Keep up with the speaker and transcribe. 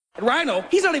Rhino,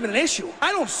 he's not even an issue.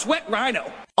 I don't sweat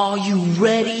Rhino. Are you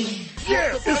ready?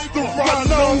 Yeah, it's the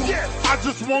Rhino. I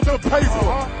just want the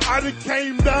paper. I done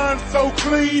came down so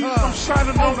clean. I'm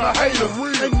shining on the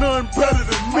haters. Ain't none better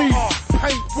than me.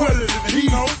 Paint wetter than heat.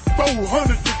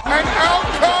 400 degrees. And out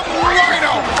come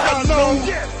Rhino.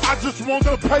 I just want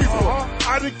the paper.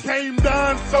 I done came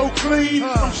down so clean.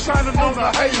 I'm shining on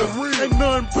the haters. Ain't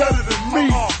none better than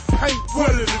me. Paint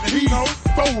wetter than heat.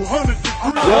 400 degrees.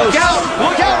 Look out,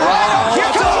 Rhino.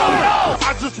 Here comes Rhino.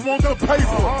 I just want the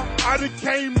paper. I done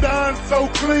came down so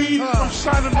clean. I'm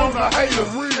shining on the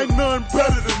haters. Ain't none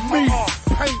better than me.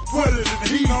 Paint wetter than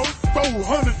heat.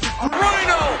 400 degrees.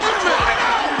 Rhino.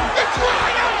 It's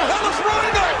Rhino. That was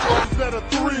Rhino. Is that a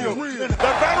thrill? The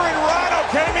veteran Rhino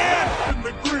came in. In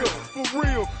the grill, for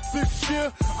real. This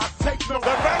year, I take no.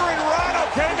 The veteran Rhino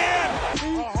came in.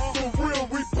 For real,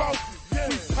 we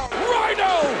bosses.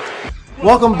 Rhino.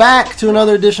 Welcome back to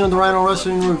another edition of the Rhino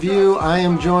Wrestling Review. I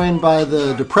am joined by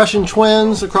the Depression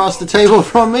Twins across the table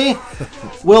from me,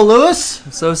 Will Lewis.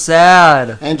 So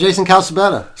sad. And Jason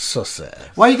Calcebetta. So sad.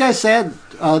 Why are you guys sad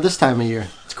this time of year?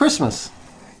 It's Christmas.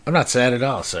 I'm not sad at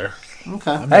all, sir.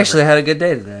 Okay. I actually had a good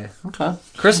day today. Okay.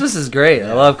 Christmas is great.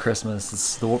 I love Christmas.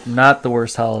 It's not the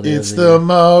worst holiday. It's of the year.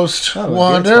 most Oh,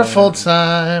 wonderful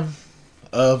time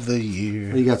of the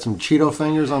year. You got some Cheeto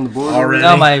fingers on the board Already?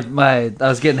 No, my I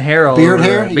was getting hair all Beard over.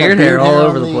 hair? You got Beard beard hair all hair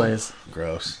over on the the- place.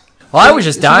 Gross. Well, I was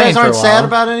just So you dying guys for a aren't while. sad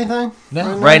about anything?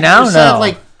 No. Right now, You're sad, no.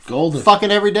 like Golden. fucking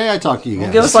every day I talk to you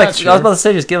guys. Give us That's like not I was true. about to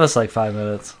say, just give us like 5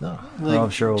 minutes. No. Like, I'm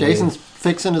sure we'll Jason's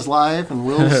fixing his life and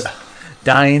Will's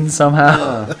Dying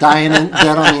somehow. dying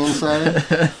dead on the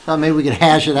inside. Thought maybe we could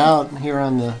hash it out here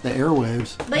on the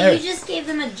airwaves. But you just gave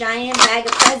them a giant bag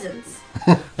of presents.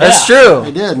 That's I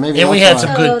true. did. Maybe And we that's had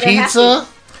why. some So good they're pizza.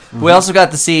 We also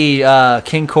got to see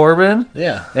King Corbin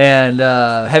Yeah. and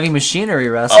Heavy Machinery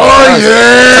wrestling.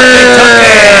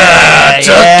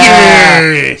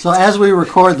 Tucky! So as we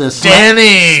record this,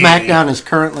 Danny! SmackDown is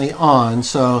currently on.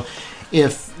 So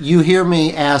if you hear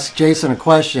me ask Jason a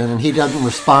question and he doesn't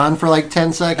respond for like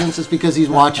 10 seconds, it's because he's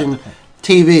watching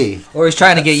TV Or he's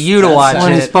trying to get you to watch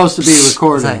when it. he's supposed to be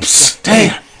recording. It's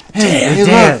like, Hey,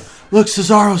 Dan. look,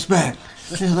 Cesaro's back.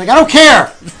 He's like, I don't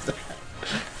care.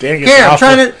 Dan gets, Here, I'm awful-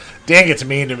 trying to. Dan gets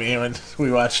mean to me when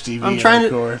we watch TV. I'm and trying to-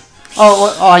 record.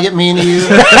 Oh, I get mean to you.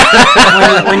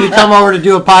 when you come over to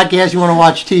do a podcast, you want to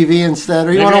watch TV instead,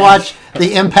 or you want to watch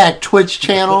the Impact Twitch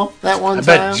channel that one I time.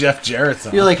 bet Jeff Jarrett's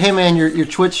on. You're like, hey man, your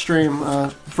Twitch stream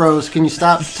froze. Can you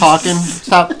stop talking?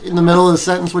 Stop in the middle of the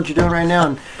sentence what you're doing right now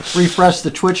and refresh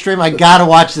the Twitch stream. I gotta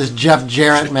watch this Jeff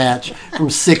Jarrett match from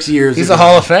 6 years He's ago. a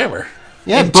Hall of Famer.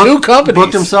 Yeah, in two companies.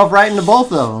 Booked himself right into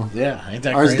both of them. Yeah, ain't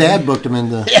that Or his crazy? dad booked him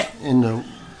into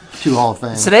 2 Hall of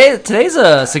Fame. Today's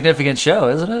a significant show,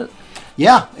 isn't it?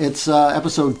 Yeah, it's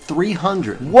episode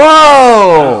 300.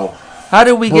 Whoa! How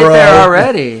did we get Bro. there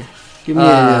already? Give me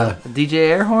a DJ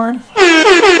air horn? It's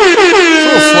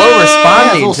a little slow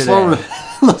responding a little today. slow,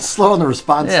 a little slow on the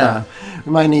response Yeah. time.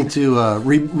 We might need to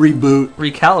reboot.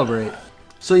 Recalibrate.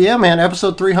 So yeah, man,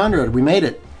 episode 300. We made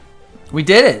it. We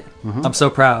did it. Mm-hmm. I'm so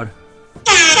proud.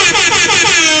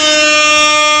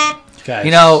 Guys,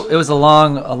 You know, it was a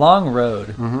long road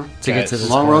to get Guys, to this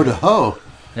Long point. road to ho.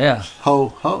 Yeah. Ho,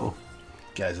 ho.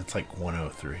 guys, it's like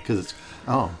 103. Because it's,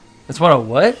 oh. It's one of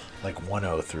what? Like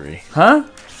 103. Huh?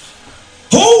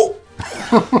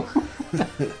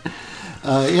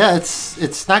 Yeah,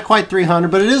 it's not quite 300,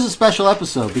 but it is a special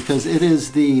episode because it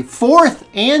is the 4th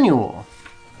annual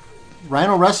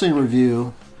Rhino Wrestling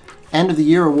Review End of the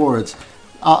Year Awards,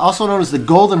 also known as the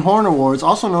Golden Horn Awards,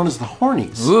 also known as the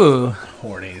Hornies. Ooh.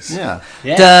 Hornies. Yeah,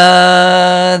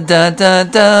 Dun, dun,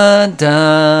 dun, dun,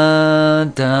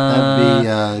 dun, dun.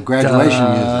 that'd be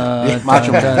graduation music.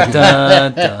 Macho Dun, Man.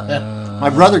 dun, dun, My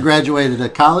brother graduated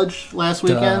at college last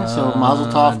weekend, so Mazel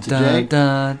Tov to Jake.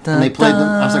 dun, dun, And they played them.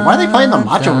 I was like, why are they playing the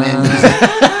Macho Man music?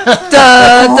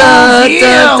 dun, dun,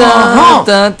 yeah, dun,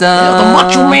 dun, The dun.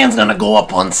 Macho Man's gonna go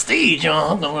up on stage.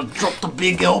 I'm gonna drop the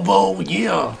big elbow.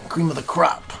 Yeah, cream of the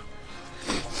crop.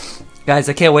 Guys,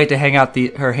 I can't wait to hand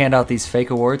out these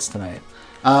fake awards tonight.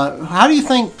 How do you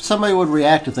think somebody would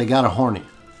react if they got a horny?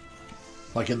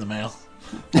 Like in the mail.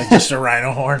 Like just a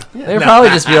rhino horn. They'd probably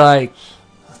just be like,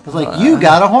 It's like, you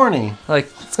got a horny.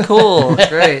 it's cool, it's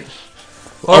great.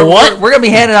 Or what? We're gonna be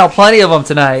handing out plenty of them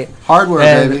tonight. Hardware,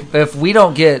 And baby. if we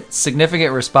don't get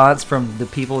significant response from the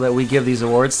people that we give these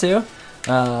awards to,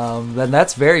 then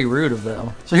that's very rude of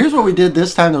them. So here's what we did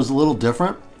this time that was a little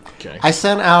different. Okay. I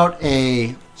sent out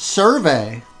a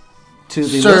survey to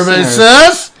the Survey listeners.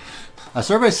 says. A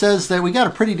survey says that we got a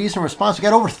pretty decent response. We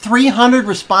got over 300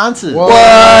 responses.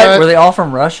 What? Were they all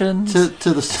from Russians? To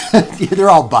the they're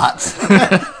all bots.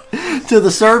 to the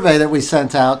survey that we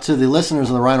sent out to the listeners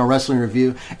of the Rhino Wrestling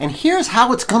Review, and here's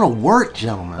how it's going to work,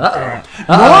 gentlemen.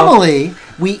 Normally,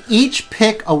 we each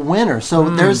pick a winner, so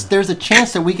there's a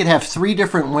chance that we could have 3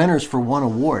 different winners for one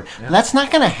award. But that's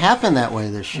not going to happen that way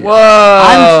this year. Whoa!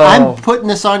 I'm putting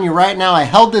this on you right now. I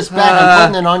held this back. I'm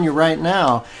putting it on you right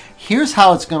now. Here's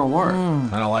how it's going to work.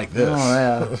 I don't like this.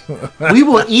 Oh, yeah. We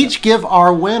will each give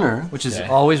our winner. Which is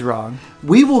always wrong.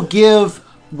 We will give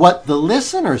what the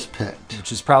listeners picked.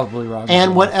 Which is probably wrong.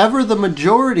 And whatever the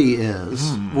majority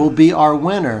is will be our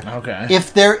winner. Okay.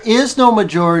 If there is no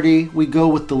majority, we go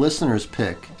with the listeners'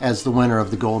 pick as the winner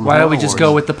of the Golden Why Hole don't we just Awards.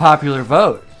 go with the popular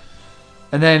vote?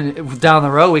 And then down the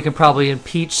road, we can probably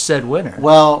impeach said winner.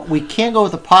 Well, we can't go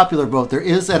with the popular vote. There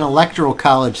is an electoral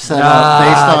college set up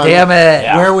based on damn it.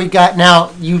 where we got.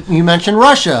 Now, you mentioned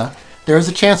Russia. There is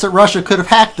a chance that Russia could have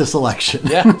hacked this election.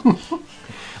 Yeah.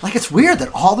 Like, it's weird that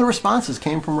all the responses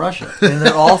came from Russia. And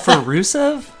they're all for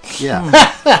Rusev? Yeah.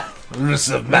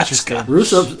 Rusev Matchka.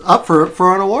 Rusev's up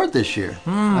for an award this year,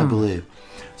 I believe.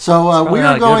 So we not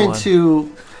are a good going one.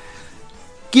 to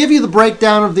give you the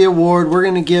breakdown of the award. We're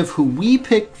going to give who we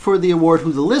picked for the award,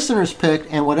 who the listeners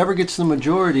picked, and whatever gets the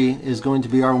majority is going to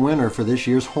be our winner for this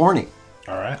year's Horny.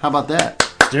 All right. How about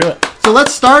that? Do it. So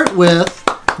let's start with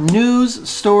News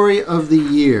Story of the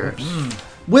Year.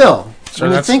 Will, So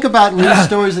when you that's- think about news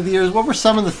stories of the years, what were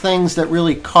some of the things that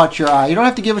really caught your eye? You don't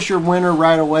have to give us your winner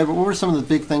right away, but what were some of the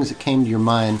big things that came to your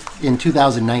mind in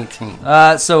 2019?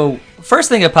 So first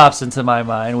thing that pops into my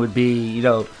mind would be,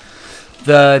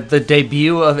 the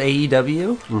debut of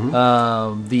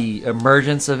AEW, the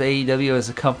emergence of AEW as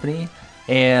a company,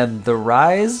 and the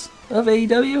rise of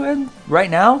AEW, and right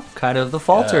now, kind of the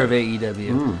falter of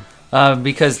AEW.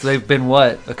 Because they've been,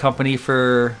 a company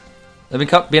for... They've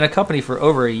been a company for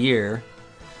over a year,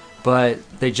 but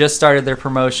they just started their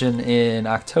promotion in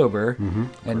October,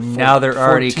 and now they're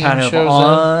already 14 kind of shows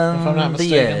in, if I'm not on the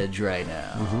mistaken. edge right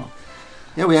now.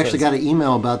 Yeah, we actually got an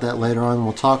email about that later on.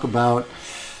 We'll talk about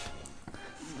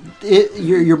it.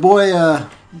 Your boy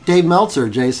Dave Meltzer,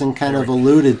 Jason, kind of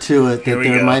alluded to it, that Here we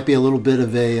there go. might be a little bit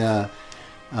of a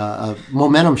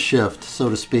momentum shift, so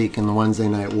to speak, in the Wednesday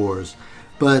Night Wars.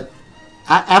 But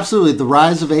absolutely, the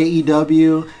rise of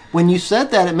AEW. When you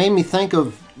said that, it made me think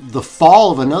of the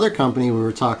fall of another company we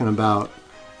were talking about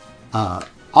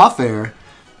off air,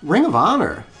 Ring of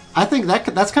Honor. I think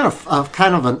that's kind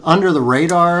of an under the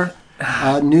radar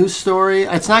news story.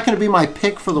 It's not going to be my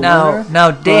pick for the winner.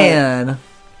 Now, Dan,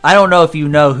 I don't know if you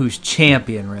know who's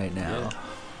champion right now,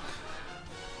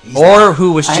 or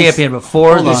who was champion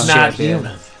before hold this on. Not champion.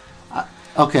 human.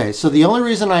 Okay, so the only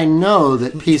reason I know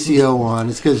that PCO won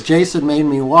is because Jason made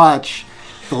me watch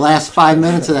the last 5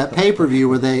 minutes of that pay-per-view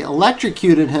where they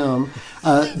electrocuted him.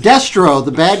 Destro,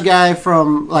 the bad guy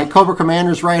from Cobra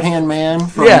Commander's right-hand man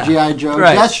from G.I. Joe,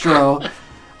 right. Destro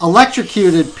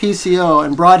electrocuted PCO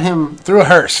and brought him Through a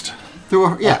Hearst.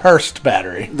 through A Hearst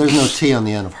battery. There's no T on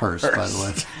the end of Hearst, by the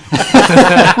way.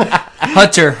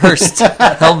 Hunter Hurst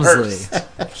Helmsley.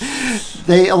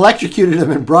 They electrocuted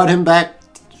him and brought him back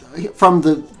from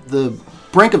the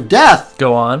brink of death,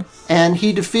 Go on. and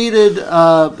he defeated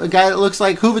a guy that looks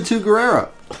like Juventud Guerrero.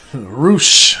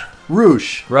 Roosh.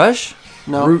 Roosh. Rush?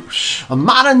 No. Roosh. A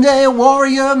modern day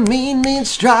warrior, mean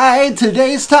stride.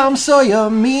 Today's Tom Sawyer,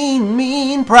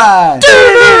 mean pride.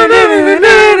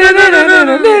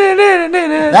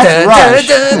 That's Rush.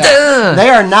 They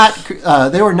are not.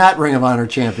 They were not Ring of Honor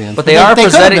champions, But they are could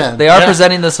have presenting. been. They are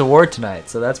presenting this award tonight,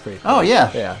 so that's pretty cool. Oh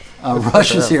yeah. Yeah.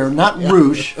 Rush is here, not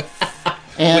Roosh.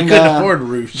 And, We couldn't afford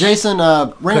Roosh. Jason,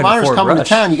 Ring of Honor's afford coming Rush.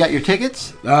 to town. You got your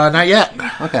tickets? Not yet.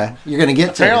 Okay, you're going to get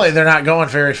Apparently tickets. they're not going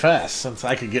very fast since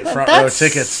I could get front row That's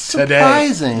tickets today.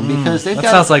 surprising because they've That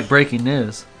got. sounds like breaking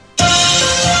news.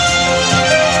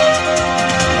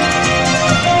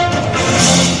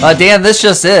 Dan, this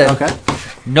just it. Okay.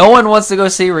 No one wants to go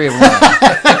see Ring of Honor.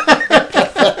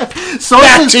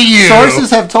 Sources, to you. sources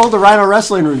have told the Rhino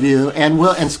Wrestling Review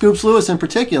and Scoops Lewis in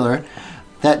particular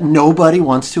that nobody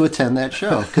wants to attend that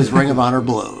show because Ring of Honor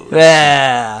blows.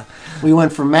 Yeah. We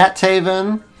went from Matt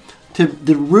Taven to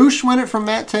did Roosh win it from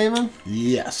Matt Taven?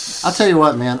 Yes. I'll tell you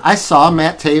what, man. I saw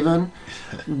Matt Taven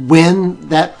win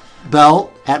that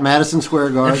belt at Madison Square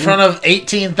In Garden, front of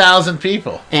 18,000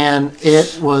 people. and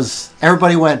it was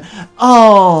everybody went,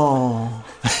 "Oh."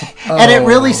 And it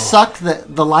really sucked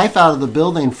the life out of the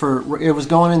building. It was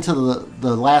going into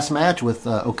the last match with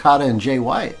Okada and Jay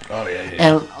White. Oh, yeah.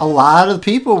 And a lot of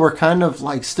people were kind of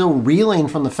still reeling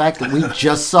from the fact that we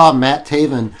just saw Matt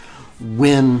Taven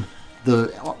win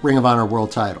the Ring of Honor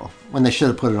World title when they should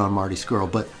have put it on Marty Scurll.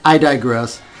 But I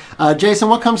digress. Jason,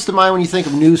 what comes to mind when you think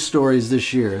of news stories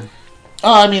this year?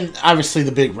 I mean, obviously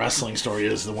the big wrestling story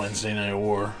is the Wednesday Night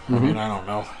War. I mean, I don't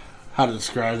know how to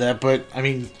describe that, but I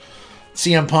mean,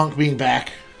 CM Punk being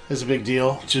back is a big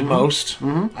deal to most,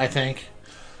 I think.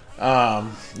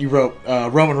 You wrote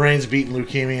Roman Reigns beating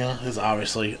leukemia is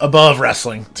obviously above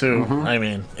wrestling, too. I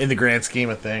mean, in the grand scheme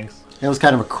of things. It was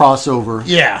kind of a crossover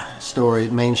Yeah. story,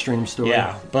 mainstream story.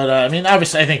 Yeah, but I mean,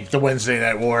 obviously, I think the Wednesday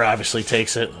Night War obviously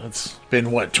takes it. It's been,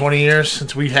 20 years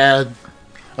since we had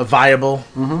a viable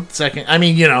second. I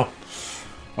mean, a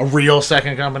real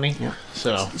second company. Yeah.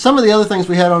 So Some of the other things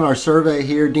we had on our survey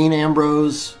here: Dean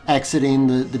Ambrose exiting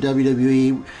the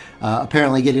WWE,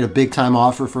 apparently getting a big time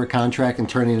offer for a contract and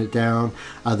turning it down.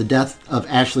 The death of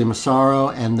Ashley Massaro,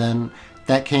 and then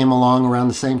that came along around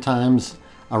the same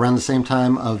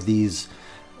time of these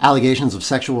allegations of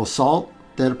sexual assault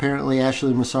that apparently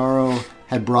Ashley Massaro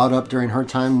had brought up during her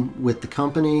time with the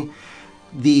company.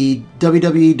 The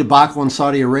WWE debacle in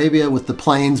Saudi Arabia with the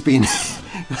planes being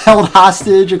held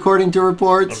hostage, according to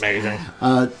reports. amazing.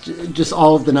 Just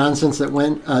all of the nonsense that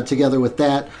went together with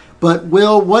that. But,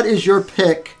 Will, what is your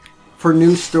pick for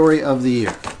news story of the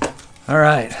year? All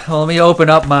right. Well, let me open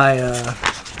up my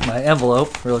my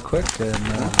envelope real quick.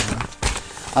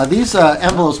 And These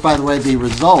envelopes, by the way, the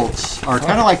results are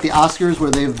kind of like the Oscars,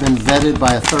 where they've been vetted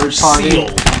by a third party.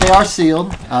 Sealed. They are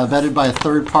sealed, vetted by a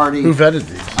third party. Who vetted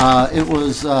these? It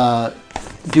was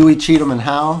Dewey, Cheatham, and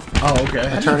Howe. Oh, okay.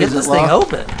 get Attorneys this at thing law.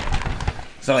 open.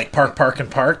 Is that like Park and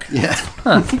Park? Yeah.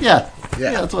 Yeah,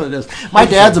 that's what it is. My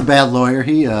dad's a bad lawyer.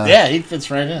 He He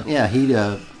fits right in. Yeah, he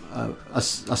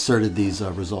asserted these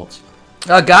results.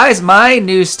 Guys, my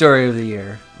news story of the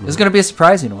year is going to be a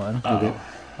surprising one. Okay.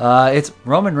 It's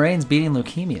Roman Reigns beating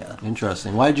leukemia.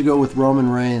 Interesting. Why did you go with Roman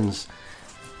Reigns?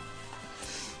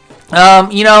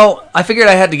 I figured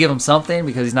I had to give him something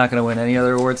because he's not going to win any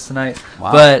other awards tonight.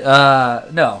 Wow.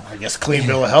 But no. I guess clean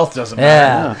bill of health doesn't Yeah.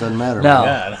 matter. No, it doesn't matter. No,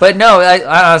 God. but no,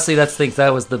 I honestly think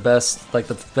that was the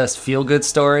best feel good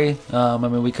story. I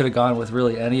mean, we could have gone with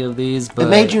really any of these, but It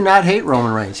made you not hate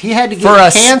Roman Reigns. He had to get for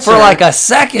cancer for like a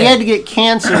second. He had to get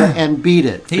cancer and beat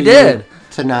it. He for you did.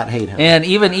 to not hate him. And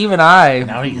even I,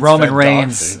 Now he gets Roman fed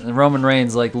Reigns, dog food. Roman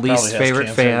Reigns, like least Probably has favorite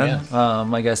cancer,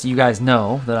 fan. I guess you guys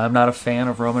know that I'm not a fan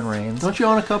of Roman Reigns. Don't you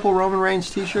own a couple Roman Reigns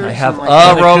T-shirts? I have Something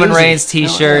like a that? Roman koozie. Reigns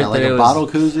T-shirt Yeah, like that a it bottle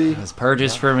was koozie.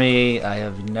 purchased for me. I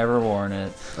have never worn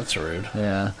it. That's rude.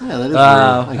 Yeah. Yeah, that is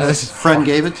Uh, weird. Like, a friend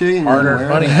gave it to you. And you didn't Hard-earned wear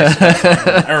money.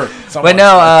 it? Or But someone-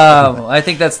 no, I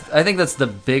think that's the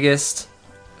biggest,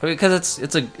 because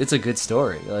it's a good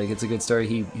story. Like, it's a good story.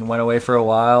 He went away for a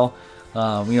while.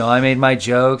 I made my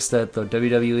jokes that the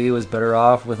WWE was better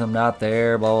off with him not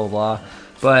there, blah blah blah.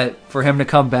 But for him to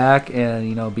come back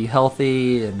and be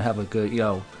healthy and have a good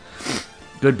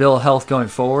good bill of health going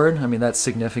forward, I mean, that's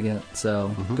significant.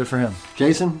 So good for him.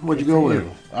 Jason, what'd you go with?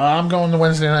 I'm going to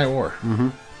Wednesday Night War.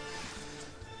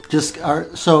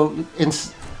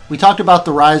 We talked about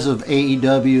the rise of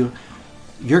AEW.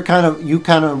 You kind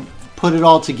of put it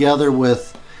all together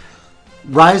with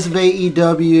rise of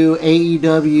AEW.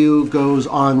 AEW goes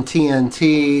on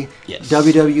TNT. Yes.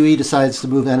 WWE decides to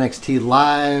move NXT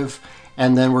live,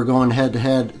 and then we're going head to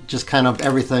head. Just kind of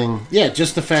everything. Yeah,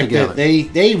 just the fact Together.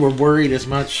 that they were worried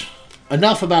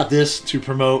enough about this to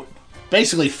promote,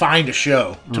 basically find a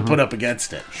show to put up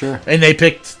against it. Sure. And they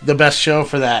picked the best show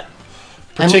for that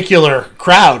particular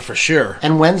crowd, for sure.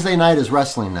 And Wednesday night is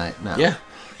wrestling night now. Yeah.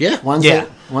 Yeah.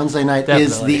 Wednesday night Definitely.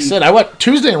 is Like I the. said,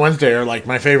 Tuesday and Wednesday are like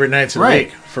my favorite nights of the Right.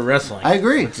 week for wrestling. I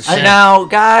agree. It's a shame. Now,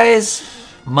 guys,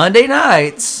 Monday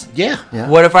nights. Yeah. Yeah.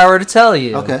 What if I were to tell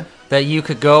you Okay. that you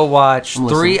could go watch I'm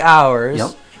 3 listening. hours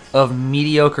Yep. of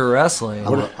mediocre wrestling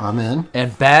I'm in.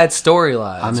 and bad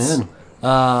storylines? I'm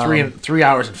in. 3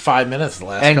 hours and 5 minutes the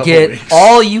last And couple get of weeks.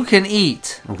 all you can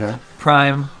eat Okay.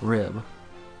 prime rib.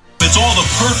 It's all the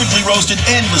perfectly roasted,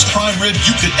 endless prime rib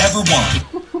you could ever want.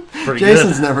 Pretty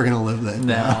Jason's good. never going to live that.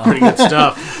 No. Pretty good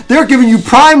stuff. They're giving you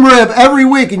prime rib every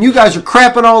week, and you guys are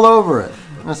crapping all over it.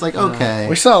 And it's like, okay.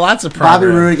 We saw lots of prime Bobby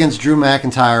rib. Roode against Drew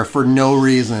McIntyre for no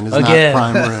reason is Again.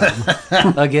 not prime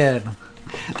rib. Again.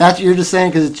 That's you're just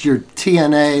saying because it's your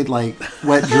TNA like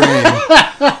wet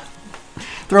dream.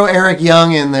 Throw Eric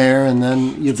Young in there, and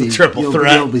then you'll be triple you'll,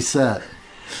 threat. You'll be set.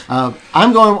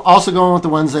 I'm also going with the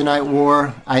Wednesday Night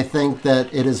War. I think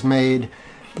that it has made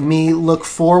me look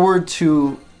forward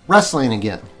to wrestling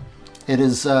again. It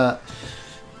is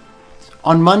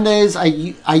on Mondays.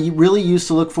 I really used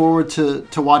to look forward to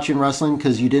watching wrestling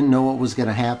because you didn't know what was going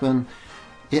to happen.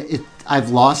 I've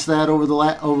lost that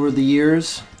over the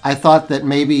years. I thought that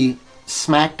maybe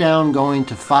SmackDown going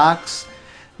to Fox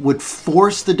would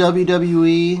force the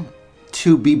WWE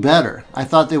to be better. I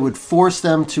thought they would force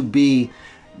them to be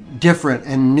different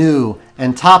and new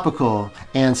and topical.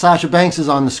 And Sasha Banks is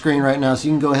on the screen right now, so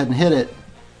you can go ahead and hit it.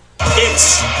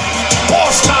 It's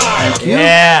boss time.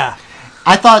 Yeah.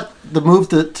 I thought the move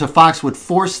to Fox would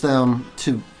force them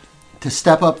to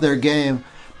step up their game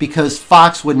because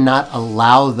Fox would not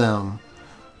allow them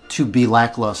to be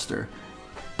lackluster.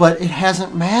 But it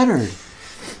hasn't mattered.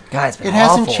 Guys, It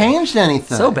hasn't changed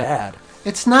anything. So bad.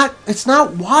 It's not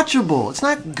watchable. It's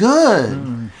not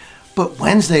good. But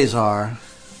Wednesdays are.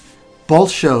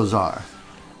 Both shows are.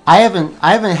 I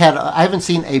haven't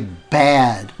seen a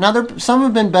bad. Now some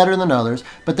have been better than others,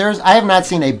 but I have not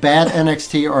seen a bad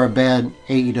NXT or a bad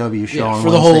AEW show on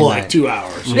for the Wednesday whole night. 2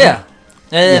 hours. Yeah.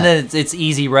 And then it's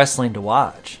easy wrestling to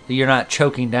watch. You're not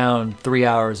choking down 3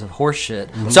 hours of horse shit.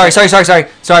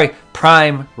 Sorry.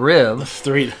 Prime rib.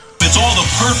 3. It's all the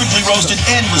perfectly roasted,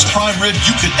 endless prime rib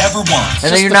you could ever want.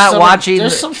 And then you're not watching.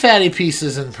 There's some fatty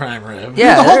pieces in prime rib.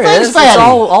 Yeah, The whole there thing's is. fatty. It's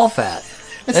all fat.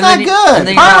 It's And not then you- good. and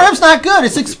then Prime you're not- rib's not good.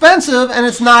 It's expensive and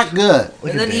it's not good. And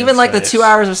at then Dan's even like the face. 2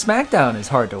 hours of SmackDown is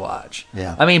hard to watch.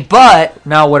 Yeah. I mean, but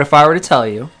now what if I were to tell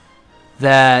you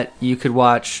that you could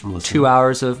watch 2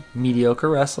 hours of mediocre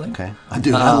wrestling Okay. I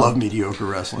love mediocre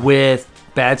wrestling. with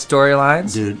bad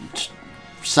storylines? Dude,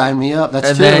 sign me up. That's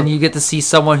And two. then you get to see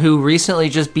someone who recently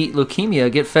just beat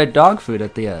leukemia get fed dog food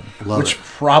at the end. Love Which it.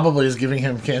 probably is giving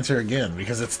him cancer again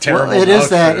because it's Well, terrible. it is dog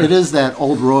that. food. It is that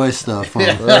old Roy stuff from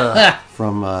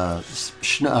Whoa.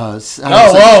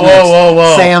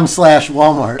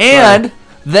 Sam/Walmart. And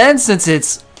then since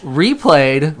it's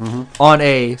replayed on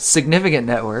a significant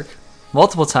network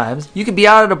multiple times, you could be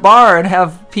out at a bar and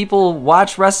have people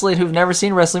watch wrestling who've never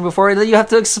seen wrestling before, and then you have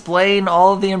to explain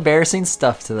all of the embarrassing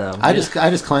stuff to them. I just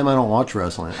claim I don't watch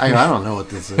wrestling. I don't know what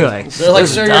this is. Like, They're like, this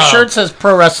is sir, your dumb. shirt says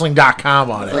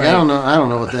ProWrestling.com on it. Like, I don't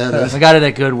know what that is. I got it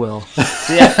at Goodwill.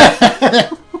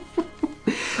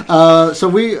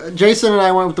 So Jason and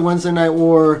I went with the Wednesday Night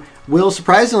War. Will,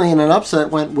 surprisingly, in an upset,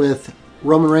 went with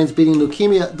Roman Reigns beating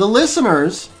leukemia. The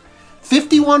listeners,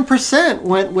 51%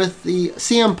 went with the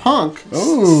CM Punk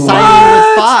signing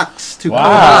with Fox to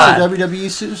co-host a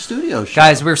WWE studio show.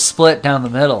 Guys, we're split down the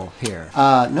middle here.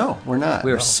 No, we're not.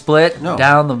 We're split No.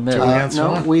 down the middle. against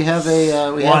No, one. we have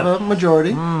a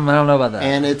majority, I don't know about that.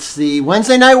 and it's the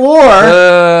Wednesday Night War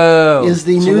Oh. is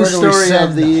the So news where do we story send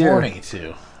of the year. Horny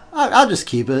to? I'll just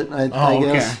keep it. I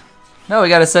Okay. guess. No, we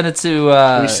got to send it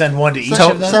to We send one to each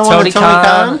So- of them? send one Tony to Tony Khan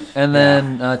Khan? and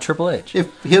then Triple H. If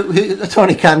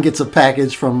Tony Khan gets a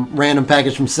random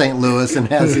package from St. Louis and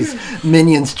has his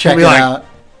minions check be it like, out.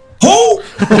 Who?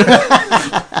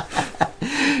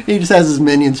 He just has his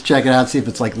minions check it out, see if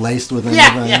it's like laced with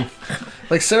anything. Yeah.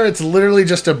 Like, sir, it's literally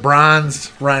just a bronze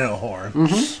rhino horn.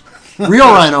 Real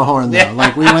rhino horn though.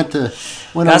 Like we went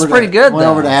That's over pretty to, good, Went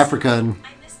though. over to Africa and.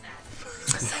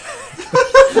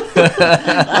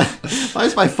 Why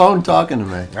is my phone talking to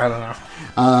me? I don't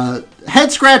know.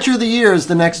 Head Scratcher of the Year is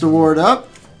the next award up.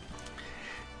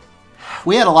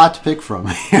 We had a lot to pick from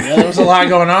here. Yeah, there was a lot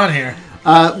going on here.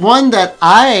 One that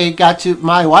I got to,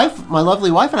 my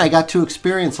lovely wife and I got to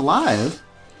experience live.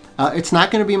 It's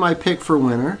not going to be my pick for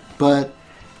winner, but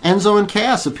Enzo and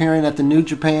Cass appearing at the New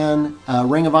Japan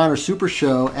Ring of Honor Super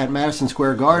Show at Madison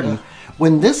Square Garden.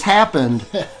 When this happened,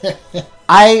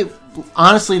 I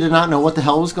honestly did not know what the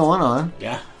hell was going on.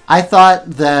 Yeah. I thought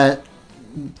that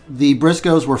the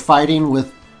Briscoes were fighting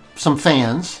with some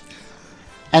fans,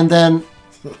 and then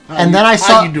I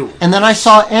saw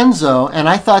Enzo, and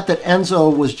I thought that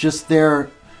Enzo was just there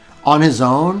on his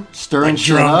own, stirring Like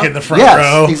shit drunk up. in the front yes,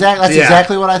 row. exactly. That's Yeah.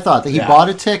 exactly what I thought. That he Yeah. bought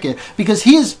a ticket because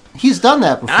he's done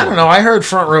that before. I don't know. I heard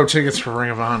front row tickets for Ring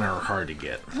of Honor are hard to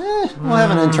get. We'll have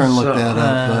an intern look that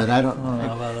up, but I don't know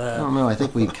about that. I don't know. I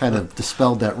think we kind of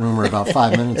dispelled that rumor about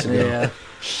 5 minutes ago.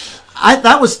 Yeah.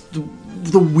 That was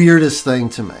the weirdest thing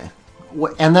to me.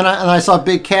 And then I saw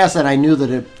Big Cass, and I knew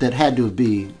that had to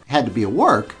be a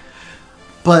work.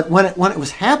 But when it was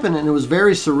happening, it was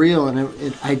very surreal,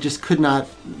 and I just could not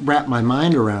wrap my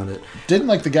mind around it. Didn't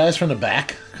like the guys from the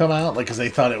back come out, like, because they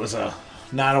thought it was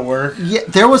not a work? Yeah,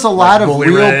 there was a lot of Bully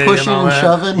real Ray and pushing all and that.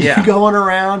 shoving Yeah. going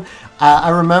around. I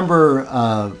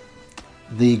remember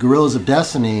the Gorillas of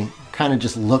Destiny kind of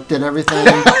just looked at everything.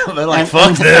 They're like,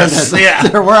 fuck this.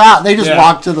 Yeah. We're out. They just Yeah.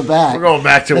 walked to the back. We're going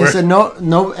back to They where... said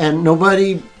no, and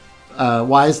nobody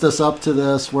wised us up to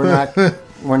this. We're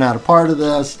not a part of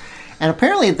this. And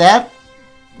apparently that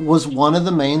was one of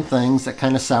the main things that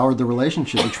kind of soured the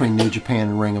relationship between New Japan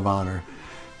and Ring of Honor.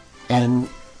 And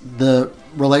the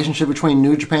relationship between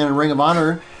New Japan and Ring of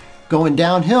Honor going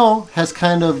downhill has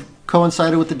kind of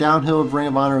coincided with the downhill of Ring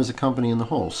of Honor as a company in the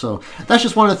whole. So that's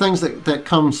just one of the things that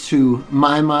comes to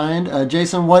my mind.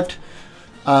 Jason, what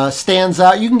stands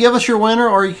out. You can give us your winner,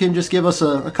 or you can just give us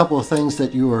a couple of things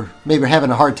that you were maybe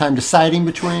having a hard time deciding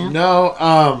between.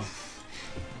 No,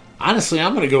 honestly,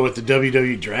 I'm going to go with the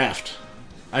WWE Draft.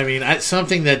 I mean,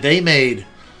 something that they made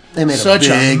such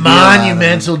a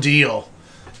monumental deal.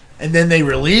 And then they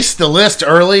released the list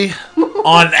early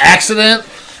on accident.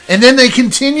 And then they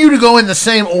continue to go in the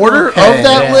same order of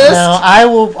that list. Now, I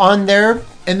will, on their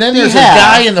And then there's a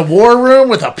guy in the war room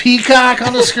with a peacock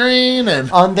on the screen. And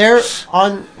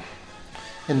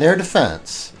in their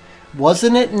defense,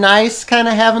 wasn't it nice kind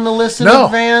of having the list in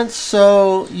advance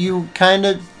so you kind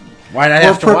of why'd I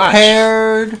have to watch?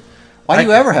 Prepared? Why do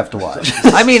you ever have to watch?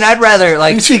 I mean, I'd rather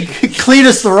like you see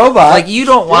Cletus the robot. Like you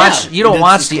don't watch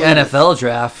the NFL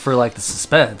draft for like the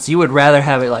suspense. You would rather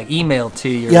have it like emailed to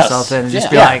you or something and just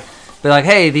be like,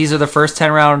 hey, these are the first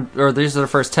 10 these are the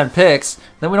first 10 picks.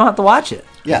 Then we don't have to watch it.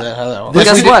 Yeah. Is that how that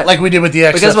Because what? Like we did with the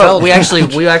XFL. Because what?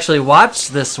 We actually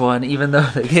watched this one, even though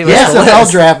they gave us the the XFL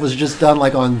list. draft was just done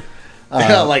like on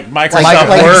like Microsoft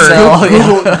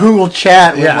Word, Google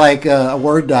Chat with like a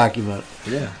Word document.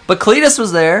 Yeah. But Cletus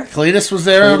was there. Cletus was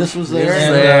there. He was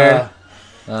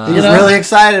really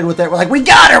excited with that. We're like, we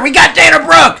got her. We got Dana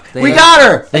Brooke. We got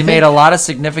her. They made a lot of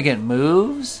significant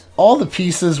moves. All the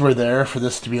pieces were there for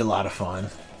this to be a lot of fun.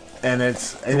 And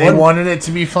they wanted it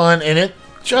to be fun, and it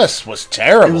just was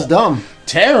terrible. It was dumb.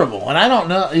 Terrible. And I don't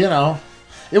know,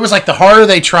 it was like the harder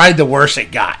they tried, the worse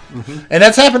it got. Mm-hmm. And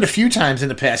that's happened a few times in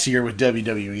the past year with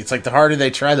WWE. It's like the harder they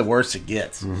try, the worse it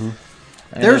gets. Mm-hmm.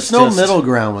 There's no middle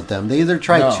ground with them. They either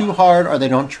try too hard or they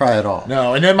don't try at all.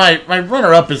 No, and then my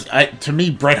runner-up is, to me,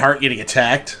 Bret Hart getting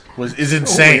attacked is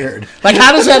insane. Weird. Like,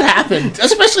 how does that happen?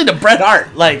 Especially to Bret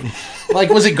Hart. Like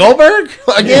was it Goldberg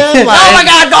again? Like, oh my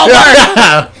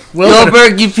God, Goldberg!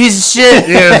 Goldberg, you piece of shit!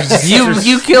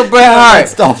 you killed Bret Hart.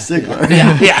 That's Dolph Ziggler.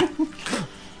 Yeah.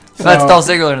 That's Dolph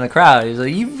Ziggler in the crowd. He's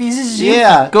like, you piece of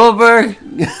shit, Goldberg.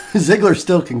 Ziggler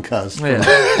still can cuss. Yeah.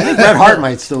 I think Bret Hart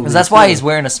might still. Because that's why he's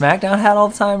wearing a SmackDown hat all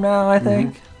the time now. I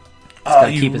think. He's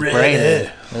gotta keep his brain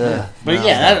in. But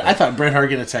I thought Bret Hart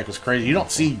getting attacked was crazy. You don't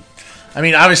see. I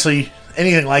mean, obviously,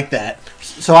 anything like that.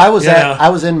 So I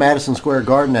was in Madison Square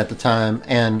Garden at the time,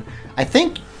 and I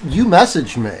think you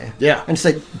messaged me. Yeah. And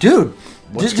said, dude,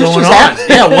 what's going on?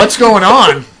 Yeah, what's going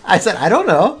on? I said, I don't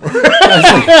know.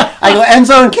 I go,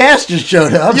 Enzo Cass just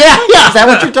showed up. Yeah. Is that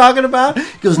what you're talking about?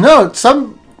 He goes, no,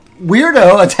 some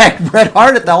weirdo attacked Bret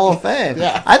Hart at the Hall of Fame.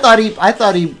 Yeah. I thought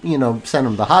he sent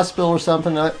him to the hospital or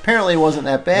something. Apparently it wasn't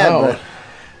that bad. No. But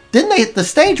didn't they? The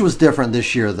stage was different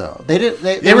this year, though. They didn't.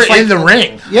 They were in the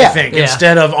ring. Yeah. I think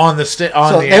instead of on the stage.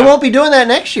 So they won't be doing that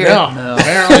next year. No.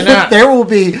 Apparently not.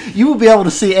 You will be able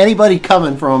to see anybody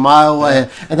coming from a mile away,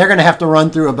 and they're going to have to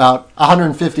run through about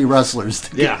 150 wrestlers.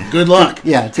 Good luck.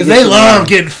 Because they love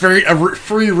getting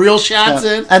free real shots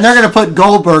in, and they're going to put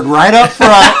Goldberg right up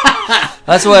front.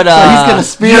 That's what. So he's going to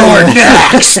spear you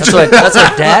next. That's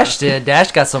what Dash did.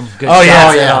 Dash got some good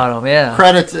shots on him. Yeah.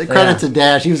 Credit to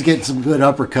Dash. He was getting some good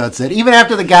uppercuts in. Even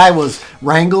after the guy was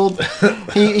wrangled,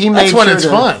 he made That's when sure it's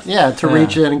fun. Yeah, to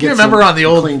reach in and get. You remember on the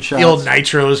old shots.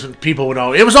 Nitros, people would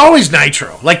always. It was always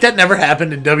Nitro. Like that never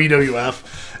happened in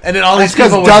WWF. And then all these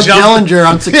because people Doug would jump. Dillinger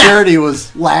on security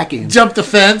was lacking. Jump the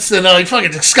fence, and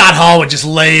fucking Scott Hall would just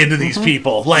lay into these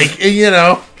people.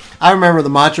 I remember the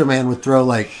Macho Man would throw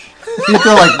he'd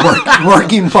throw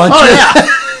working punches. Oh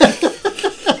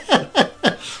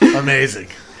yeah. Amazing.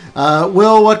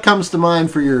 Will, what comes to mind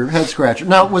for your head scratcher?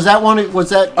 Now, was that one?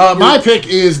 Was that my pick?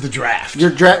 Is the draft. Your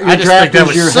draft. I just think that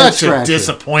was your such a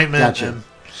disappointment. Gotcha.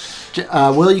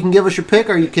 Will, you can give us your pick,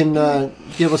 or you can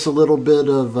give us a little bit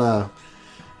of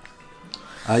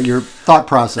your thought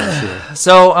process here.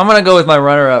 So I'm gonna go with my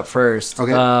runner-up first.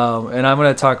 Okay. And I'm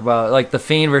gonna talk about the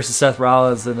Fiend versus Seth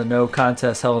Rollins in the no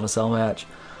contest Hell in a Cell match.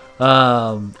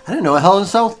 I didn't know a Hell in a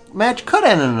Cell match could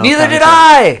end in a no neither contest. did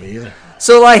I. Me either.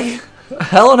 So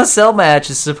Hell in a Cell match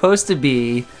is supposed to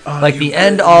be the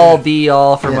end all be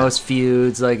all for most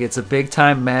feuds. It's a big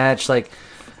time match.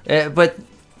 But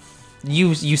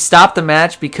you stop the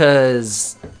match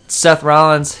because Seth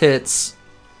Rollins hits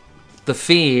the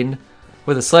Fiend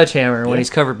with a sledgehammer when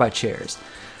he's covered by chairs.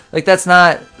 That's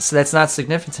not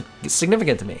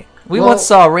significant to me. We once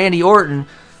saw Randy Orton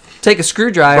take a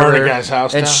screwdriver burn a guy's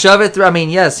house and down. shove it through. I mean,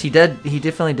 yes, he did. He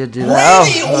definitely did do that.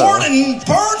 Randy Orton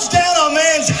burns down a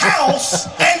man's house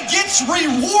and gets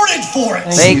rewarded for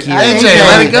it. Thank you. AJ,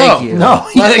 let it go. Thank you. No,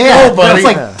 Let it go, buddy.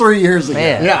 That's 3 years ago.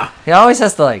 Man. Yeah. He always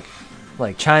has to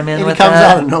chime in And with he comes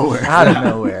that. out of nowhere. Out of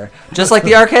nowhere. Just like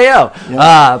the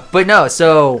RKO. But no,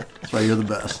 so That's why you're the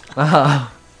best.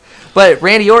 but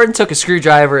Randy Orton took a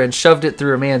screwdriver and shoved it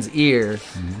through a man's ear.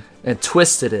 and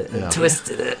twisted it and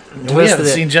twisted it and We twisted haven't it.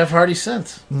 seen Jeff Hardy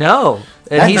since. No,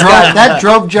 and That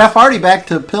drove Jeff Hardy back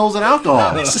to pills and alcohol.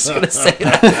 I was just gonna say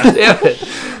that. Damn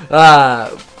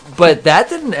it. But that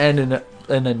didn't end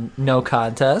in a no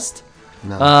contest.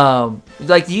 No.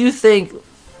 Like, do you think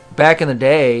back in the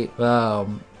day,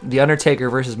 the Undertaker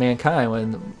versus Mankind,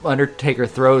 when Undertaker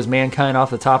throws Mankind off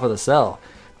the top of the cell,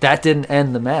 that didn't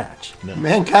end the match?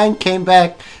 Mankind came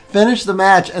back, finished the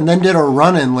match, and then did a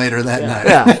run-in later that night.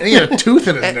 Yeah. And he had a tooth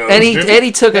in his nose. And he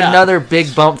didn't took another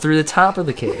big bump through the top of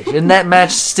the cage, and that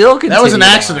match still continued. That was an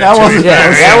accident. That too. wasn't-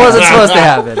 That wasn't supposed to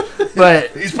happen. But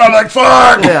He's probably like,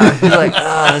 fuck! yeah, he's like,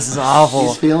 oh, this is awful.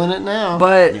 He's feeling it now.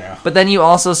 But then you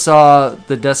also saw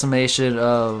the decimation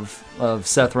of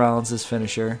Seth Rollins'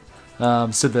 finisher.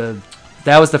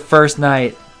 That was the first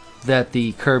night that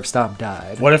the curb stomp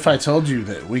died. What if I told you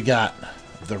that we got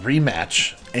the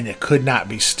rematch and it could not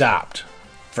be stopped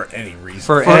for any reason?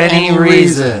 For any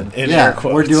reason. In yeah, air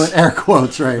quotes. we're doing air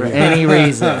quotes right For here. any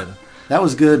reason. That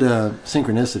was good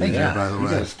synchronicity there, by the you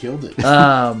way. guys killed it.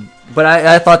 But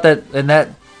I thought that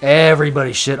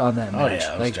everybody shit on that match.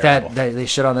 yeah, it was like terrible. that they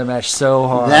shit on that match so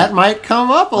hard. That might come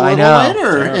up a I little know.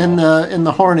 later in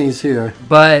the hornies here.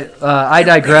 But I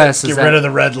digress. Get is rid that of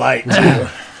the red light, too.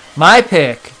 my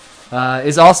pick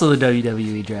is also the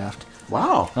WWE draft.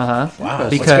 Wow. Wow,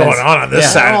 Because- what's going on this yeah.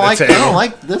 side I don't of like the I table? don't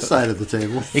like this side of the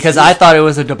table. Because I thought it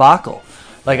was a debacle.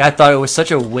 Like, I thought it was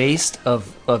such a waste of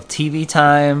TV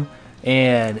time,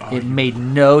 and it made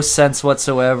no sense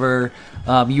whatsoever.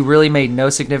 You really made no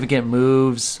significant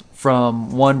moves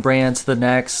from one brand to the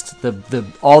next.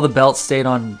 All the belts stayed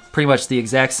on pretty much the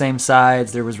exact same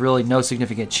sides. There was really no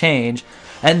significant change.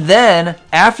 And then,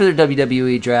 after the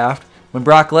WWE draft, when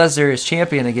Brock Lesnar is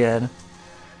champion again,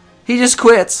 he just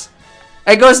quits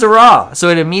and goes to Raw. So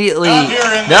it immediately... Not here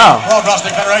in the No. World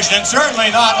Wrestling Federation, and certainly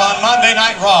not on Monday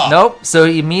Night Raw. Nope. So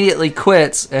he immediately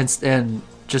quits and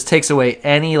just takes away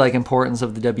any like importance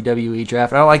of the WWE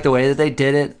draft. I don't like the way that they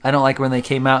did it. I don't like when they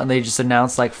came out and they just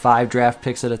announced like 5 draft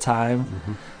picks at a time.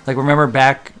 Mm-hmm. Like, remember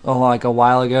back like a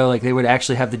while ago, like they would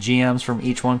actually have the GMs from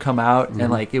each one come out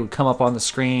and like it would come up on the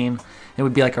screen. It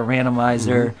would be like a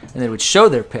randomizer and they would show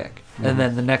their pick and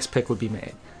then the next pick would be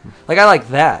made. Like, I like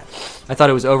that. I thought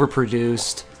it was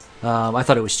overproduced. I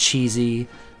thought it was cheesy.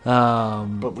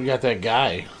 But we got that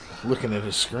guy looking at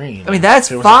his screen. I mean, that's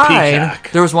There was a fine. peacock.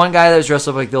 There was one guy that was dressed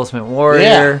up like the Ultimate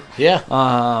Warrior. Yeah.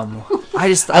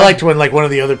 I liked when like one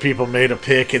of the other people made a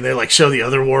pick and they like show the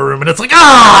other war room and it's like,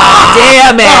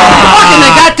 damn it! Fucking they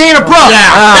got Dana Brooke!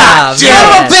 Ah, Son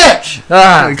of a man. bitch!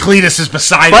 Ah. Cletus is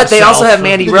beside But they himself. also have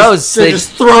Mandy Rose. They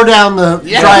just throw down the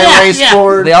dry erase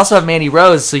board. They also have Mandy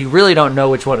Rose, so you really don't know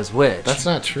which one is which. That's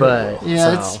not true. But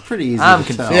Yeah, so, it's pretty easy I'm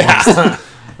to tell. confused.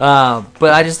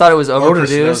 But I just thought it was knows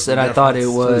overproduced, the and I thought it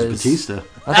So was was Batista.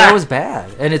 I thought it was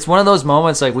bad. And it's one of those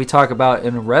moments like we talk about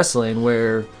in wrestling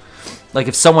where, like,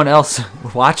 if someone else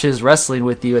watches wrestling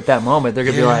with you at that moment, they're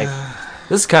gonna be like,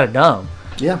 "This is kind of dumb,"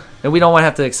 Yeah. and we don't want to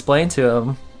have to explain to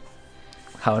them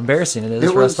how embarrassing it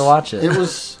is for us to watch it.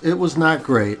 It was not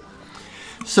great.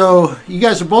 So you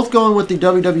guys are both going with the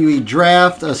WWE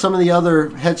draft. Some of the other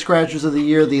head scratchers of the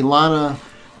year: the Lana,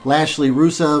 Lashley,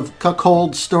 Rusev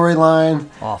cuckold storyline.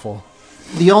 Awful.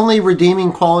 The only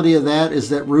redeeming quality of that is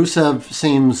that Rusev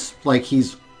seems like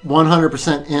he's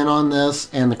 100% in on this,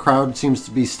 and the crowd seems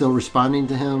to be still responding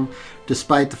to him,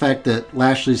 despite the fact that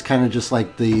Lashley's kind of just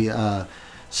like the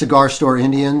cigar store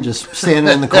Indian, just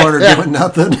standing in the corner doing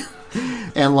nothing.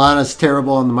 And Lana's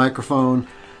terrible on the microphone.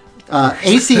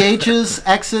 ACH's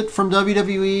exit from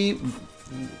WWE,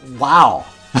 wow.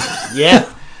 Yeah.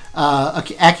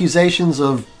 Accusations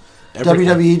of Everything.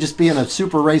 WWE just being a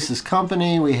super racist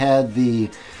company. We had the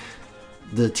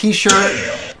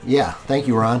T-shirt. Yeah, thank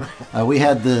you, Ron. We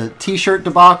had the T-shirt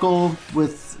debacle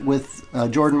with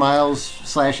Jordan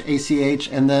Miles / ACH,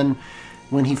 and then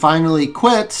when he finally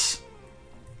quits,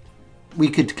 we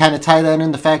could kind of tie that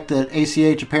in the fact that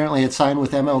ACH apparently had signed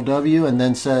with MLW and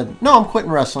then said, "No, I'm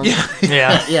quitting wrestling."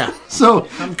 Yeah. Yeah. So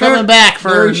I'm coming back for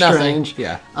very nothing. strange.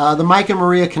 Yeah. The Mike and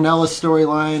Maria Kanellis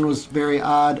storyline was very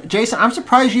odd. Jason, I'm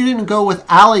surprised you didn't go with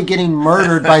Ali getting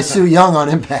murdered by Sue Young on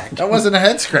Impact. That wasn't a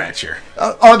head scratcher.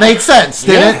 Oh, it made sense,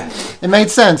 didn't Yeah. it? It made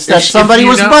sense that If somebody you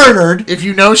was know- murdered. If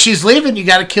you know she's leaving, you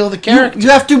got to kill the character. You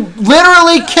have to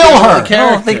literally kill her. the I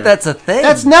don't think that's a thing.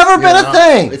 That's never been a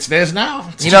thing. It's theirs now.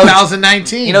 It's You know-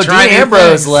 2019. you know, Try Dean new Ambrose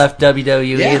things. left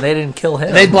WWE Yeah. and they didn't kill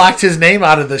him. They blocked his name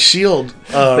out of the Shield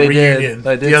They did. reunion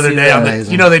I did the other see day. that. On the,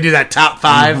 Amazing. you know, they do that top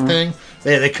 5 thing.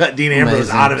 They cut Dean Ambrose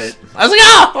Amazing. out of it. I was like,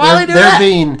 oh, why would they do They're that?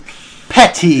 being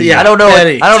Petty. Yeah, I don't know.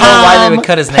 Petty. I don't know why they Tom would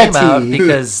cut his name out Petty.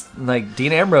 because like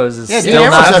Dean Ambrose is Yeah, Dean still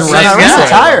Ambrose not doesn't wrestle. he's He's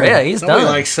retired. Yeah, he's Nobody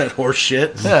done. likes that horse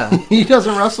shit. Yeah, He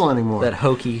doesn't wrestle anymore. that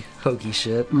hokey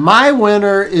shit. My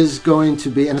winner is going to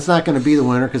be, and it's not going to be the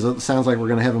winner because it sounds like we're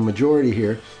going to have a majority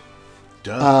here.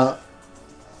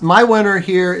 My winner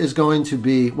here is going to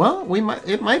be, well,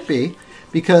 it might be,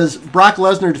 because Brock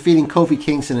Lesnar defeating Kofi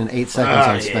Kingston in 8 seconds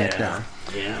on SmackDown.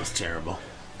 Yeah, it was terrible.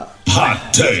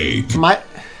 Hot take.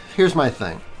 Here's my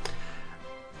thing.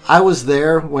 I was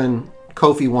there when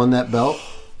Kofi won that belt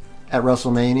at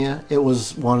WrestleMania. It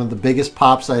was one of the biggest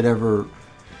pops I'd ever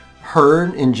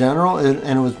heard in general,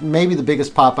 and it was maybe the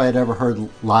biggest pop I had ever heard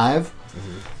live.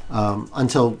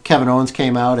 Until Kevin Owens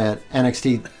came out at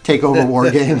NXT TakeOver War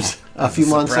Games a few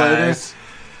months later.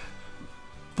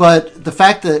 But the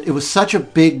fact that it was such a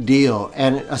big deal,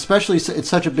 and especially it's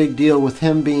such a big deal with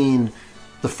him being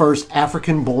the first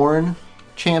African-born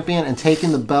champion and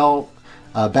taking the belt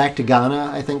back to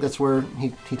Ghana, I think that's where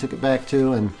he took it back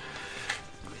to, and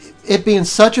it being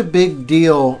such a big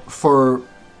deal for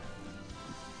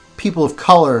people of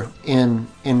color in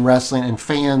wrestling and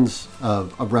fans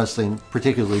of wrestling,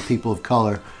 particularly people of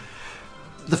color.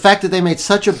 The fact that they made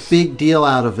such a big deal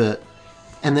out of it,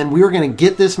 and then we were going to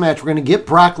get this match, we're going to get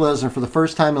Brock Lesnar for the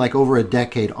first time in like over a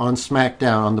decade on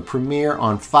SmackDown, on the premiere,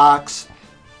 on Fox.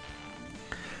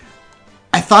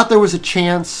 I thought there was a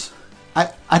chance, I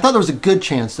thought there was a good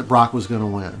chance that Brock was going to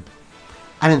win.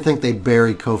 I didn't think they'd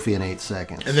bury Kofi in 8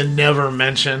 seconds. And then never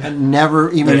mention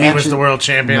Never even that he was mentioned- the world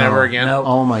champion No. ever again. No.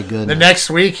 Oh my goodness. The next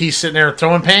week, he's sitting there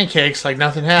throwing pancakes like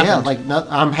nothing happened. Yeah, like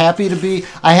I'm happy to be.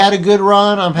 I had a good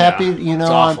run. I'm happy. Yeah, it's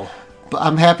I'm awful.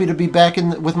 happy to be back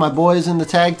with my boys in the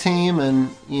tag team, and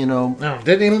No,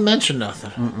 didn't even mention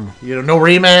nothing. No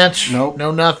rematch. Nope. No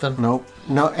nothing. nope,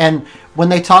 no. And when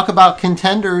they talk about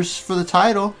contenders for the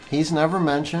title, he's never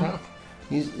mentioned. No.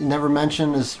 He's never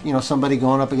mentioned as somebody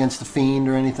going up against the Fiend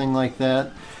or anything like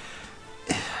that.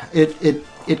 It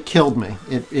killed me.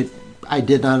 I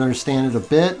did not understand it a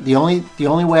bit. The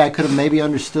only way I could have maybe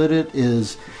understood it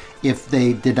is if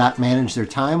they did not manage their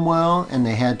time well and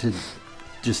they had to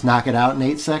just knock it out in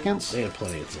 8 seconds. They had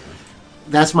plenty of time.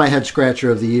 That's my head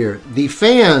scratcher of the year. The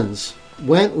fans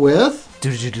went with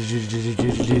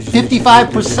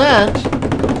 55%.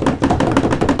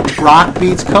 Brock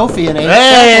beats Kofi in 8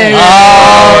 Hey! seconds.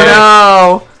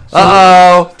 Oh no!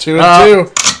 Uh-oh. 2 and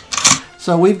 2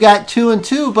 So we've got 2 and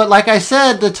 2, but like I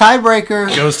said, the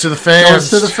tiebreaker goes to the fans. goes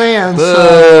to the fans.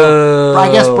 So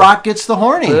I guess Brock gets the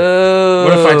horny. What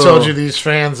if I told you these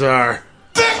fans are?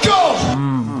 Pickle!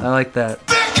 I like that.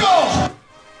 Pickle!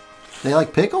 They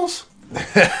like pickles?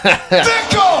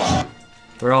 Pickle!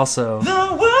 They're also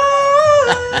Not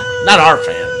our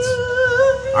fans.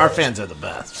 Our fans are the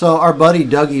best. So our buddy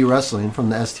Dougie Wrestling from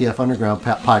the STF Underground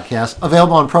podcast,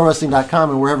 available on ProWrestling.com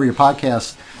and wherever your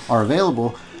podcasts are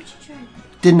available,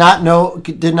 did not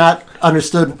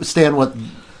understand what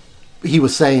he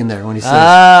was saying there when he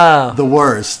says the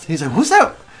worst. He's like, "Who's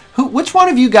that? Which one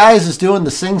of you guys is doing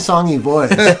the sing-songy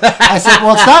voice?" I said,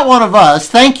 "Well, it's not one of us.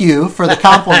 Thank you for the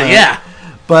compliment." Yeah.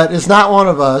 But it's not one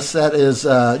of us. That is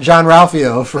John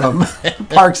Ralphio from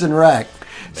Parks and Rec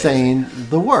saying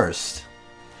the worst.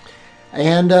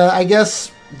 And I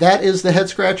guess that is the head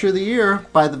scratcher of the year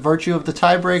by the virtue of the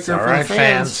tiebreaker for right, the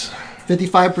fans.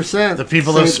 55%. The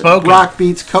people say have that spoken. Brock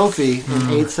beats Kofi in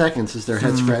 8 seconds is their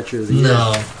head scratcher of the year.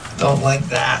 No, don't like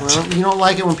that. Well, you don't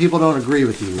like it when people don't agree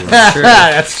with you.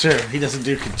 That's true. He doesn't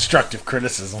do constructive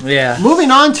criticism. yeah.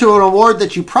 Moving on to an award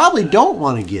that you probably don't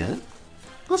want to get.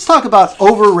 Let's talk about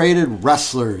overrated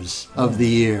wrestlers of the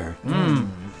year.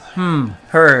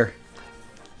 Her.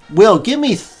 Will, give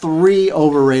me 3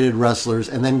 overrated wrestlers,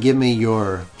 and then give me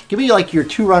like your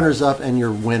 2 runners-up and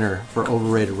your winner for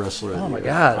overrated wrestler. Oh my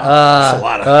God.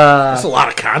 That's a lot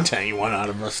of content you want out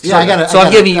of us. Yeah, I got So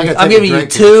I'm giving you drink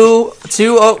two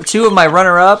of my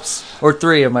runner-ups or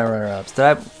 3 of my runner-ups. Did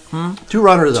I? 2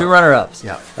 runners-up. 2 runner-ups.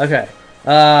 Yeah. Okay.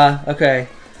 Okay.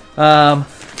 God,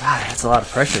 that's a lot of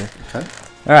pressure. Okay.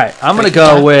 All right. I'm gonna Take your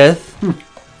go time. with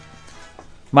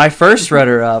my first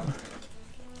runner-up.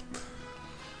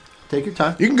 Take your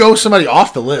time. You can go with somebody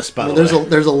off the list, by the way.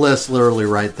 There's a list literally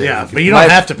right there. Yeah, If but you don't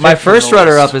have to pick My from first the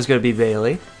runner-up list. is going to be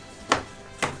Bailey.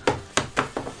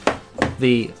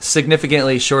 The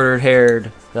significantly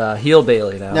shorter-haired heel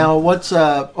Bailey now. Now, what's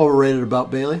overrated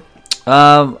about Bailey?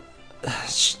 For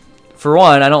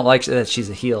one, I don't like that she's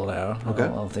a heel now. Okay. I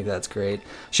don't think that's great.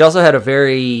 She also had a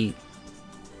very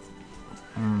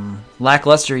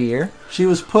lackluster year. She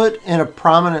was put in a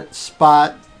prominent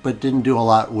spot, but didn't do a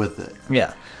lot with it.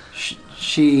 Yeah.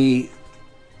 She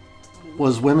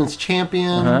was women's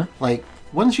champion. Uh-huh. Like,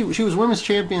 When she was women's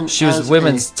champion. She was as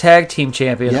women's tag team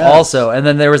champion Yes. also, and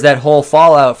then there was that whole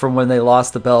fallout from when they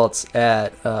lost the belts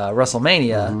at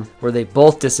WrestleMania, where they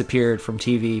both disappeared from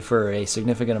TV for a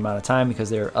significant amount of time because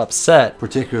they were upset.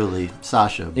 particularly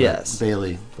Sasha. But Yes.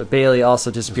 Bailey. But Bailey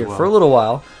also disappeared well. for a little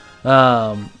while.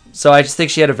 So I just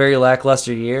think she had a very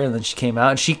lackluster year, and then she came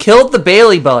out and she killed the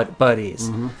Bailey buddies.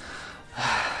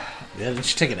 Yeah, didn't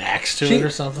she take an axe to it or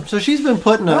something? So she's been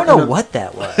put in a. I don't know what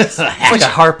that was. It's like a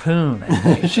harpoon. I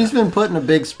think. She's been put in a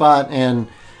big spot and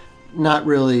not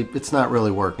really. It's not really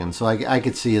working. So I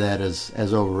could see that as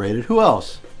overrated. Who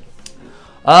else?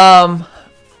 I'm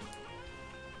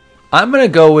gonna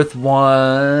go with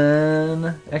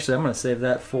one. Actually, I'm gonna save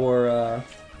that for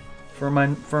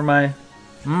my.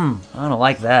 I don't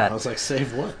like that. I was like,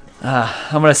 save what?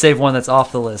 I'm gonna save one that's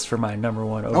off the list for my number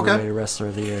one overrated wrestler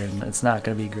of the year, and it's not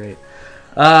gonna be great.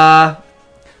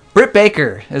 Britt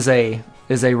Baker is a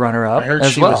runner-up. I heard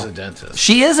as she well. was a dentist.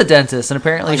 She is a dentist, and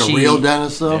apparently Like she a real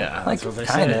dentist, though. Yeah, like that's what they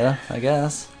kinda, say. I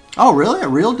guess. Oh, really? A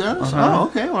real dentist? Oh,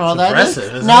 okay. Well, It's that impressive,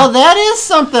 is isn't now it? that is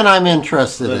something I'm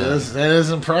interested That in. is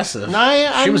impressive. No,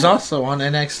 I she was know. also on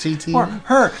NXT TV. Or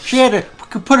her, she had to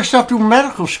put herself through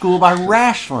medical school by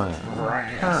wrestling.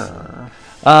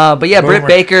 But yeah, Britt Boomer.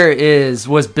 Baker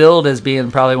was billed as being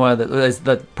probably one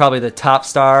of probably the top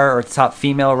star or top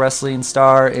female wrestling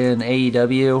star in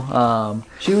AEW.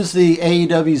 She was the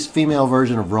AEW's female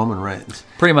version of Roman Reigns.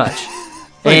 Pretty much.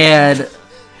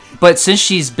 But since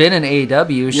she's been in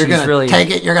AEW, You're she's gonna really take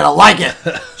it. You're gonna like it.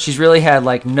 she's really had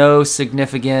like no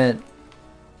significant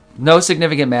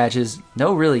matches,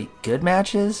 no really good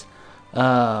matches,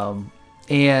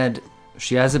 and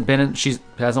she hasn't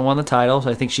won the title. So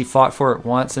I think she fought for it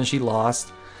once and she lost,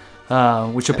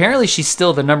 which apparently she's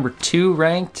still the number 2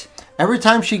 ranked. Every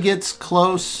time she gets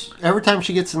close, every time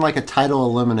she gets in like a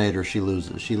title eliminator, she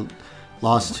loses. She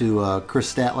lost to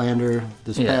Chris Statlander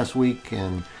this past week,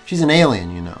 and she's an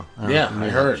alien, you know. I don't know if you I knew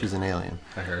heard. that. She's an alien.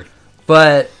 I heard.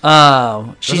 But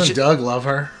Doesn't Doug love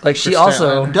her? like she Chris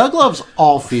also Statlander? Doug loves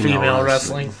all female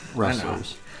wrestling.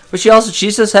 wrestlers. But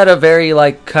she's just had a very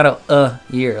like kind of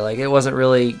year. Like it wasn't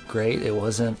really great. It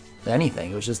wasn't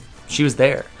anything. It was just she was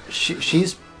there.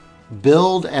 She's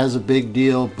billed as a big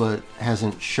deal, but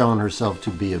hasn't shown herself to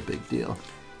be a big deal.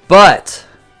 But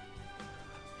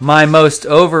my most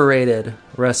overrated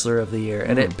wrestler of the year,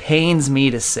 and it pains me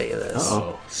to say this.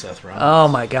 Oh, Seth Rollins. Oh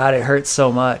my god, it hurts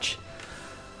so much.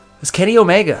 It's Kenny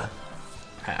Omega.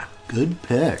 Good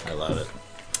pick. I love it.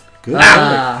 Good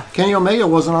pick. Kenny Omega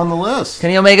wasn't on the list.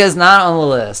 Kenny Omega is not on the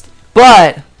list,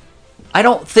 but I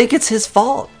don't think it's his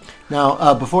fault.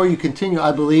 Now, before you continue,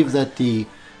 I believe that the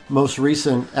most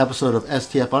recent episode of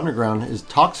STF Underground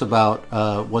talks about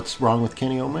what's wrong with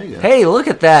Kenny Omega. Hey, look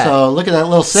at that. So look at that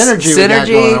little synergy we got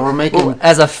going on. We're making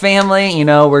as a family,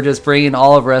 we're just bringing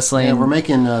all of wrestling. we're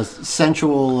making a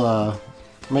sensual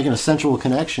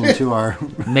connection to our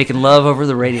making love over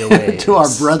the radio waves. to our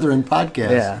brethren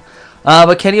podcast. Yeah.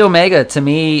 But Kenny Omega, to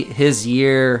me, his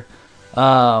year,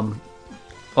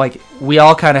 like we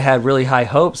all kind of had really high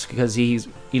hopes because he's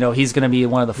going to be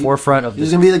one of the forefront of He's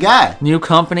this gonna be the guy. new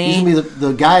company. He's gonna be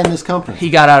the guy in this company. He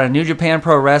got out of New Japan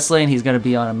Pro Wrestling. He's going to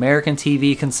be on American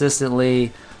TV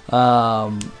consistently.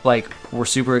 Like we're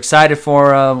super excited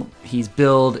for him. He's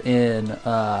billed in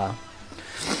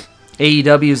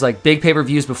AEW's like big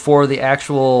pay-per-views before the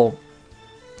actual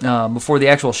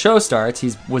show starts.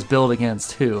 He was billed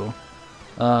against who?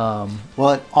 Well,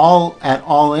 at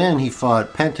all in, he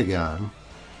fought Pentagon.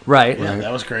 Right. Yeah,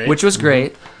 that was great. Which was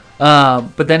great.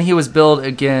 But then he was billed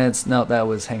against that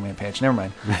was Hangman Page. Never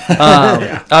mind.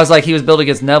 I was like he was billed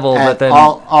against Neville, but At then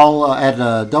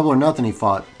at Double or Nothing, he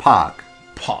fought Pac.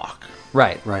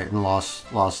 right. Right, and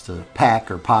lost to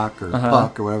Pac or Puck or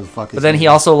whatever the fuck. But then he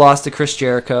also lost to Chris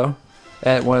Jericho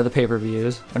at one of the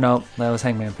pay-per-views. Or no, that was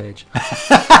Hangman Page.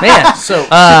 Man, So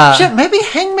shit. Maybe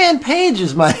Hangman Page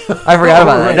is my. I forgot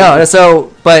about that.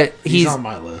 No, but he's on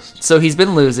my list. So he's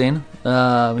been losing.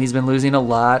 He's been losing a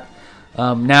lot.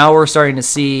 Now we're starting to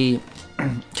see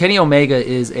Kenny Omega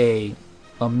is a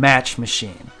match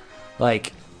machine.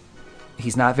 Like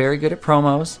he's not very good at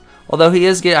promos, although he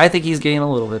is. I think he's getting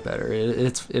a little bit better.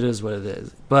 It is what it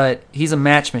is. But he's a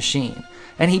match machine,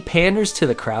 and he panders to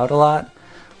the crowd a lot,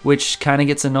 which kind of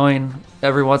gets annoying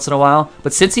every once in a while.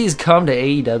 But since he's come to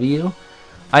AEW,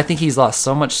 I think he's lost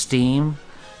so much steam,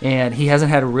 and he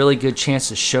hasn't had a really good chance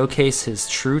to showcase his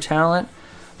true talent.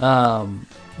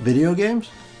 Video games.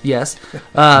 Yes,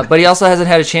 but he also hasn't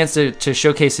had a chance to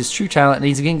showcase his true talent, and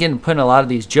he's getting put in a lot of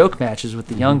these joke matches with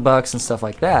the Young Bucks and stuff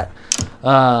like that.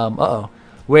 So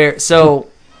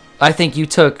I think you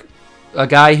took a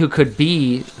guy who could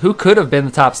have been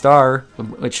the top star,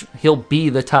 which he'll be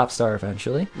the top star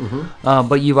eventually.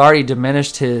 But you've already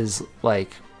diminished his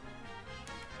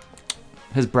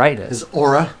brightness,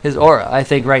 his aura. I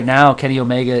think right now Kenny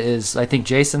Omega is. I think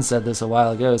Jason said this a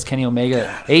while ago. Is Kenny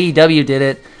Omega? AEW did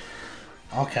it.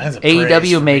 All kinds of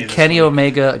AEW made Kenny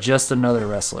Omega just another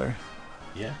wrestler.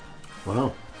 Yeah.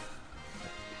 Wow.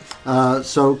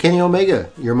 So Kenny Omega,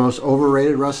 your most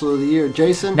overrated wrestler of the year,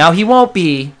 Jason. Now he won't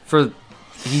be going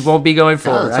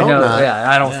forward. let's I hope know. not. Yeah,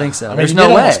 I don't think so. I mean, There's he no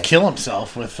did way. almost kill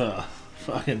himself with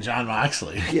fucking John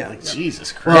Moxley. Yeah. Like,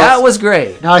 Jesus Christ. That was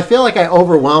great. Now I feel like I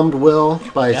overwhelmed Will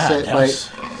by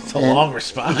it's a long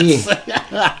response.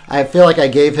 I feel like I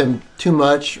gave him too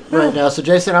much right now. So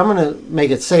Jason, I'm gonna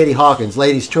make it Sadie Hawkins,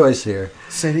 ladies' choice here.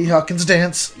 Sadie Hawkins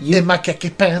dance in my khaki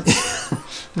pants.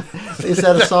 Is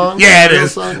that a song? Yeah, it Real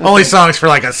is. song? Only songs for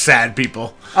like a sad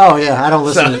people. Oh yeah, I don't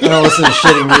listen to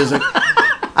shitty music.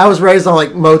 I was raised on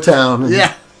like Motown. And,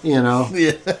 Yeah. You know,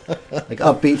 Yeah. like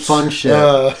upbeat fun shit.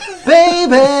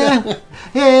 Baby,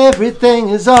 everything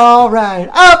is alright.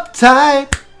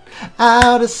 Uptight,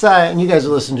 out of sight. And you guys are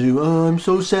listening to I'm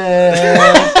so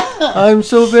sad. I'm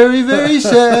so very, very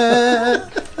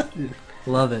sad.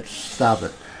 Love it. Stop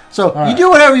it. So you do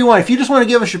whatever you want. If you just want to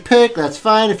give us your pick, that's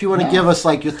fine. If you want to give us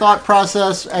like your thought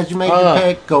process as you make your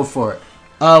pick, go for it.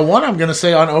 One I'm going to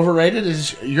say on overrated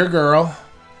is your girl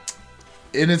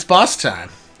in It's Boss Time.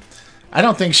 I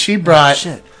don't think she brought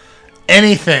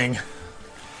anything to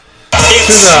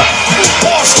the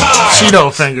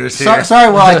Cheeto fingers here.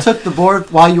 Sorry, well, I took the board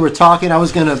while you were talking. I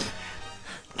was going to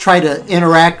try to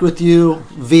interact with you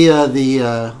via the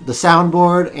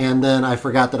soundboard, and then I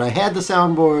forgot that I had the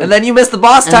soundboard. And then you missed the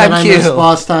boss And time then I cue. missed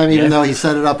boss time, even though he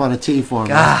set it up on a tee for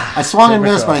me. I swung and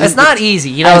missed, but I hit It's not easy,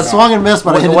 you I know. swung and missed,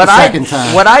 but I hit it the second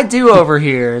time. What I do over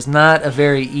here is not a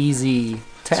very easy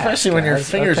task. Especially when your guys,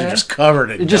 fingers okay? are just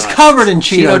covered in You're just dust. covered in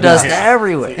Cheeto Cheeto dust dust.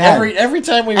 everywhere. Yeah. Every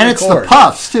time we And record. it's the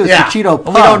puffs, too. It's Yeah. the Cheeto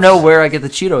puffs. We don't know where I get the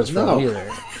Cheetos from No.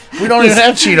 either. We don't even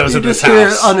have Cheetos You in this just hear it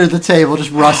house. under the table,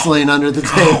 just rustling under the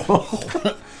table.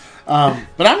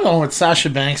 But I'm going with Sasha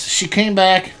Banks. She came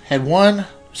back, had one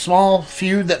small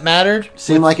feud that mattered.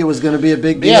 Seemed like it was going to be a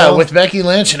big deal. Yeah, with Becky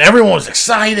Lynch, and everyone was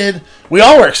excited. We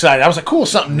all were excited. I was like, cool,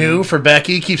 something new for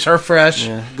Becky. Keeps her fresh.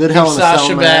 Yeah, good Hell in a Keeps Sasha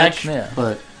Cell back. match. Yeah.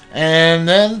 But And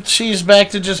then she's back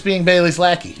to just being Bayley's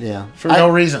lackey. yeah, For no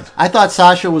reason. I thought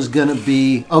Sasha was going to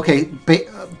be okay.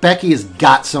 Becky has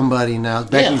got somebody now.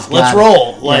 Becky's got let's it.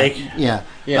 roll. Yeah, Like, yeah.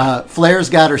 Yeah. Flair's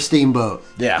got her steamboat.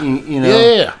 yeah. You know.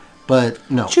 Yeah. But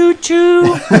no. Choo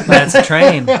choo. That's a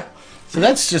train. So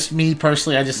that's just me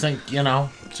personally. I just think,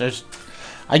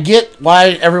 I get why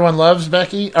everyone loves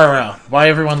Becky, or why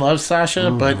everyone loves Sasha,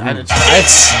 but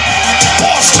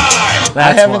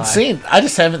I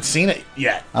just haven't seen it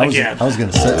yet. I was going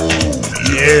to say.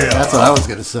 Yeah. That's what I was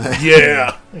going to say.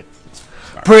 Yeah.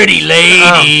 Pretty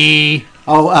lady.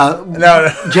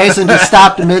 No, Jason just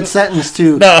stopped mid-sentence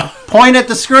to no, point at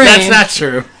the screen. that's not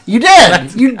true. You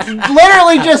did. You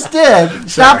literally just did.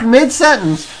 Stopped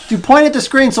mid-sentence to point at the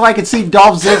screen so I could see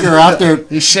Dolph Ziggler out there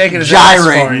He's shaking his ass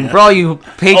for gyrating. you. For all you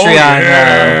Patreon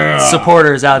yeah.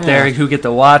 supporters out there who get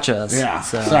to watch us. Yeah.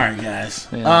 So. Sorry, guys.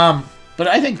 Yeah. But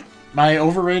I think my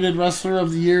overrated wrestler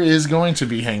of the year is going to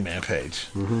be Hangman Page.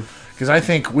 Because I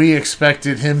think we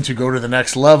expected him to go to the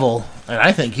next level, and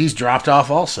I think he's dropped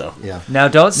off also. Yeah. Now,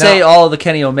 don't say all the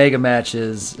Kenny Omega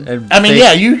matches. And I mean,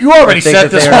 you already set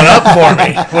this one up for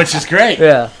me, which is great.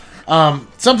 Yeah.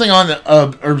 Something on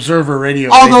the Observer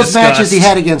Radio. All they those discussed. matches he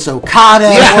had against Okada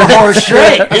or Horse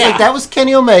Right, I was like, that was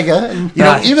Kenny Omega. And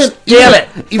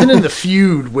Even in the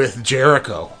feud with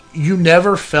Jericho, you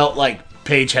never felt like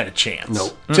Page had a chance.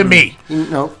 Nope. To me.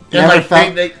 no, And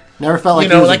never felt like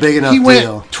he was a big enough he went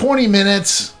deal. 20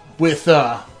 minutes with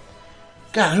God,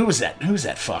 who was that? Who's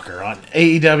that fucker on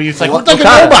AEW? It's like, Okada. look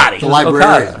like a nobody. The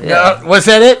librarian. Okada, yeah. Was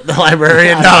that it? The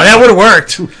librarian? No, that would have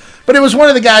worked. But it was one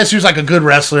of the guys who's like a good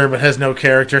wrestler but has no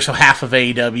character, so half of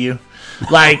AEW.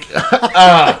 Like,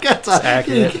 That's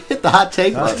accurate. Hit the hot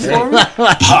take button for me.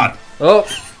 Oh,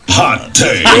 Hot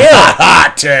take.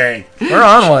 hot take. we're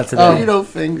on one today. Cheeto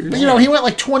fingers. But, he went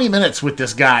like 20 minutes with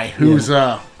this guy who's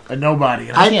a nobody.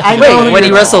 And I can't know think of Wait, his when he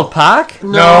name. wrestled Pac?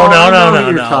 No, I know no, who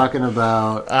you're no. talking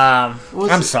about.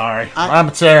 I'm sorry. I'm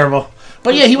terrible.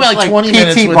 But yeah, he went like like 20 P.T.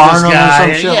 minutes with Barnum or this guy.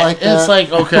 some shit Yeah, like It's that.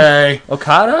 like, okay.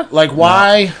 Okada? Like,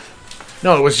 why?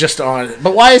 No, it was just on.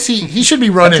 But why is he should be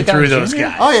running Pentagon through those Jr.?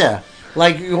 guys. Oh, yeah.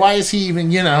 Like, why is he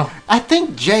even, I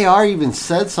think JR even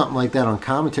said something like that on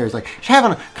commentary. It's like, he's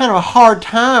having kind of a hard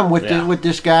time with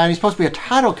this guy, and he's supposed to be a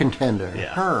title contender.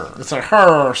 Her. It's like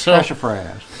her. So, Fresh.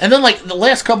 and then, like, the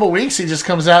last couple of weeks, he just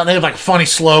comes out and they have, like, a funny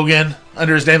slogan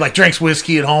under his name, like, drinks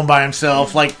whiskey at home by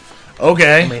himself. Like,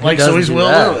 okay. who So he's doesn't do Will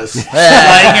that? Lewis.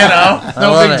 Like,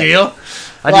 no love big it. deal.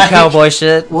 I Like- do cowboy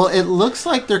shit. Well, it looks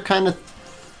like they're kind of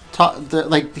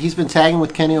like he's been tagging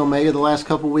with Kenny Omega the last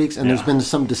couple of weeks, and there's been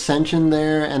some dissension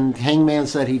there. And Hangman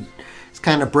said he's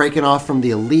kind of breaking off from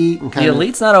the Elite and The kind of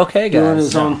Elite's not okay, guys. doing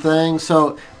his own thing.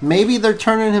 So maybe they're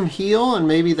turning him heel, and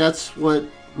maybe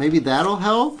that'll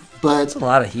help. But It's a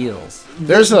lot of heels.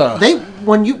 There's a...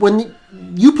 when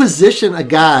you position a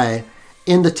guy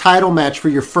in the title match for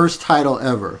your first title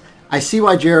ever, I see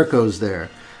why Jericho's there.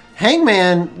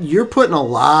 Hangman, you're putting a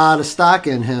lot of stock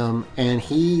in him, and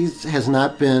he has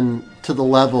not been to the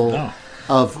level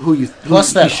of who he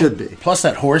should be. Plus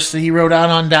that horse that he rode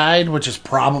out on died, which is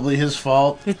probably his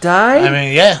fault. It died? I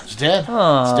mean, yeah, it's dead.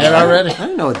 Aw. It's dead already. I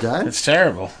didn't know it died. It's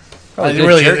terrible. Probably It's good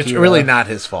really, jerky, it's really though. not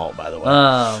his fault, by the way.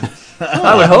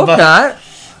 I would hope not.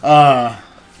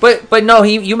 But no,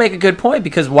 you make a good point,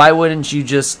 because why wouldn't you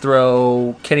just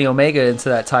throw Kenny Omega into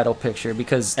that title picture?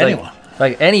 Because Anyone.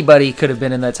 like anybody could have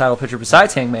been in that title picture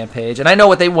besides Hangman Page, and I know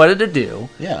what they wanted to do.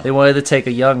 Yeah. They wanted to take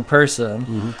a young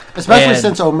person, Especially And-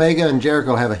 since Omega and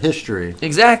Jericho have a history.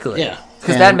 exactly. Yeah.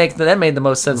 Because And- that made the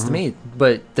most sense to me.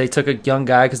 But they took a young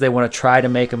guy because they want to try to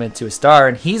make him into a star,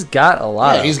 and he's got a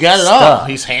lot. Yeah, of he's got it stuff. all.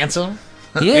 He's handsome.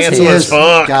 He is. handsome He as is.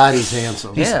 fuck. God, he's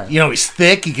handsome. Yeah. He's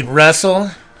thick. He can wrestle.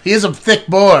 He is a thick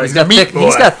boy. He's a meat thick, boy.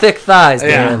 he's got thick thighs,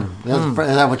 Yeah. man. Is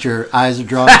that what your eyes are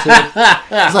drawn to?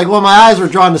 It's like, well, my eyes were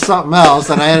drawn to something else,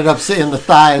 and I ended up seeing the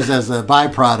thighs as a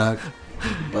byproduct.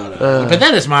 But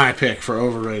that is my pick for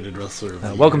overrated wrestler. of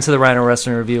the Welcome to the Rhino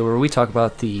Wrestling Review, where we talk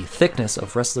about the thickness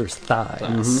of wrestlers' thighs.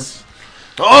 year.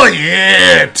 Oh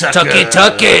yeah, Tucker.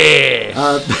 Tucky.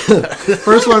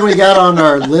 First one we got on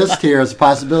our list here as a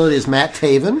possibility is Matt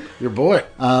Taven. Your boy.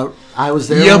 I was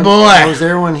there. Yeah, when, boy. I was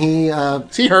there when he.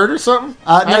 Is he hurt or something?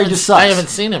 No, he just sucks. I haven't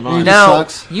seen him He on. just Now,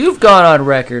 sucks. you've gone on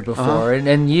record before,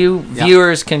 and you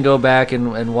viewers can go back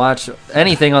and watch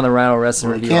anything on the Rhino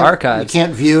Wrestling Review archives. You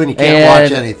can't view and you can't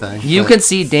And watch anything. You but- can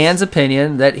see Dan's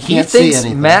opinion that he Can't see thinks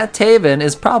anything. Matt Taven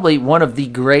is probably one of the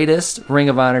greatest Ring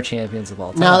of Honor champions of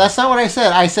all time. No, that's not what I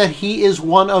said. I said he is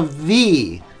one of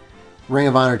the Ring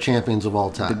of Honor champions of all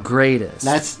the time. greatest.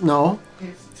 That's no,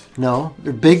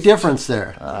 there's a big difference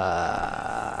there.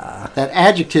 That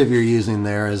adjective you're using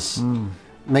there is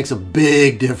makes a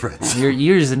big difference. You're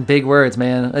using big words,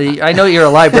 man. I know you're a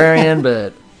librarian,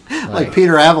 but Like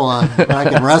Peter Avalon, when I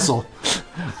can wrestle.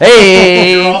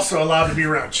 hey, You're also allowed to be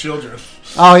around children.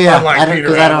 Oh yeah, Unlike Peter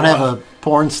because I don't have Avalon. a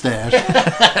porn stash.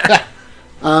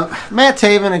 Matt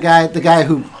Taven, the guy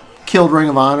who killed Ring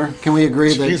of Honor. Can we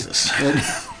agree Jesus.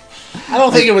 that? I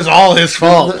don't think it was all his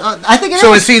fault. I think it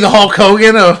So is. is he the Hulk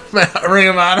Hogan of Ring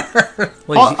of Honor?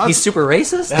 Wait, he's super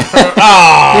racist.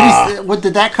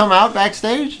 Did that come out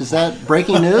backstage? Is that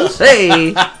breaking news?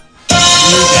 Hey,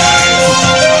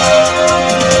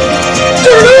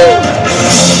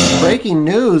 Breaking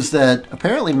news that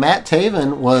apparently Matt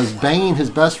Taven was banging his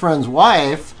best friend's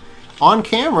wife on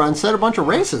camera and said a bunch of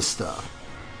racist stuff.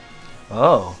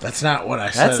 oh, That's not what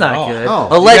I said. that's at not all. good. Oh.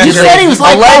 Allegedly, You said he was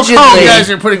like Hulk You Hogan. guys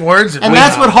are putting words in And my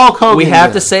that's what mouth. Hulk Hogan we have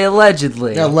did. to say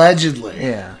allegedly. Allegedly.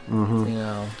 Yeah, you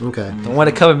know, Okay. don't want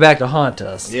it coming back to haunt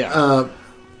us. Yeah.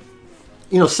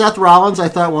 Seth Rollins, I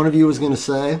thought one of you was going to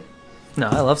say. No,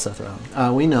 I love Seth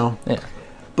Rollins. We know. Yeah.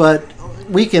 But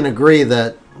we can agree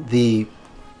that the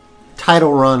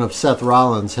title run of Seth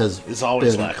Rollins has It's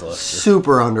always been lackluster.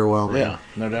 super underwhelming. Yeah,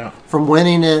 no doubt. From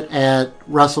winning it at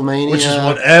WrestleMania. Which is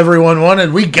what everyone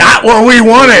wanted. We got what we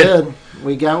wanted.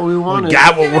 We got what we wanted. We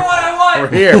got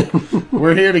what we're here.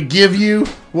 We're here to give you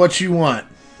what you want.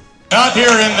 Not here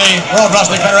in the World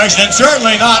Wrestling Federation, and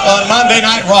certainly not on Monday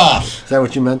Night Raw. Is that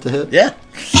what you meant to hit? Yeah.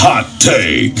 Hot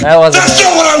take. That wasn't. That's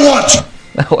not what I want.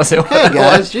 That wasn't. Hey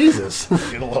guys, Jesus.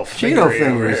 Get a little Cheeto fingery over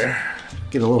fingers. here.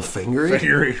 Get a little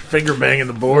fingery. Finger banging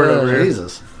the board Oh, over here.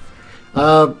 Jesus.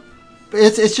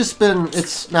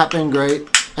 It's not been great.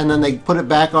 And then they put it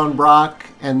back on Brock,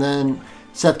 and then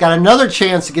Seth got another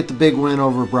chance to get the big win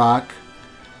over Brock,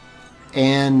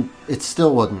 and it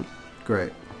still wasn't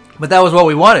great. But that was what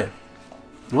we wanted.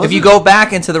 Was If you it? go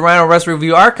back into the Rhino Wrestling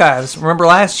Review archives, remember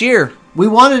last year? We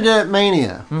wanted it at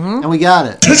Mania, and we got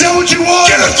it. Is that what you want?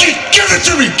 Give it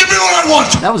to me. Give me what I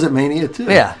want. That was at Mania too.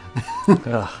 Yeah,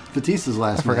 Batista's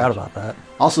last match. forgot about that.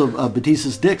 Also,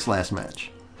 Batista's Dick's last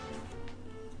match.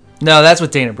 No, that's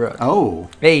with Dana Brooke. Oh.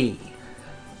 Hey,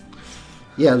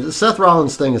 Yeah, the Seth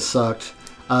Rollins thing has sucked.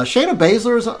 Shayna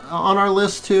Baszler is on our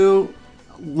list too.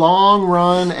 Long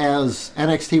run as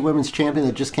NXT Women's Champion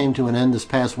that just came to an end this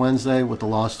past Wednesday with the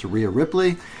loss to Rhea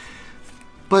Ripley.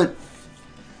 But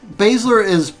Baszler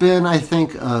has been, I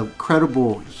think, a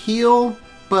credible heel,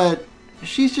 but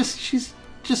she's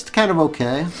just kind of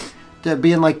okay. To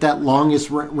being like that longest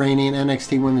reigning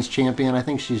NXT Women's Champion, I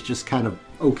think she's just kind of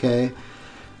okay.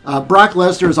 Brock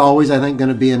Lesnar is always, I think, going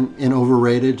to be in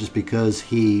overrated just because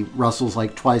he wrestles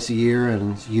like twice a year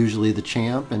and is usually the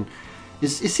champ. And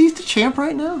is he the champ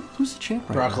right now? Who's the champ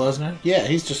right Brock now? Lesnar? Yeah,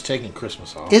 he's just taking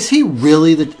Christmas off. Is he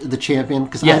really the champion?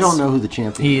 Because Yes. I don't know who the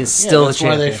champion He is still a that's why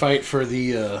champion. they fight for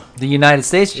the... The United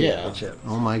States Yeah. Championship.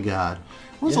 Oh my God.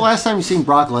 When was the last time you seen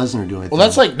Brock Lesnar do anything? Well,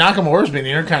 that's like Nakamura's been the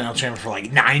Intercontinental Champion for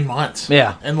like 9 months.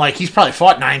 Yeah. And like he's probably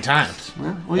fought 9 times.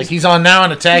 well, Like he's on now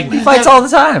in a tag He match. fights all the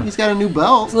time. he's got a new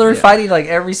belt. He's literally fighting like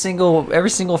every single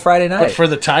Friday night. But for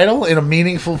the title in a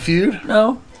meaningful feud?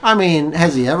 No. I mean,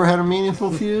 has he ever had a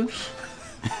meaningful feud?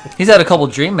 He's had a couple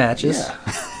dream matches.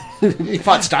 He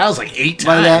fought Styles like 8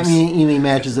 By that times. you mean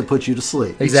matches that put you to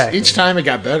sleep. Exactly. Each time it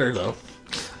got better though.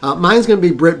 Mine's going to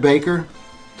be Britt Baker,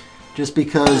 just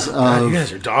because God, of. you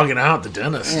guys are dogging out the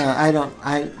dentist.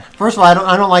 Yeah, first of all,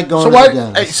 I don't like going So to why? the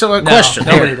dentist. So a No, question.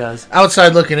 nobody here. does.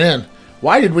 Outside looking in,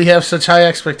 why did we have such high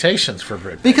expectations for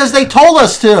Britt? Because they told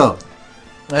us to.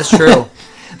 That's true.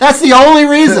 That's the only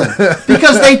reason.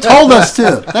 Because they told us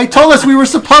to. They told us we were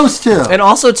supposed to. And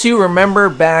also, too, remember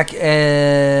back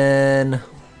in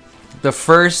the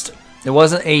first, it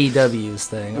wasn't AEW's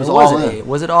thing. It was was All it? In.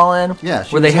 Was it All In? Yeah,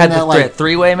 she Where they was had in the that, like-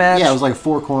 three-way match? Yeah, it was like a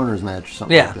Four Corners match or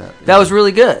something Yeah, like that. that was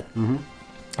really good. Mm-hmm.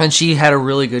 And she had a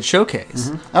really good showcase.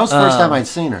 That was the first time I'd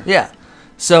seen her. Yeah.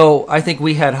 So I think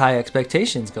we had high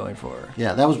expectations going for her.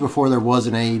 Yeah, that was before there was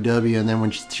an AEW, and then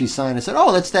when she signed, I said,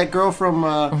 "Oh, that's that girl from,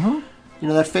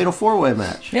 that Fatal 4-Way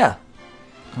match." Yeah.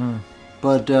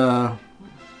 But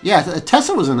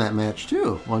Tessa was in that match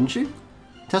too, wasn't she?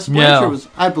 Tessa No. Blanchard was.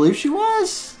 I believe she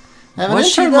was. Have an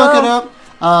Was she, intern look it though?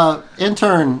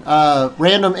 up.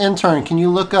 Random intern. Can you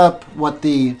look up what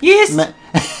the Yes!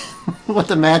 what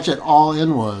the match at All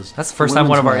In was? That's the first time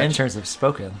one of our Women's match. interns have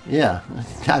spoken. Yeah,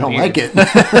 I don't Weird. like it.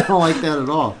 I don't like that at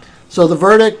all. So the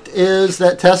verdict is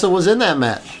that Tessa was in that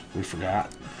match. We forgot.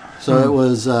 So it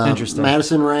was Interesting.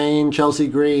 Madison Rayne, Chelsea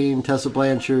Green, Tessa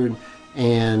Blanchard,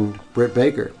 and Britt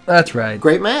Baker. That's right.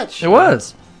 Great match. It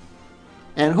was.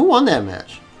 And who won that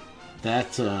match?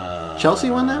 That's Chelsea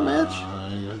won that match?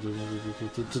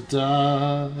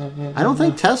 I don't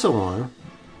think Tessa won.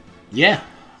 Yeah.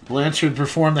 Blanchard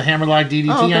performed the Hammerlock DDT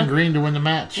Oh, okay. on Green to win the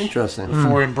match. Interesting.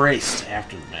 Before embraced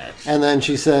after the match. And then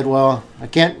she said, "Well, I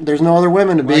can't. There's no other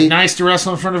women to Like, beat. nice to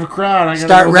wrestle in front of a crowd. I gotta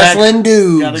Start go wrestling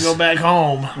dudes." Got to go back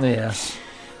home. Yeah.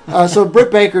 So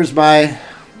Britt Baker's my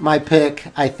pick.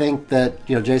 I think that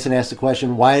Jason asked the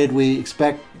question, why did we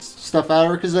expect stuff out of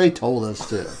her? Because they told us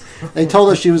to. They told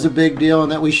us she was a big deal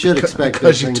and that we should expect good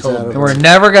 'Cause you things told out of me. her. And we're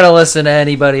never going to listen to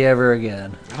anybody ever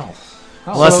again.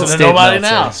 Unless Listen it's to Dave nobody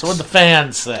Meltzer. now. So what the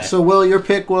fans say? So Will, your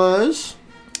pick was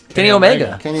Kenny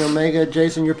Omega. Kenny Omega.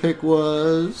 Jason, your pick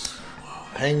was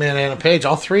Hangman Anna Page.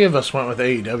 All three of us went with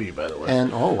AEW, by the way.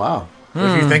 and oh wow.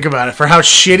 If you think about it, for how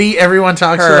shitty everyone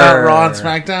talks Her. about Raw and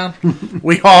SmackDown,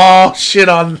 we all shit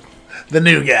on the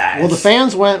new guys. Well, the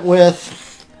fans went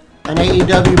with an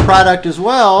AEW product as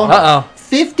well. Uh-oh.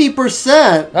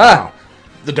 50%. Ah.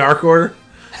 The Dark Order.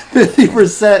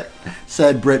 50%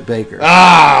 said Britt Baker.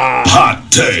 Hot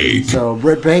take. So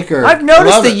Britt Baker. I've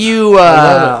noticed love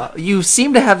that it. you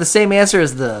seem to have the same answer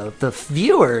as the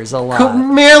viewers a lot.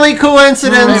 merely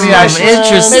coincidence. Maybe my I should- friend.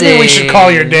 Interesting. Maybe we should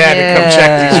call your dad to come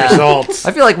check these results.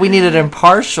 I feel like we need an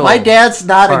impartial. My dad's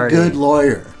not Party. a good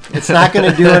lawyer. It's not going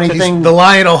to do anything. He's the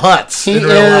Lionel Hutz. He in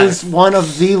real is life. one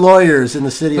of the lawyers in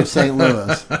the city of St.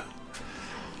 Louis.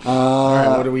 All right,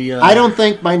 what do we? I don't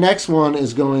think my next one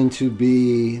is going to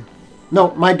be.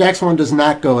 No, my next one does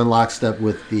not go in lockstep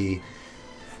with the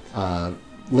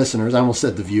listeners. I almost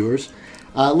said the viewers.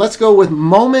 Let's go with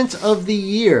moment of the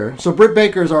year. So Britt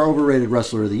Baker is our overrated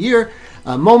wrestler of the year.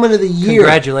 Moment of the year.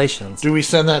 Congratulations. Do we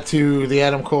send that to the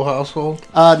Adam Cole household?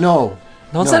 No.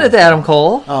 Don't No. send it to Adam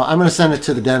Cole. I'm going to send it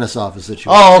to the dentist's office that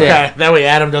you. Oh, okay. Yeah. That way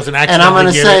Adam doesn't And accidentally I'm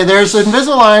going to get say it. there's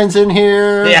Invisaligns in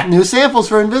here. Yeah. New samples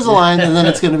for Invisalign, and then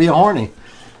it's going to be a horny.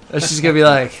 It's just gonna be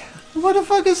like, What the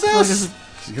fuck is this?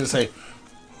 He's gonna say,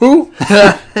 "Who? Who?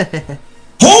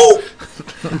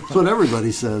 That's what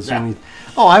everybody says. Yeah.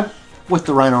 I'm with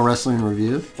the Rhino Wrestling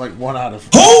Review. Like 1 out of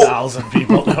 1,000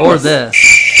 people. know or us. this.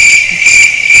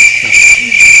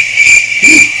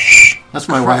 That's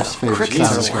my wife's favorite sound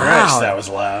Jesus effect. Christ, that was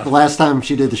loud. The last time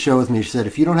she did the show with me, she said,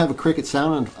 "If you don't have a cricket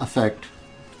sound effect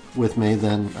with me,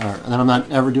 then I'm not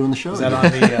ever doing the show." Is that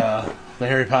again." on The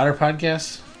Harry Potter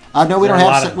podcast? No, we There don't are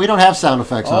a have lot of- we don't have sound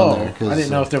effects on there. I didn't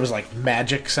know if there was like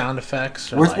magic sound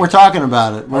effects. Or We're talking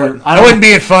about it. I wouldn't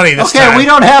be funny this time. Okay, we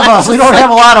don't have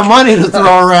a lot of money to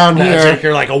throw around Magic here.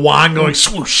 or like a wand going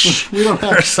swoosh We don't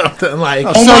have. or something like.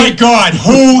 Oh my God!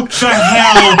 Who the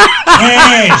hell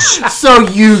cares? So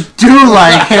you do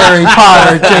like Harry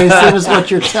Potter, Jason? Is what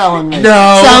you're telling me?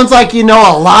 No. Sounds like you know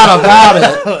a lot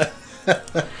about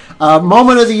it.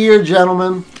 Moment of the year,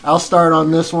 gentlemen. I'll start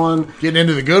on this one. Getting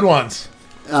into the good ones.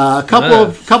 A couple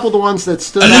of the ones that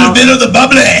stood A little out. bit of the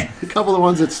bubbly. A couple of the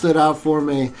ones that stood out for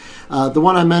me. The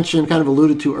one I mentioned, kind of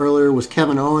alluded to earlier, was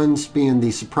Kevin Owens being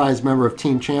the surprise member of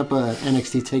Team Ciampa at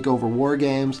NXT TakeOver War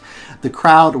Games. The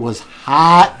crowd was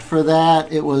hot for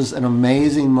that. It was an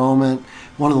amazing moment.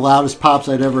 One of the loudest pops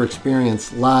I'd ever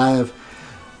experienced live.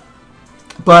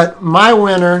 But my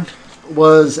winner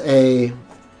was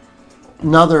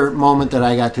another moment that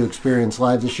I got to experience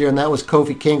live this year, and that was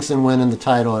Kofi Kingston winning the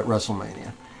title at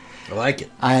WrestleMania. I like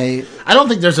it. I don't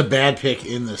think there's a bad pick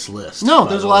in this list. No,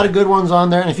 there's a lot of good ones on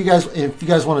there. And if you guys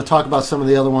want to talk about some of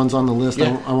the other ones on the list,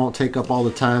 Yeah. I won't take up all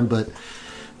the time. But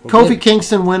Kofi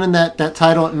Kingston winning that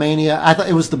title at Mania, I thought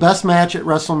it was the best match at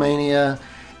WrestleMania.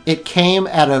 It came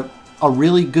at a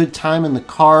really good time in the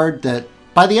card. That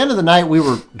by the end of the night we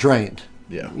were drained.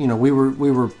 Yeah. You know, we were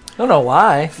I don't know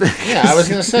why. Yeah, I was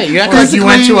gonna say you act like you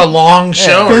went to a long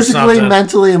show or physically, something.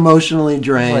 mentally, emotionally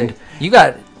drained. Like, you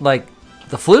got like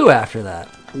the flu after that.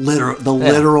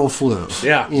 Literal flu.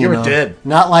 Yeah, you were dead.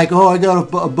 Not like, I got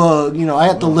a bug. You know, I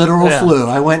had the literal Yeah. flu.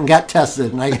 I went and got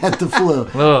tested, and I got the flu.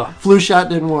 Ugh. Flu shot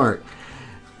didn't work.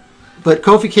 But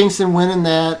Kofi Kingston winning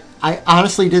that, I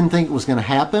honestly didn't think it was going to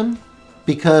happen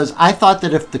because I thought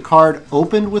that if the card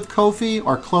opened with Kofi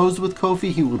or closed with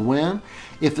Kofi, he would win.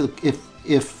 If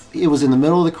it was in the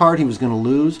middle of the card, he was going to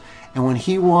lose. And when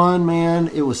he won, man,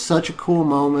 it was such a cool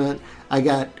moment. I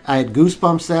had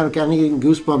goosebumps then. I'm kind of getting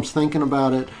goosebumps thinking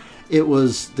about it. It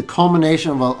was the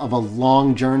culmination of a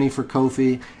long journey for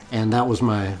Kofi, and that was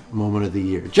my moment of the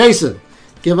year. Jason,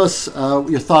 give us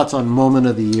your thoughts on moment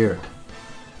of the year.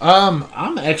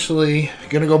 I'm actually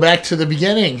gonna go back to the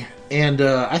beginning, and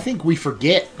I think we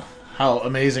forget how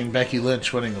amazing Becky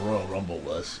Lynch winning the Royal Rumble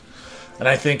was, and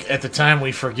I think at the time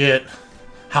we forget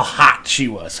how hot she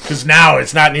was because now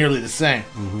it's not nearly the same.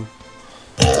 Mm-hmm.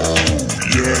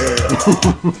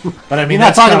 But I mean, You're not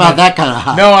that's talking coming- about that kind of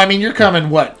hot. No, I mean you're coming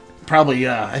probably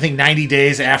I think 90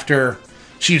 days after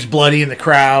she was bloody in the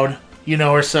crowd,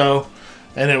 or so,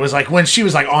 and it was like when she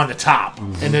was like on the top,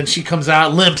 Mm-hmm. and then she comes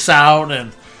out, limps out,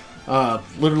 and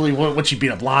literally what she beat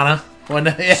up Lana.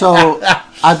 So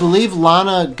I believe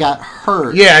Lana got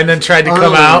hurt. Yeah, and then tried to come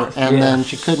earlier, out. and then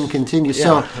she couldn't continue.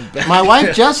 Yeah. So my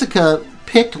wife Jessica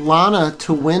picked Lana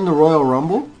to win the Royal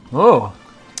Rumble. Oh,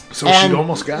 So And she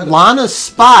almost got it. Lana's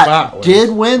spot spot was- did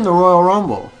win the Royal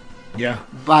Rumble Yeah.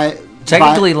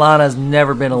 technically, Lana's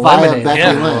never been via eliminated. Becky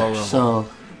Yeah. Lynch. So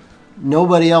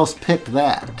nobody else picked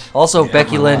that. Also,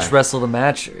 Becky my Lynch wife. wrestled a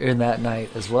match in that night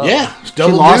as well. Yeah. She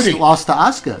Double duty. lost to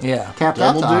Asuka. Yeah. Tapped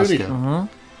Double out to duty. Asuka.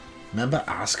 Remember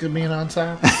Asuka being on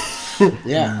top?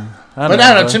 Yeah. I But I don't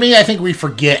remember. know. To me, I think we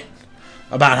forget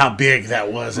about how big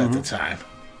that was at Mm-hmm. the time.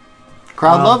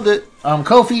 Crowd loved it.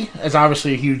 Kofi is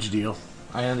obviously a huge deal.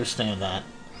 I understand that.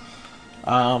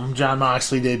 John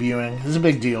Moxley debuting is a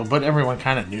big deal, but everyone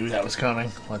kind of knew that was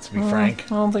coming. Let's be frank.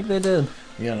 I don't think they did.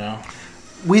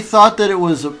 We thought that it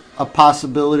was a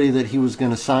possibility that he was going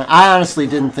to sign. I honestly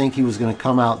didn't think he was going to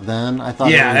come out then. I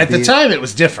thought Yeah, it would at the be- time it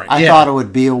was different. I yeah. thought it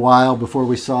would be a while before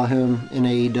we saw him in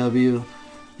AEW.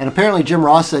 And apparently Jim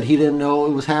Ross said he didn't know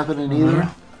it was happening either.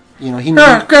 He knew.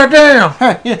 Goddamn!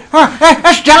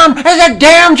 That's that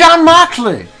damn John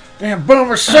Moxley. Damn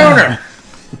boomer sooner!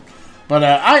 But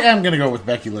I am going to go with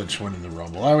Becky Lynch winning the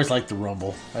Rumble. I always liked the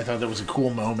Rumble. I thought that was a cool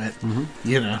moment.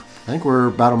 I think we're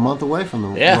about a month away from the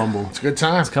Rumble. It's a good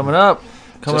time. Coming up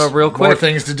Just real quick. more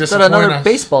things to It's at disappoint another us.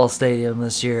 baseball stadium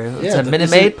this year. It's Yeah, at the- Minute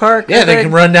is it- Maid Park. Yeah, I they think.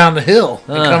 can run down the hill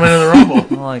and come into the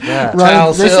Rumble. I like that.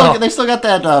 Child's Hill. They still got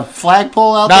that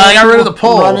flagpole out No, there. they got rid of the people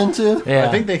pole. Run into. Yeah.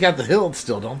 I think they got the hill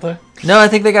still, don't they? No, I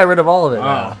think they got rid of all of it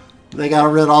now. They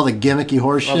got rid of all the gimmicky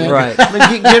horse shit. Right.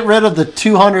 Get rid of the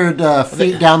 200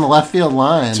 feet down the left field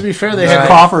line. To be fair, they The had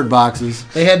Crawford boxes.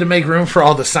 they had to make room for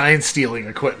all the sign stealing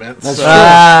equipment. That's so-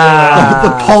 true.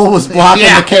 The pole was blocking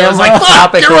Yeah, the camera. it was like,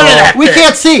 fuck, get rid of that we thing.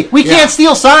 can't see. We can't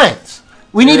steal signs.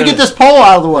 We need to get this pole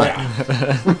out of the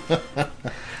way.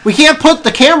 We can't put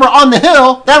the camera on the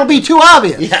hill. That'll be too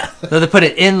obvious. Yeah, No, they put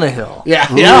it in the hill. yeah,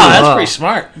 Ooh. that's Wow. pretty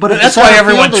smart. But if that's the why center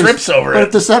everyone fielder's- trips over But if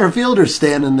it. the center fielder's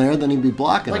standing there, then he'd be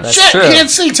blocking it. That's Shit, true.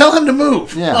 can't see. Tell him to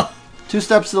move. Yeah. 2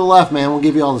 steps to the left, man. We'll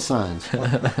give you all the signs.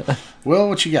 Will,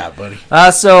 what you got, buddy?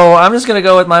 So I'm just gonna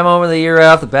go with my moment of the year right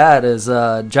off the bat is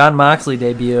John Moxley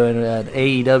debuting at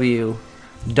AEW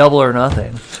Double or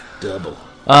Nothing. Double.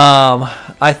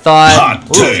 I thought.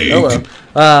 Hot take.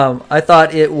 Hello. I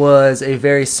thought it was a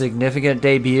very significant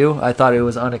debut. I thought it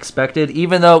was unexpected,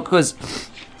 even though because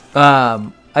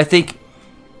I think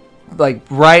like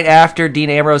right after Dean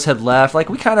Ambrose had left, like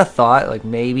we kind of thought like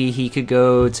maybe he could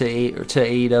go to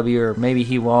AEW or maybe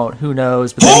he won't. Who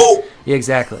knows? But then, yeah,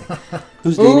 exactly.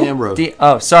 Who's Dean Ambrose?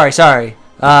 Sorry.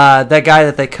 That guy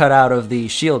that they cut out of the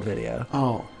Shield video.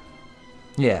 Oh,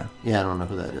 Yeah. yeah, I don't know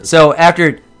who that is. So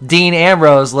after Dean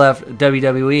Ambrose left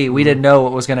WWE, we didn't know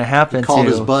what was going to happen. Called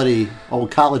his buddy,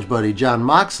 old college buddy, John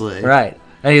Moxley. Right.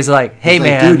 And he's like, hey, He's like,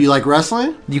 man, dude, you like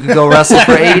wrestling? you could go wrestle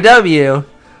for AEW.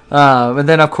 And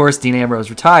then, of course, Dean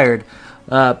Ambrose retired.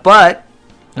 But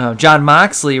John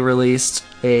Moxley released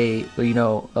a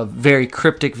very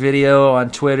cryptic video on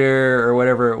Twitter or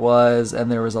whatever it was,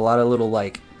 and there was a lot of little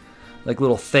like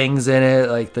little things in it,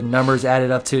 like the numbers added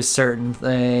up to a certain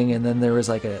thing, and then there was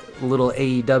like a little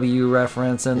AEW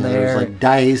reference in there. There's like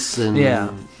dice and Yeah.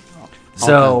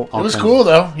 So It was cool,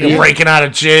 though. He breaking out of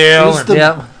It jail. was And the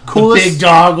Yep. coolest. Big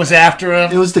Dog was after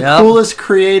him. It was the Yep. coolest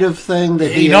creative thing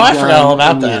that he. You know, had I forgot done all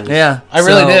about in that. years. Yeah, I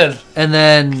really did. And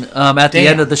then at the Damn.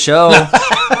 end of the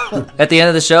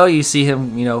show, you see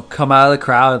him, come out of the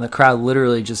crowd, and the crowd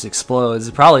literally just explodes.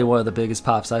 It's probably one of the biggest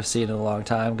pops I've seen in a long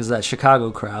time because that Chicago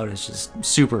crowd is just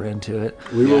super into it.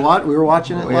 We were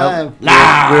watching it live.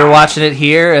 We were watching it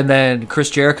here, and then Chris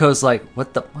Jericho's like,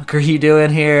 "What the fuck are you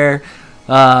doing here?"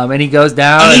 And he goes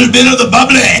down. A little bit of the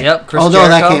bubbly. Yep. Chris Oh no,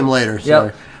 that Jericho. came later.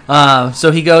 Sorry. Yep.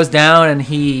 So he goes down and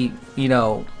he,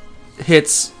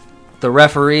 hits the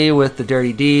referee with the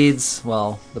dirty deeds.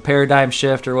 Well, the paradigm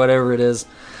shift or whatever it is.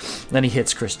 Then he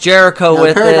hits Chris Jericho Now,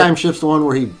 with Paradigm it. Shift's the one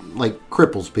where he like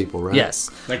cripples people, right? Yes.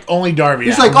 Like, only Darby.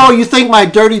 He's Allin. like, "Oh, you think my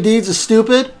dirty deeds is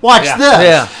stupid? Watch Yeah. this."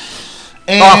 Yeah.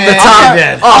 And Off the top.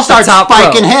 dead. I'll start the top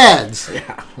spiking rope. heads.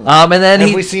 And then Have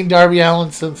he. we seen Darby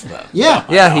Allin since then? Yeah.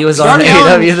 Yeah, he was on Darby AEW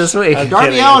Allin- this week. Darby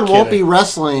kidding, Allin I'm won't be kidding.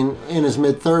 wrestling in his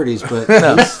mid-30s,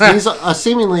 but he's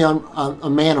seemingly a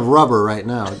man of rubber right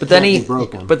now. But then Can't he, be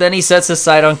broken. but then he sets his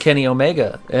sight on Kenny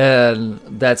Omega, and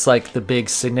that's like the big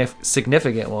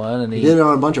significant one. And he did it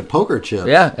on a bunch of poker chips.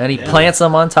 yeah, and he plants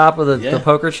them on top of the Yeah.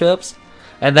 poker chips,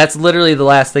 and that's literally the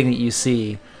last thing that you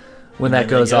see when that then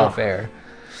they goes go. off air.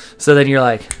 So then you're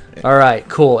like, all right,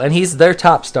 cool, and he's their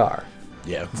top star.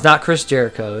 Yeah. It's not Chris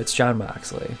Jericho, it's John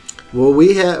Moxley. Well,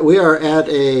 we are at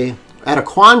a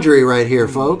quandary right here,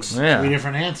 folks. Three Yeah,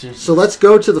 different answers. So let's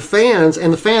go to the fans,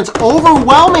 and the fans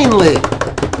overwhelmingly,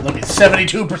 Look at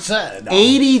 72%.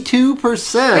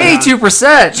 82%.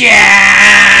 82%.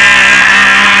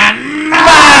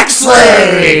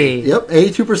 Moxley! Yep,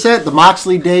 82%. The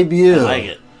Moxley debut. I like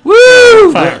it.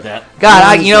 Woo! Fine with that.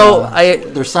 God,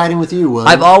 They're siding with you, Will.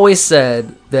 I've always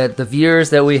said that the viewers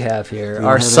that we have here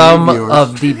are have some any viewers.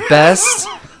 of the best,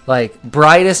 like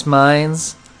brightest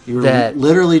minds You were that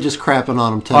literally just crapping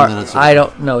on him 10 are. minutes ago. I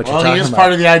don't know what you're Well, he talking is about.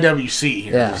 part of the IWC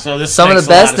here. Yeah. So this Some of makes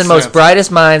the a lot best of and most sense.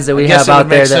 brightest minds that we guess have it would out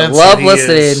there make that sense love that he is-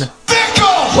 listening. Fickle.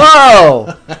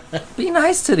 Whoa! Be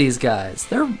nice to these guys.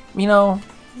 They're, they don't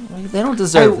Hey,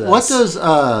 deserve this. what does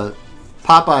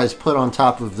Popeyes put on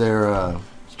top of their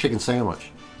chicken sandwich?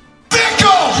 Fickle.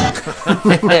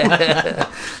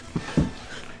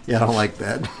 Yeah, I don't like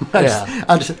that. Yeah.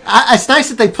 It's nice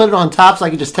that they put it on top so I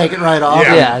can just take it right off.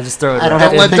 Yeah. Yeah, just throw it. I don't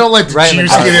right have in. Don't let the Right in the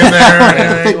juice car. get in there. or I don't have to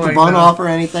anything pick the like bun that. off or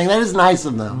anything. That is nice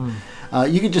of them.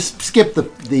 You could just skip the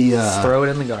Throw it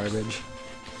in the garbage.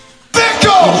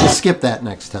 Fickle. just skip that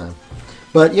next time.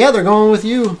 But yeah, they're going with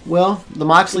you. Well, the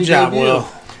Moxley Good job, debut.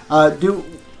 Will.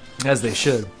 As they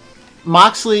should.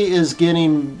 Moxley is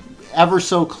getting ever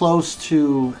so close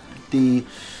to the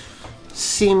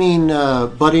seeming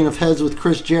butting of heads with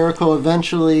Chris Jericho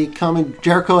eventually coming.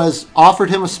 Jericho has offered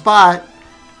him a spot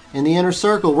in the Inner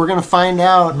Circle. We're going to find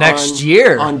out Next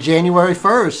year. on January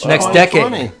 1st. Next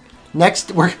 2020.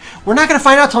 We're not going to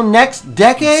find out till next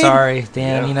decade. Sorry,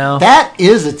 Dan. That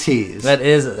is a tease. That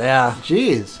is, yeah.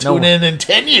 Jeez. Tune in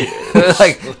 10 years.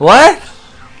 Like what?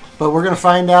 But we're going to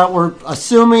find out. We're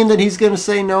assuming that he's going to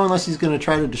say no unless he's going to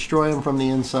try to destroy him from the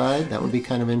inside. That would be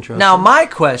kind of interesting. Now my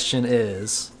question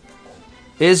is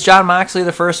John Moxley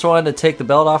the first one to take the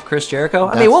belt off Chris Jericho?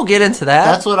 I mean, we'll get into that.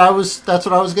 That's what I was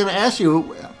going to ask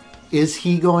you. Is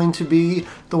he going to be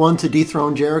the one to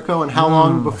dethrone Jericho? And how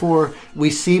long before we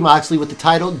see Moxley with the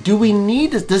title? Does he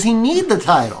need the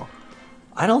title?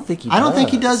 I don't think he does. I don't think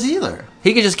he does either.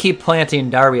 He could just keep planting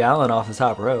Darby Allin off the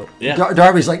top rope. Yeah.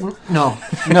 Darby's like, no.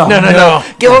 No.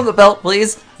 Give him the belt,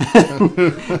 please.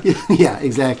 Yeah,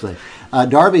 exactly.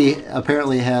 Darby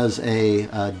apparently has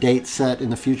a date set in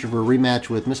the future for a rematch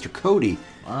with Mr. Cody.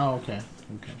 Oh, okay.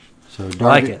 So I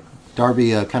like it.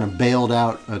 Darby kind of bailed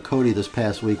out Cody this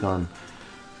past week on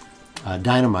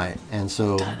Dynamite, and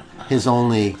so his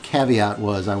only caveat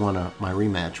was, "I want my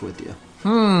rematch with you.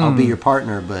 I'll be your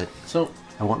partner, but So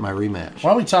I want my rematch."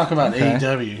 while we talk about Okay.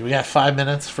 AEW, we got 5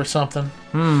 minutes for something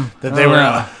that they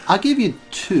were I'll give you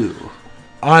 2.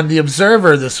 on the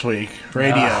Observer this week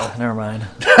radio. Never mind.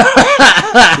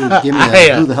 Give me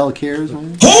a who the hell cares,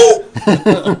 man?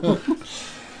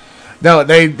 No,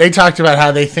 they talked about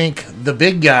how they think the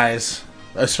big guys,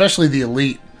 especially the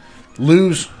elite,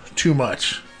 lose too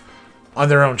much on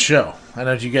their own show. I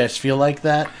know. Do you guys feel like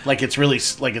that? Like it's really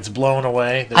like it's blown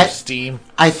away. There's steam.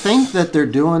 I think that they're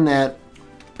doing that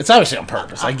It's obviously on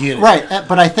purpose. I get it. right,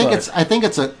 but I think But-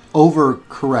 it's a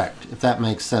overcorrect, if that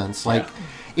makes sense. Like,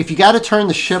 if you got to turn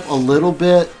the ship a little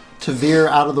bit to veer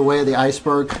out of the way of the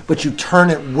iceberg, but you turn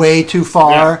it way too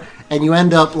far, and you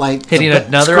end up like Hitting the-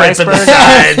 another scraping the iceberg?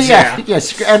 sides,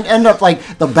 yeah, and end up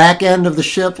like the back end of the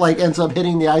ship like ends up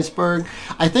hitting the iceberg.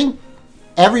 I think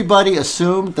everybody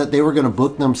assumed that they were going to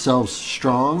book themselves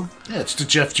strong. Yeah, it's the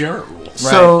Jeff Jarrett rule.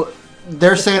 So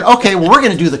they're saying, okay, well, we're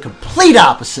going to do the complete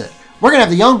opposite. We're going to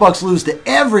have the Young Bucks lose to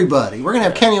everybody. We're going to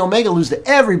have Kenny Omega lose to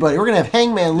everybody. We're going to have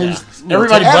Hangman lose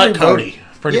Everybody to but everybody. Cody,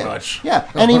 pretty Yeah, much. Yeah,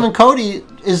 and even Cody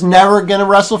is never going to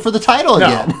wrestle for the title No,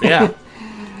 again. yeah.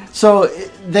 So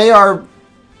they are,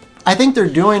 I think they're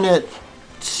doing it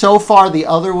so far the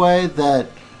other way that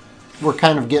we're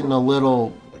kind of getting a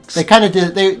little, they kind of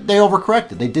did, they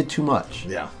overcorrected. They did too much.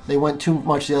 Yeah. They went too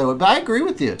much the other way. But I agree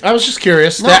with you. I was just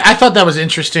curious. I thought that was an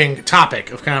interesting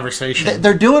topic of conversation.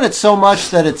 They're doing it so much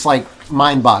that it's like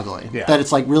mind-boggling. Yeah. That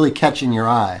it's like really catching your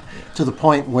eye to the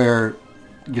point where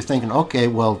you're thinking, okay,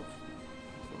 well,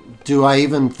 do I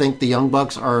even think the Young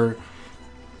Bucks are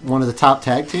one of the top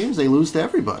tag teams? They lose to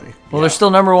everybody. Well, they're still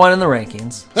number one in the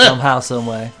rankings somehow, some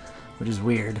way, which is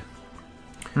weird.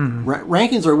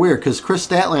 Rankings are weird because Chris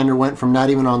Statlander went from not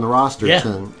even on the roster Yeah.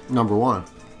 to number 1.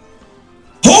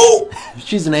 Who?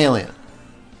 She's an alien.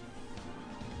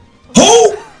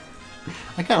 Who?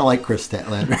 I kind of like Chris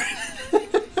Statlander.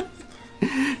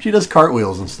 She does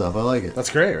cartwheels and stuff. I like it. That's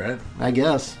great, right? I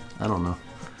guess. I don't know.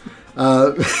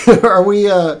 Are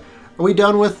we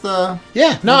done with?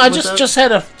 Yeah. No, I with that? just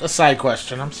had a side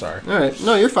question. I'm sorry. All right.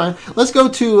 No, you're fine. Let's go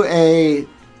to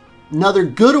another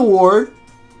good award.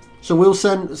 So we'll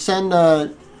send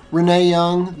Renee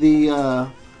Young,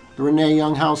 the Renee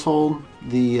Young household,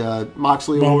 the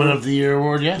Moxley Moment award. of the Year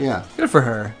award, yeah? Yeah, Good for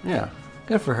her. yeah.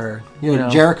 Good for her. You know,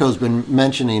 Jericho's been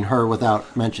mentioning her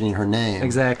without mentioning her name.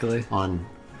 Exactly.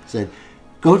 Said,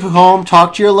 go to home,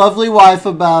 talk to your lovely wife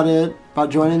about it, about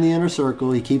joining the inner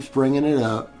circle. He keeps bringing it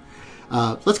up.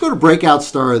 Let's go to Breakout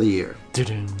Star of the Year.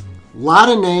 A lot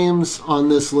of names on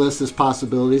this list as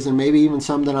possibilities, and maybe even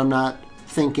some that I'm not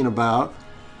thinking about.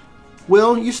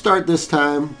 Will, you start this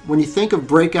time. When you think of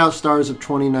Breakout Stars of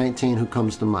 2019, who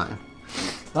comes to mind?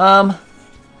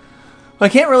 I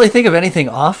can't really think of anything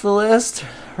off the list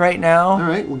right now. All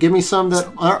right, well, give me some that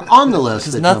are on the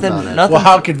list. That nothing- jump out at you. nothing- Well,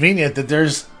 how convenient that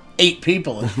there's 8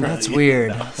 people in front That's of you.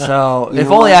 weird. So You if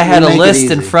know only what? I had We a make it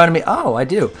list in easy. front of me. Oh, I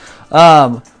do.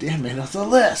 Damn, man, that's a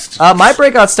list. My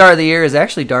breakout star of the year is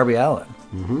actually Darby Allin.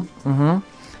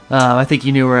 I think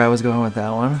you knew where I was going with that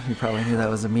one. You probably knew that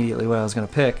was immediately what I was going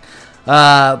to pick.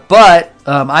 But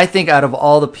I think out of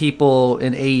all the people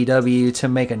in AEW to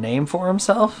make a name for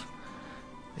himself,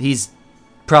 he's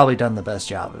probably done the best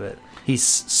job of it. He's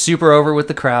super over with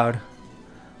the crowd.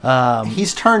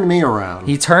 He's turned me around.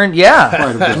 He turned, Quite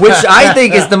a bit. which I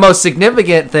think is the most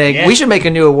significant thing. Yeah. We should make a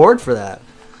new award for that.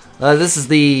 This is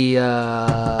the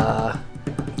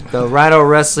Rhino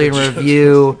Wrestling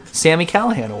Review Sammy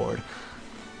Callahan Award.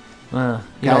 You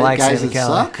don't like guys Sammy that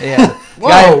Callahan? suck? Yeah.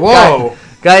 Whoa.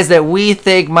 Guys that we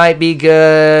think might be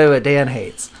good, but Dan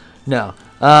hates. No.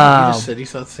 You just said you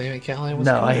thought Sammy Callahan was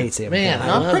No, good. I hate Sammy Man, Callahan.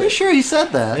 I I'm love pretty it. sure he said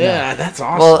that. Yeah, that's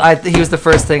awesome. Well, he was the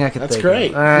first thing I could That's think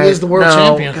great. of. All He is the world no,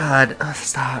 champion. God,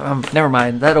 stop. Never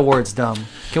mind. That award's dumb.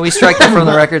 Can we strike that from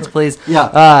the records, please?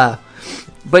 Yeah.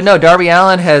 But no, Darby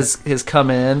Allin has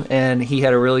come in, and he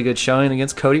had a really good showing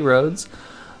against Cody Rhodes.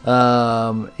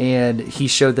 And he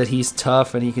showed that he's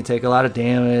tough, and he can take a lot of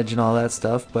damage and all that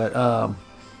stuff. But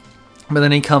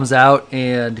then he comes out,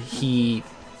 and he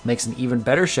makes an even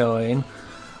better showing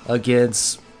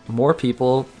against more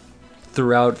people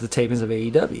throughout the tapings of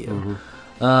AEW.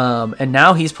 And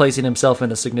now he's placing himself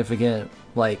in a significant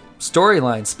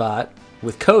storyline spot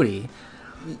with Cody.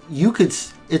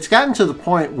 It's gotten to the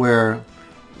point where,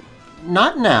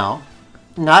 not now,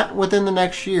 not within the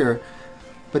next year,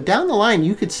 but down the line,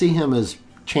 you could see him as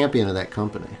champion of that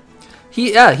company.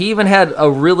 He even had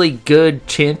a really good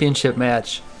championship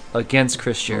match against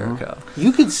Chris Jericho.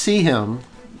 You could see him,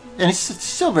 and he's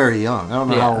still very young. I don't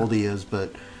know how Yeah. old he is,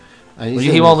 but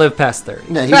He won't live past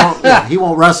 30. Yeah, he won't. Yeah, he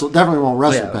won't wrestle. Definitely won't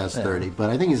wrestle Yeah, past yeah. 30. But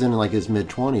I think he's in like his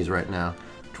mid-20s right now,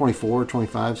 24,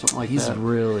 25, something like He's that.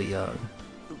 really young.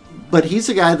 But he's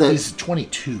a guy that He's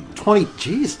 22. 20.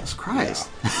 Jesus Christ!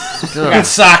 I got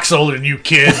socks older than you,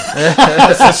 kid.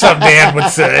 That's something Dan would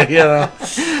say. You know.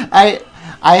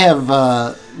 I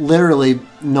have literally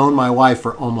known my wife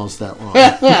for almost that long.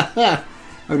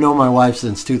 I've known my wife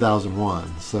since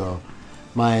 2001. So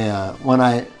my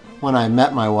when I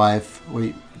met my wife,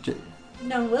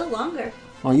 No, Will longer.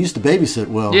 I used to babysit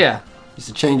Will. Yeah. Used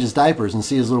to change his diapers and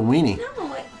see his little weenie.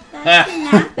 No, that didn't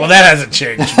happen. Well, that hasn't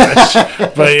changed much.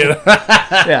 But, you know.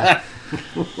 Yeah.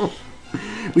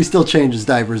 We still change his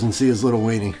diapers and see his little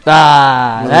weenie,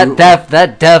 That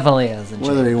definitely hasn't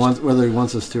changed. whether he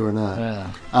wants us to or not.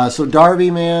 Yeah. So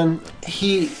Darby, man,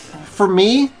 for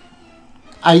me,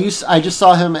 I just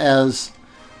saw him as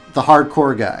the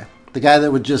hardcore guy, the guy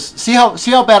that would just see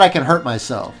how bad I can hurt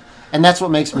myself, and that's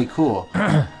what makes me cool.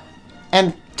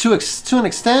 And to an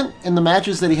extent, in the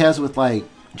matches that he has with like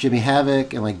Jimmy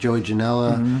Havoc and like Joey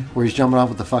Janela, where he's jumping off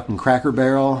with the fucking Cracker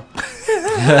Barrel,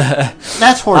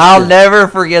 that's horseshit. I'll never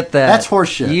forget that. That's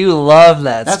horseshit. You love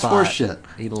that That's spot. horseshit.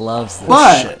 He loves that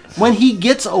But shit. when he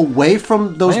gets away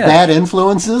from those Yeah. bad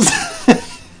influences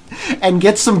and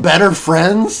gets some better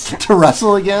friends to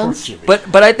wrestle against,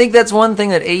 But I think that's one thing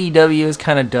that AEW has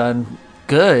kind of done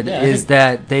good Yeah, I is think-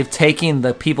 that they've taken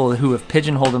the people who have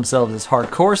pigeonholed themselves as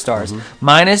hardcore stars,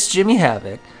 minus Jimmy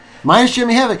Havoc. minus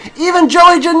Jimmy Havoc, even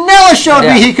Joey Janela showed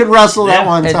Yeah. me he could wrestle that Yeah.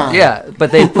 one And, time. yeah,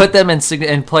 but they put them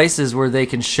in places where they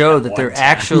can show that they're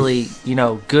actually,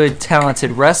 good,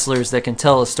 talented wrestlers that can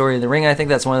tell a story in the ring. I think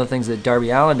that's one of the things that Darby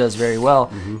Allin does very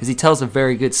well, is he tells a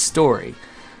very good story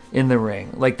in the ring.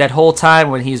 Like that whole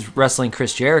time when he's wrestling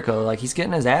Chris Jericho, like he's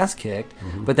getting his ass kicked,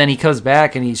 but then he comes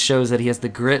back and he shows that he has the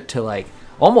grit to like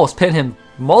almost pin him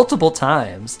multiple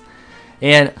times.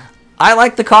 And I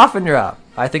like the coffin drop.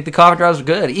 I think the coffin drops are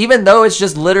good, even though it's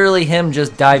just literally him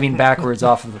just diving backwards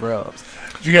off of the ropes.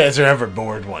 If you guys are ever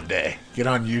bored one day, get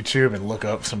on YouTube and look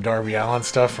up some Darby Allin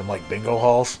stuff from like bingo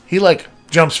halls. He like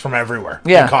jumps from everywhere.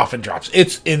 Yeah. And coffin drops.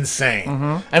 It's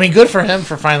insane. I mean, good for him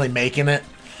for finally making it.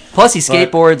 Plus, he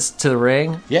skateboards to the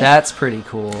ring. Yeah. That's pretty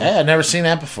cool. Yeah, I've never seen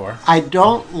that before. I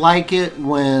don't like it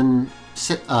when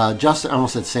Justin. I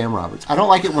almost said Sam Roberts. I don't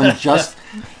like it when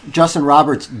Justin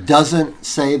Roberts doesn't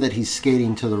say that he's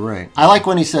skating to the ring. I like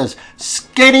when he says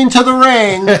skating to the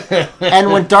ring,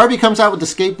 and when Darby comes out with the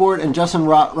skateboard and Justin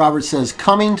Roberts says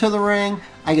coming to the ring,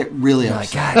 I get really Oh my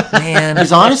upset. God, man.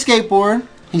 He's on a skateboard.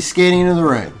 He's skating to the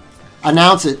ring.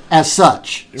 Announce it as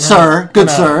such, sir. Good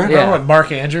sir. Remember when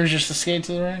Mark Andrews used to skate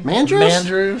to the ring? Mandrews?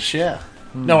 Mandrews, yeah.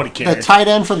 Nobody The cares. tight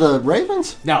end for the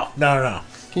Ravens. No.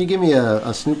 Can you give me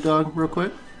a Snoop Dogg real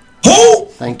quick? Who?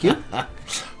 Thank you.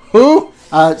 Who?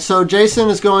 So Jason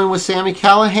is going with Sami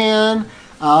Callihan.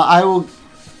 I will.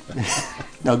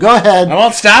 No, go ahead. I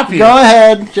won't stop you. Go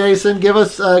ahead, Jason. Give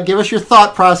us your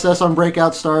thought process on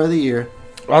Breakout Star of the Year.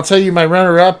 I'll tell you, my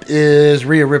runner-up is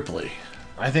Rhea Ripley.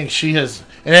 I think she has,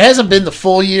 and it hasn't been the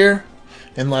full year,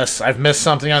 unless I've missed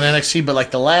something on NXT, but like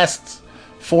the last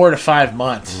 4 to 5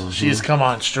 months, she has come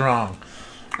on strong.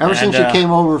 Ever since And, she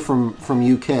came over from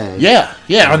UK. Yeah,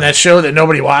 on that show that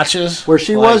nobody watches. Where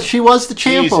she Like, was the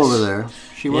champ Jesus. over there.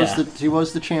 She was Yeah.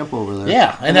 the champ over there.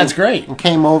 Yeah, and that's great. And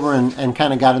came over and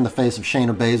kind of got in the face of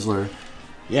Shayna Baszler.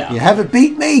 Yeah. You haven't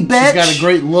beat me, bitch. She's got a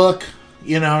great look.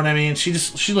 You know what I mean? She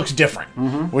looks different,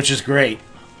 which is great.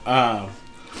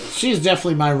 She's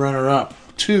definitely my runner-up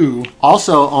too.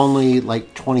 Also, only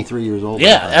like 23 years old.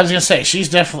 Yeah, I was gonna say she's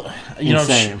definitely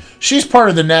Insane. she's part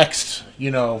of the next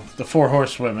the 4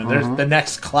 horsewomen. There's the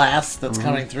next class that's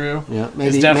coming through. Yeah, It's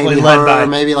maybe definitely maybe led her, by or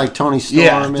maybe like Tony Storm.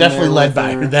 yeah, in definitely there led with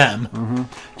by her. them.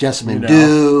 Jessamine You know.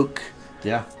 Duke,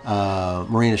 Yeah,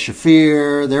 Marina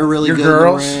Shafir. They're really your good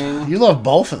girls, in the ring. you love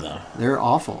both of them. They're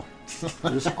awful.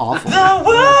 They're just awful.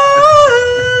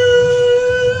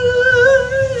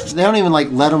 They don't even like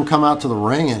let them come out to the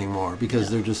ring anymore because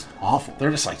they're just awful.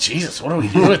 They're just like, Jesus, what do we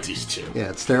do with these two? Yeah,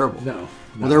 it's terrible. No.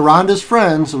 Well, they're Rhonda's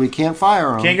friends, so we can't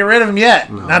fire them. Can't get rid of them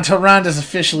yet. Not until Ronda's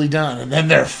officially done, and then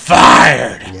they're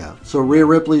fired. Yeah. So Rhea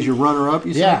Ripley's your runner-up,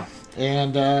 you said? Yeah.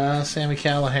 And Sami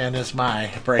Callihan is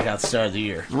my breakout star of the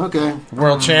year. Okay.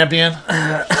 World champion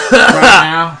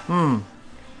right now.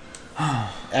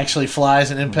 Actually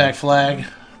flies an Impact flag,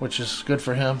 which is good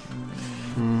for him.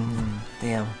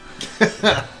 Damn.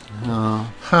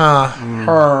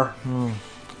 Her.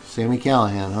 Sami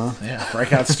Callihan, huh? Yeah,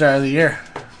 breakout star of the year.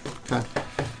 Okay.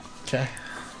 Okay.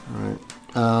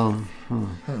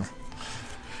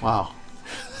 Wow.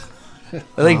 I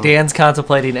think Dan's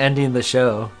contemplating ending the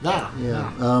show. Nah.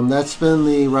 Yeah. That's been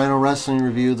the Rhino Wrestling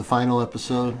Review, the final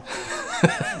episode.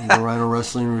 The Rhino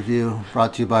Wrestling Review,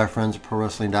 brought to you by our friends at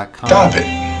ProWrestling.com. Stop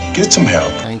it. Get some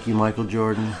help. Thank you, Michael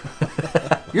Jordan.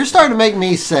 You're starting to make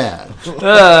me sad. Like,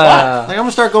 I'm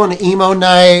gonna start going to emo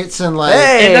nights and like,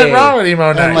 Ain't nothing wrong with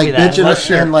emo night. and like that.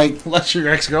 bitching and like, Unless your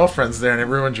ex-girlfriend's there and it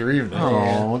ruined your evening.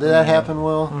 oh, did that happen,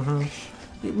 Will?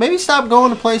 Mm-hmm. Maybe stop going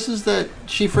to places that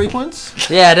she frequents.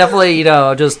 Yeah, definitely.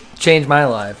 Just change my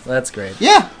life. That's great.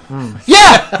 Yeah,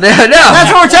 yeah. No,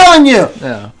 That's what we're telling you.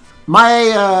 no.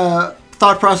 My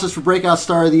thought process for Breakout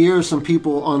Star of the Year is some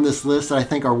people on this list that I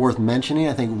think are worth mentioning.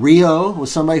 I think Rio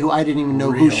was somebody who I didn't even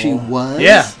know who she was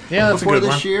Yeah, that's a before good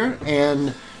this one. year.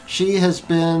 And she has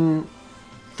been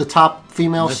the top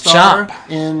female The star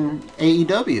chop. in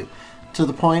AEW to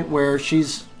the point where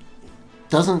she's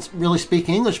doesn't really speak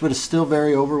English, but is still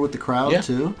very over with the crowd, Yeah.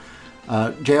 too.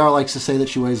 JR likes to say that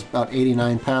she weighs about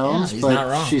 89 pounds, Yeah, he's but not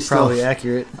wrong. she's Probably still,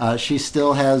 accurate. she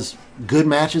still has good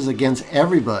matches against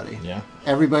everybody. Yeah.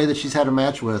 Everybody that she's had a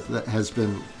match with that has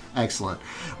been excellent.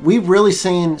 We've really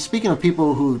seen, speaking of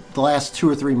people who the last 2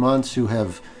 or 3 months who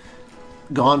have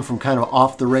gone from kind of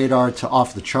off the radar to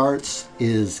off the charts,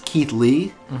 is Keith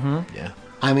Lee. Yeah.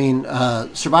 I mean,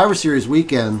 Survivor Series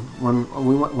weekend,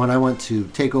 when I went to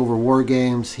TakeOver War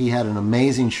Games, he had an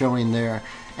amazing showing there.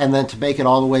 And then to make it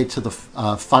all the way to the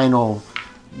final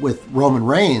with Roman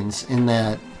Reigns in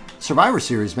that Survivor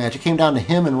Series match, it came down to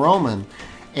him and Roman.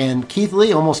 And Keith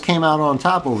Lee almost came out on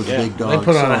top over the big dog. They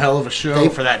put on So a hell of a show they-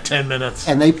 for that 10 minutes.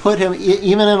 and they put him,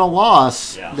 even in a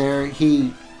loss, Yeah. there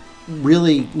he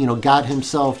really, got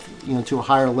himself, to a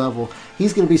higher level.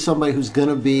 He's going to be somebody who's going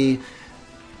to be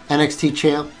NXT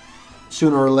champ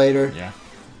sooner or later.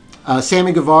 Yeah.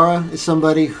 Sammy Guevara is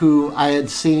somebody who I had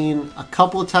seen a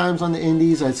couple of times on the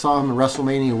Indies. I saw him in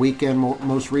WrestleMania weekend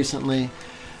most recently.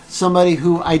 Somebody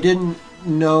who I didn't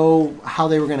know how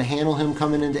they were going to handle him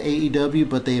coming into AEW,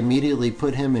 but they immediately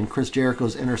put him in Chris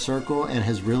Jericho's inner circle and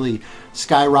has really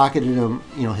skyrocketed him,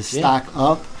 his stock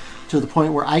up to the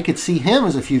point where I could see him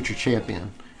as a future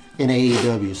champion in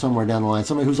AEW somewhere down the line.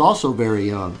 Somebody who's also very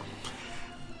young.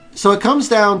 So it comes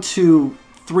down to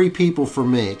 3 people for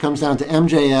me. It comes down to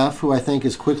MJF, who I think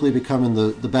is quickly becoming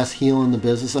the best heel in the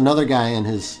business. Another guy in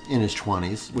his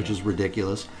 20s, which is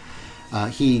ridiculous.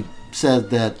 He said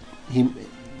that he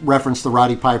referenced the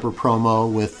Roddy Piper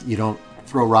promo with "You don't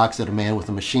throw rocks at a man with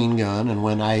a machine gun," and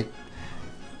when I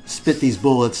spit these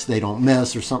bullets, they don't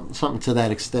miss, or something to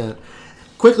that extent.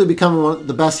 Quickly becoming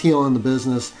the best heel in the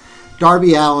business.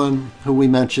 Darby Allin, who we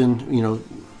mentioned,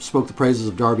 spoke the praises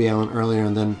of Darby Allin earlier,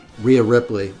 and then Rhea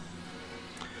Ripley.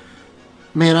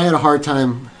 Man, I had a hard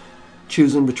time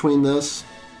choosing between this.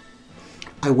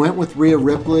 I went with Rhea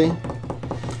Ripley,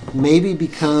 maybe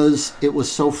because it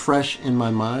was so fresh in my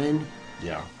mind.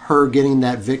 Yeah. Her getting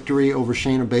that victory over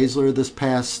Shayna Baszler this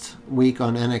past week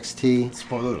on NXT.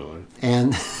 Spoiler alert.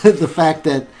 And the fact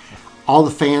that all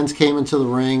the fans came into the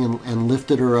ring and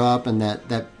lifted her up, and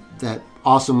that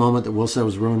awesome moment that Will said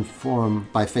was ruined for him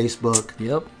by Facebook.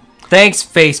 Yep. Thanks,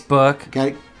 Facebook. Got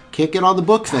to kick it on the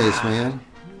book face, man.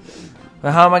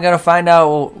 But how am I going to find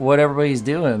out what everybody's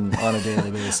doing on a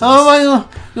daily basis? How am I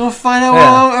going to find out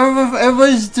what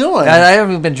everybody's doing? I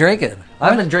haven't even been drinking.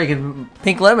 I've been drinking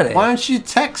pink lemonade. Why don't you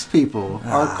text people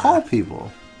or call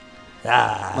people?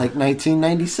 Like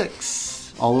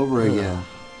 1996, all over again.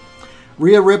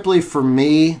 Rhea Ripley, for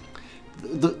me,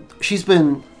 she's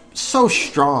been so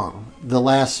strong the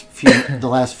last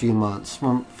few months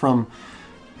from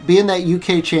being that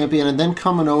UK champion and then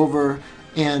coming over,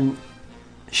 and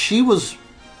she was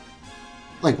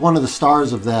like one of the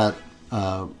stars of that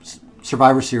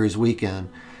Survivor Series weekend.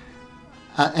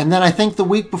 And then I think the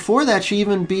week before that, she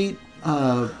even beat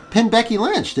pinned Becky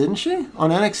Lynch, didn't she, on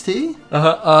NXT?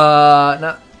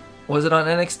 No, was it on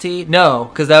NXT? No,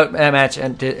 because that match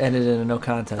ended in a no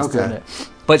contest. Okay. Didn't it?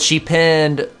 But she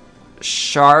pinned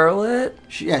Charlotte.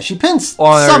 She pinned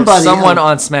Or someone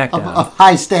on of SmackDown of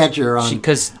high stature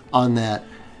on that.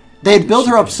 They had built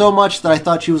her up so much that I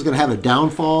thought she was going to have a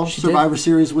downfall Survivor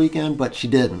Series weekend, but she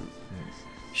didn't.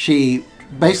 She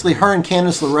basically, her and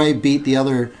Candice LeRae beat the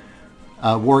other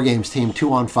War Games team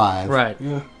 2-on-5. Right.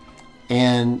 Yeah.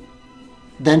 And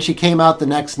then she came out the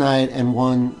next night and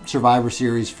won Survivor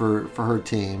Series for her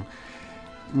team.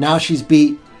 Now she's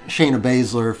beat Shayna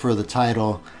Baszler for the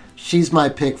title. She's my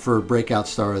pick for Breakout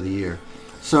Star of the Year.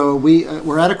 So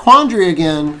we're at a quandary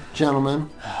again,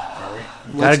 gentlemen.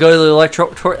 Got to go to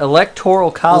the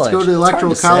electoral college. Let's go to the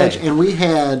electoral It's hard college, to say.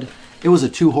 and it was a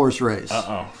 2-horse race.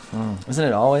 Uh-oh. Isn't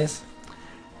it always?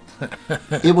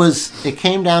 It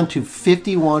came down to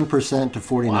 51% to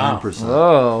 49%.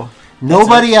 Oh.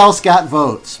 Nobody else got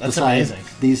votes That's besides amazing.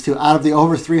 these two. Out of the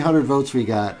over 300 votes we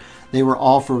got, they were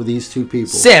all for these two people.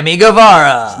 Sammy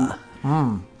Guevara.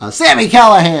 Sammy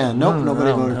Callahan. Nope,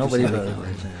 nobody voted for Nobody Sammy voted.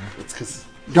 Callahan. It's 'cause-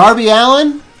 Darby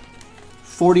Allin,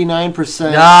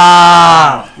 49%.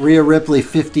 Ah. Rhea Ripley,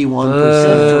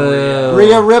 51%.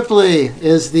 Rhea Ripley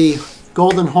is the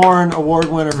Golden Horn Award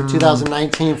winner for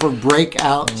 2019 for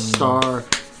Breakout Star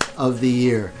of the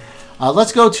Year.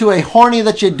 Let's go to a horny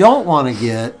that you don't want to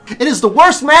get. It is the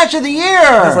worst match of the year.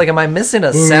 I was like, am I missing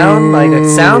a sound, like a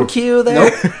sound cue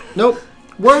there? Nope.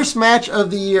 Worst match of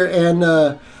the year, and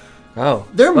Oh.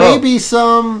 there may be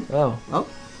some. Oh.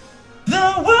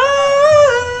 The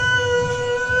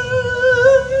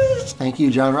worst. Thank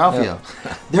you, John Ralphio.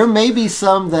 There may be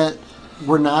some that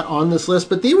were not on this list,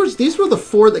 but these were the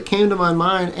four that came to my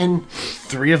mind. And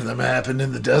 3 of them happened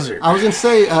in the desert. I was going to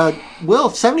say, Will,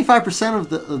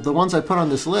 75% of the ones I put on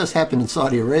this list happened in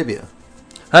Saudi Arabia.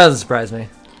 That doesn't surprise me.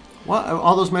 Well,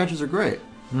 all those matches are great.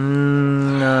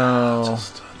 No.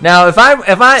 Now, if I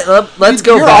let's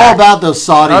go You're back. all about those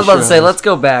Saudi I was about to shows. say, let's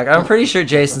go back. I'm pretty sure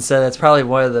Jason said that's probably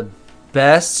one of the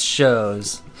best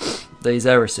shows that he's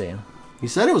ever seen. He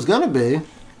said it was going to be.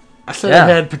 I said Yeah. it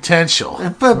had potential.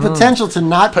 But potential to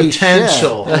not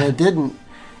Potential. be shit. And it didn't.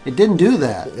 It didn't do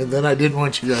that. And then I didn't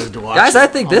want you guys to watch Guys, it. I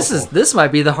think this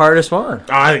might be the hardest one.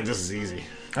 Oh, I think this is easy.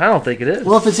 I don't think it is.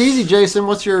 Well, if it's easy, Jason,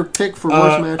 what's your pick for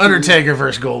worst match? Undertaker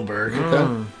versus Goldberg.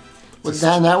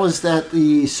 That was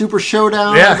the Super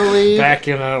Showdown, Yeah, I believe. back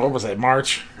in, what was that,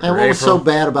 March? And or what was so April?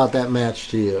 bad about that match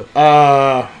to you?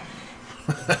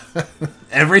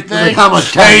 Everything? Like how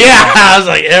much time? Yeah, I was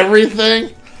like,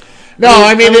 everything? No,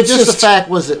 I mean, it's just just the fact.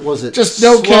 Was it just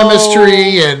no slow?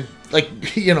 chemistry and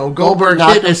Goldberg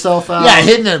knocked hitting himself out. Yeah,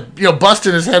 hitting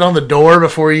busting his head on the door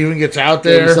before he even gets out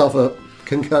Gave there, himself a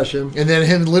concussion. and then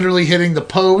him literally hitting the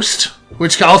post,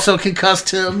 which also concussed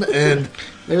him, and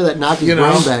Maybe that knocked his You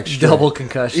know, brain back straight. Double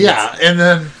concussion. yeah, and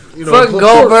then Fucking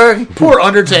Goldberg. poor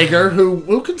Undertaker,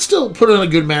 who can still put in a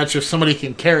good match if somebody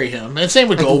can carry him, and same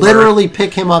with Like, Goldberg. literally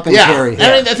pick him up and Yeah, carry him.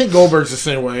 I mean, I think Goldberg's the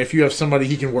same way. If you have somebody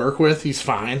he can work with, he's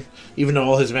fine. Even though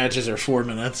all his matches are 4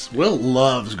 minutes. Will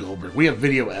loves Goldberg. We have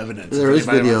video evidence. There if is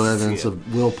anybody video wants to see evidence it.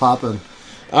 of Will popping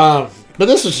But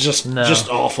this is just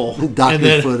awful. doctor And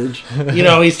then, footage.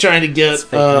 He's trying to get,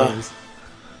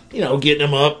 getting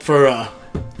him up for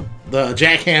the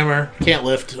jackhammer. Can't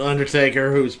lift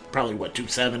Undertaker, who's probably,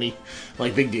 270?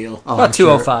 Like, big deal. Oh, About I'm sure-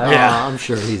 205. Yeah. I'm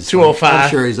sure he's 205. I'm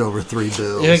sure he's over 3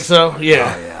 bills. You think so?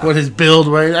 Yeah. Oh, yeah. What his build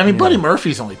weight? I mean, Buddy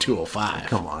Murphy's only 205.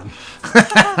 Come on.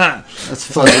 That's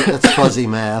fuzzy. That's fuzzy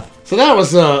math. So that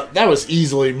was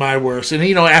easily my worst. And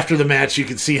after the match, you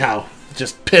could see how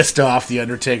just pissed off the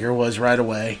Undertaker was right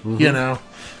away. Mm-hmm.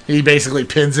 He basically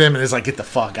pins him and is like, "Get the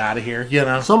fuck out of here!"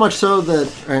 So much so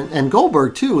that, and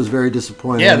Goldberg too was very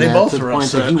disappointed. Yeah, in they that, both to the were point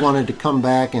upset. that he wanted to come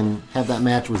back and have that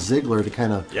match with Ziggler to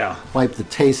kind of wipe the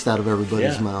taste out of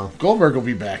everybody's mouth. Goldberg will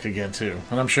be back again too,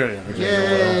 and I'm sure the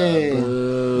Undertaker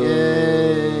will.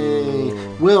 Yay!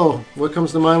 Will, what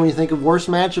comes to mind when you think of worst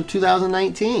match of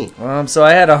 2019? So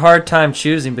I had a hard time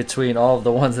choosing between all of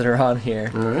the ones that are on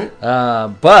here. All right.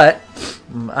 But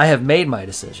I have made my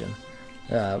decision.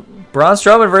 Braun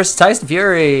Strowman versus Tyson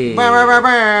Fury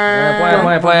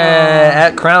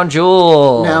at Crown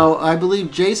Jewel. Now, I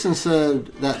believe Jason said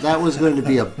that was going to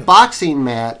be a boxing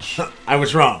match, I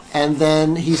was wrong. and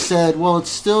then he said, well, it's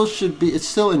still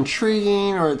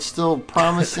intriguing, or it's still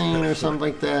promising, or something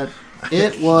like that.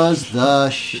 It was the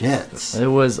shits. It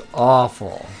was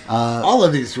awful. All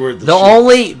of these were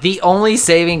The only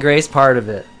saving grace part of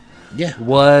it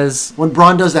was When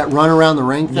Braun does that run around the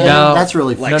ring thing, No. that's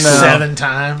really fun. 7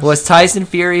 times. Tyson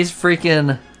Fury's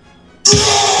freaking.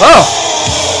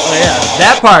 Oh yeah,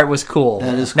 that part was cool.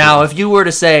 That is Now, cool. if you were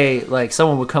to say like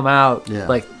someone would come out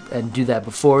Yeah. and do that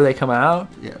before they come out,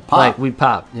 Yeah, pop. like we'd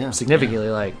pop Yeah. significantly.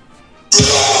 Like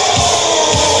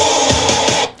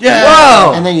Yeah.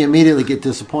 whoa, And then you immediately get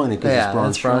disappointed because yeah, it's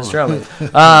Braun that's Braun Strowman.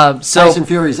 Strowman. So Tyson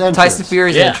Fury's entrance. Tyson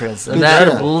Fury's Yeah. entrance, and Good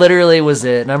that shit. literally was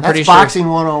it. And I'm That's pretty sure boxing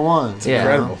 101. Yeah,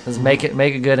 incredible. let's make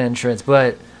a good entrance.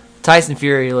 But Tyson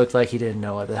Fury looked like he didn't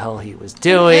know what the hell he was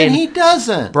doing. And he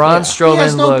doesn't. Braun He Strowman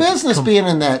has no looked business being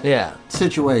in that yeah.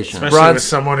 situation. Especially Braun- with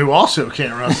someone who also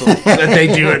can't wrestle. That they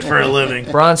do it for a living.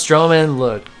 Braun Strowman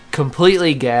looked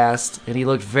completely gassed, and he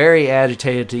looked very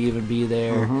agitated to even be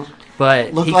there. Mm-hmm.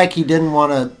 But Looked like he didn't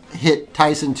want to hit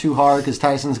Tyson too hard because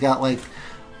Tyson's got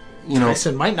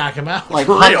Tyson might knock him out. like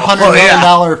For $100 real. million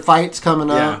Oh, yeah. fights coming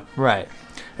Yeah. up. right,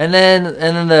 and then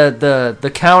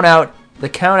the count out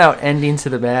ending to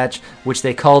the match, which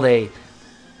they called a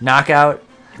knockout.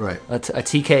 Right. a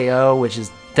TKO, which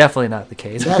is definitely not the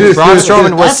case. That is- Braun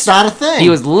Strowman was That's not a thing. he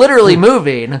was literally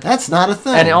moving That's not a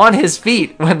thing. and on his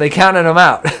feet when they counted him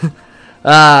out.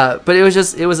 But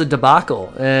it was a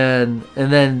debacle, and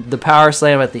then the power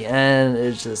slam at the end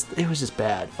it was just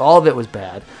bad. All of it was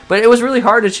bad, but it was really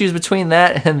hard to choose between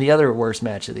that and the other worst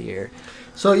match of the year.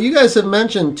 So you guys have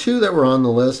mentioned 2 that were on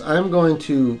the list. I'm going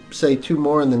to say 2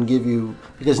 more and then give you,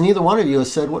 because neither one of you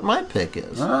has said what my pick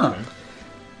is.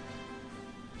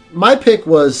 My pick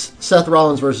was Seth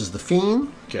Rollins versus The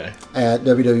Fiend Okay. at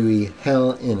WWE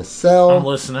Hell in a Cell. I'm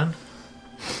listening.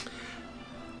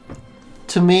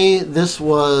 To me, this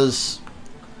was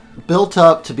built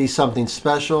up to be something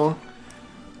special.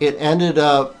 It ended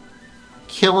up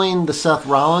killing the Seth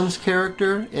Rollins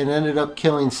character. It ended up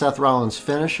killing Seth Rollins'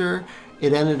 finisher.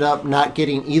 It ended up not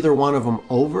getting either one of them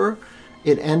over.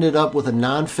 It ended up with a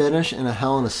non-finish in a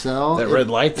Hell in a Cell. That red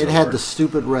light's It had over. the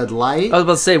stupid red light. I was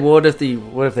about to say, what if they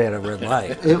had a red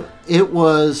light? It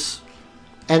was,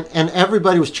 and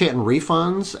everybody was chanting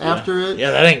refunds after it.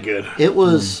 Yeah, that ain't good. It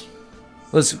was.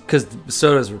 Was because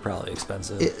sodas were probably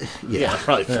expensive. Yeah,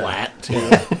 probably flat too.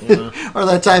 Or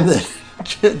that time that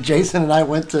Jason and I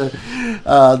went to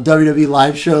WWE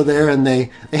live show there, and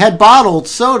they had bottled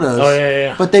sodas. Oh,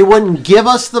 yeah. But they wouldn't give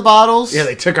us the bottles. Yeah,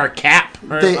 they took our cap.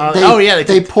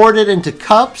 They poured it into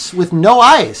cups with no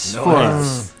ice for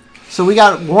us. So we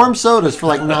got warm sodas for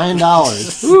like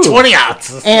 $9. 20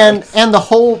 ounces. And the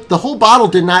whole bottle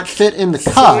did not fit in the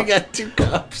cup. We got 2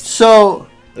 cups. So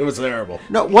It was terrible.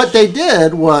 no, what they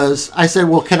did was, I said,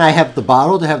 well, can I have the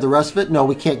bottle to have the rest of it? No,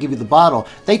 we can't give you the bottle.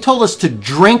 They told us to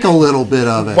drink a little bit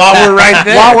of it. While we're right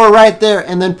there. While we're right there,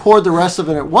 and then poured the rest of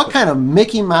it in. What kind of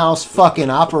Mickey Mouse fucking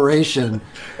operation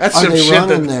That's are some they shit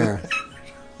running that- there?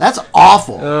 That's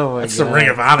awful. Oh my That's god! the Ring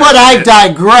of Honor. But I shit.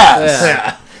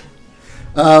 digress.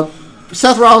 Yeah.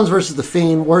 Seth Rollins versus The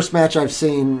Fiend, worst match I've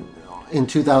seen in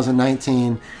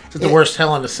 2019. Is it the worst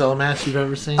Hell in a Cell match you've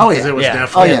ever seen? Oh, yeah. 'Cause it was Yeah.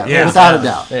 Oh, definitely. yeah, without a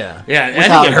doubt. Yeah. Yeah, I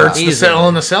Without think it a hurts doubt. the Hell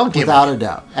in the Cell gimmick. Without a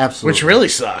doubt. Absolutely. Which really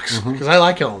sucks, because I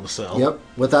like Hell in the Cell. Yep,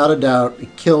 without a doubt,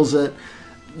 it kills it.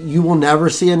 You will never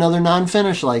see another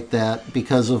non-finish like that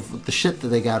because of the shit that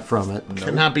they got from it.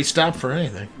 Cannot be stopped for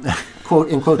anything. Quote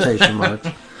in quotation marks.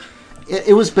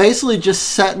 It was basically just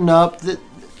setting up that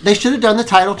they should have done the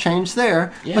title change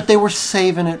there, but they were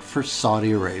saving it for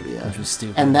Saudi Arabia, Which was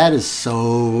stupid. and that is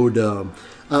so dumb.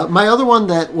 My other one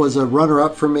that was a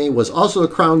runner-up for me was also a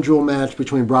crown jewel match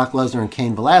between Brock Lesnar and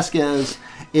Cain Velasquez.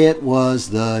 It was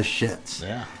the shits.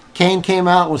 Yeah. Kane came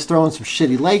out and was throwing some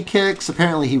shitty leg kicks.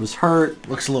 Apparently he was hurt.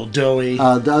 Looks a little doughy.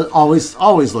 Always looked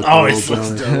Always a looks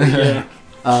little doughy. doughy,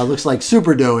 yeah. Looks like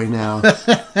super doughy now.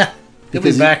 He'll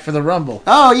be back for the Rumble.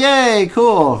 Oh, yay,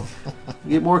 cool.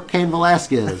 Get more Cain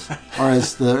Velasquez. Or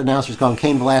as the announcers call him,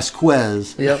 Cain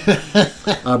Velasquez. Yep.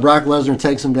 Brock Lesnar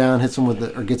takes him down, hits him with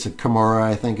or gets a Kimura,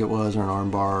 I think it was, or an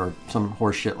armbar, or some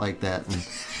horse shit like that. And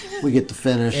we get the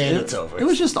finish. And it's over. It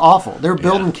was just awful. They're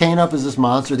building Kane up as this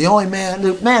monster. The only man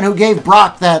who gave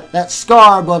Brock that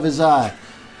scar above his eye.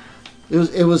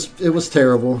 It was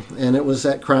terrible, and it was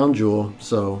at Crown Jewel,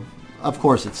 so of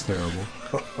course it's terrible.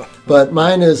 But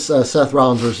mine is Seth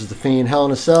Rollins versus The Fiend, Hell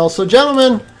in a Cell. So,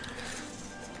 gentlemen,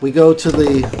 we go to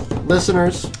the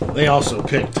listeners. They also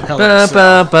picked Hell in a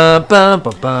Cell.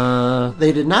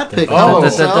 They did not pick Hell in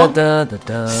a Cell.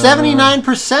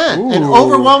 79%, an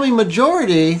overwhelming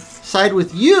majority, side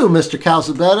with you, Mr.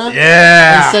 Calzabetta,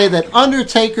 Yeah. and say that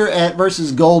Undertaker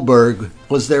versus Goldberg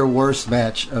was their worst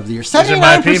match of the year. are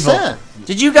my 79%.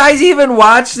 Did you guys even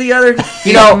watch the other?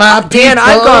 These are my Dan,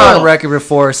 I've people. gone on record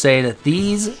before saying that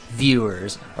these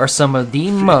viewers are some of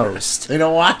the most They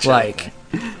don't watch like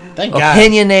Thank God.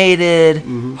 opinionated,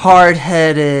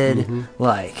 hard-headed,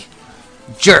 like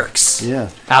jerks Yeah.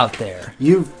 out there.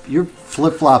 You're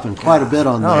flip-flopping quite a bit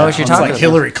on that. I don't know what you're It's talking like about.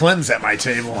 Hillary Clinton's at my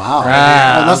table. Wow.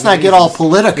 Ah, Let's not get all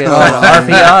political. Get all the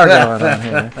RPR going on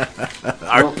here.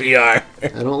 RPR. I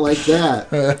don't like that.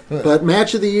 But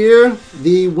match of the year,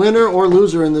 the winner or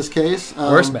loser in this case.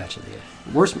 Worst match of the year.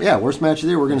 Worst match of the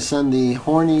year. We're going to send the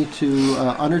horny to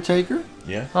Undertaker,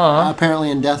 Yeah. apparently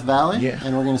in Death Valley, Yeah.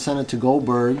 and we're going to send it to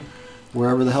Goldberg,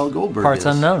 wherever the hell Goldberg Parts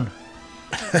is. unknown.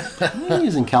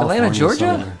 He's in California. Atlanta, Georgia?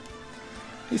 somewhere.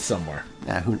 He's somewhere.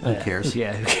 Nah, who cares?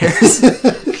 Yeah, who cares?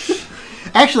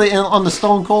 Actually, on the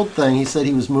Stone Cold thing, he said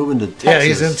he was moving to Texas. Yeah,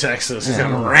 he's in Texas. He's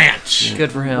got a ranch.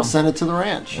 Good for him. We'll send it to the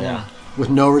ranch. Yeah. With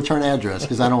no return address,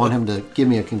 because I don't want him to give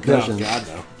me a concussion. No, God,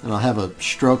 no. And I'll have a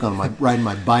stroke on riding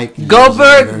my bike. years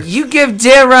Goldberg, later. you give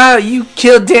Dan Rhino, you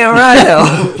killed Dan Rhino.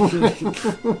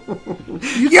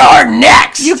 You're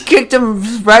next. You kicked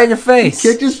him right in the face.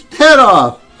 Kicked his head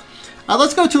off.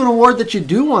 Let's go to an award that you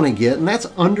do want to get, and that's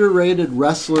Underrated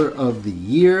Wrestler of the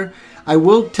Year. I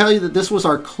will tell you that this was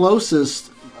our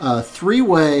closest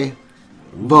three-way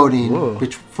voting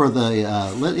for the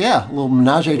little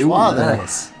menage a trois there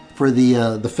Nice. for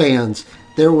the fans.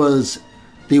 There was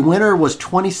the winner was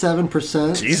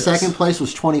 27%, Jesus. second place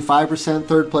was 25%,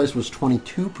 third place was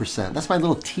 22%. That's my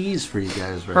little tease for you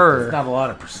guys right there. Her. Not a lot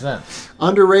of percent.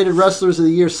 Underrated Wrestlers of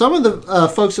the Year. Some of the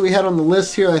folks that we had on the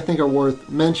list here I think are worth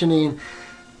mentioning.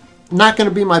 Not going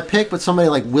to be my pick, but somebody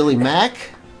like Willie Mack.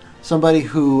 Somebody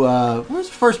who... where's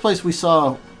the first place we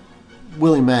saw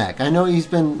Willie Mack? I know he's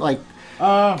been like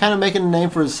kind of making a name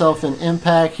for himself in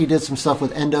Impact. He did some stuff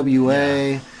with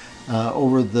NWA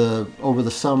over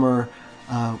the summer.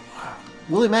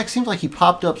 Willie Mack seems like he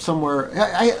popped up somewhere.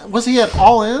 Was he at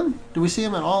All In? Did we see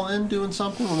him at All In doing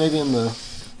something? Or maybe in the...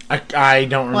 I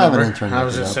don't We'll have an remember. intern I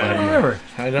was look it just up. saying. I don't remember.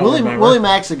 I don't Willie remember.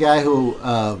 Mack's a guy who...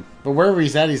 But wherever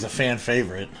he's at, he's a fan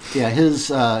favorite. Yeah, his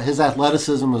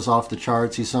athleticism was off the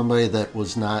charts. He's somebody that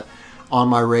was not on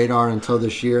my radar until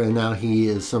this year, and now he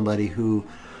is somebody who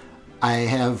I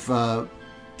have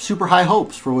super high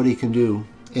hopes for what he can do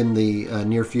in the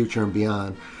near future and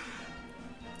beyond.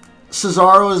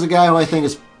 Cesaro is a guy who I think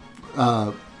is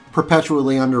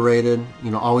perpetually underrated.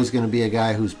 You know, always going to be a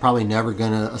guy who's probably never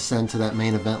going to ascend to that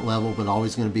main event level, but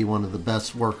always going to be one of the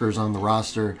best workers on the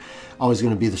roster. Always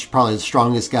going to be probably the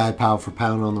strongest guy, pound for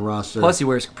pound, on the roster. Plus, he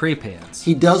wears capri pants.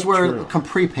 He does wear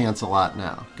capri pants a lot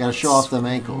now. Got to show off them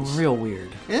ankles. Real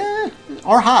weird. Yeah,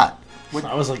 or hot.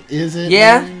 I was like, is it?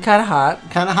 Yeah, kind of hot,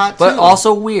 Kind of hot but too.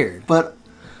 also weird. but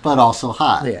also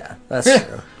hot. Yeah, that's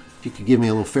true. If you could give me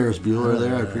a little Ferris Bueller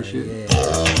there, I'd appreciate it.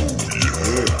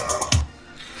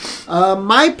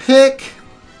 My pick.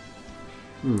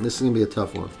 This is gonna be a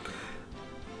tough one.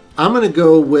 I'm gonna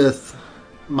go with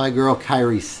my girl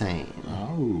Kairi Sane.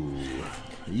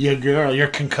 Your girl, your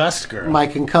concussed girl. My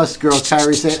concussed girl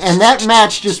Kairi Sane, and that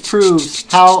match just proves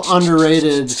how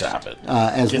underrated. Stop it.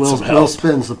 As Get Will some help.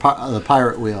 spins the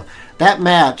pirate wheel. That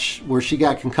match where she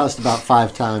got concussed about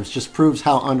 5 times just proves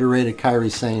how underrated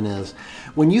Kairi Sane is.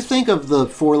 When you think of the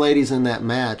 4 ladies in that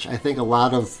match, I think a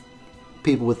lot of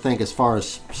people would think as far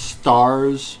as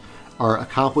stars or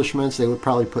accomplishments, they would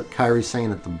probably put Kairi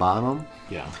Sane at the bottom.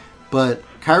 Yeah. But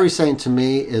Kairi Sane to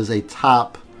me is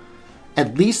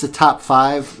at least a top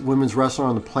 5 women's wrestler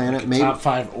on the planet. Maybe Top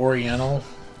 5 Oriental.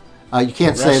 you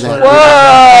can't say Wrestler.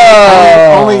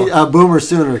 that. Only Boomer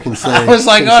Sooner can say. I was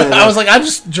like, can say that. I'm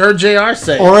just JR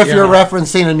saying. Or if you you're know.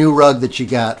 referencing a new rug that you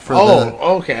got for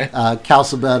okay. the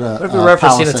Calcebetta. What if you're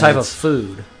referencing a type of Palisades.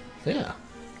 food, Yeah.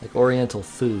 like Oriental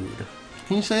food?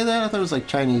 Can you say that? I thought it was like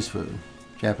Chinese food,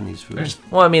 Japanese food, There's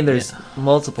Well, I mean, there's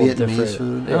multiple Vietnamese different.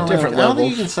 food. Yeah. different I don't think levels.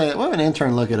 you can say that. We'll have an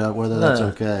intern look it up whether that's Huh.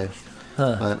 okay.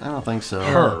 But I don't think so.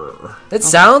 her. It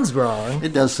sounds wrong.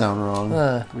 It does sound wrong.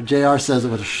 When JR says it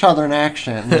with a southern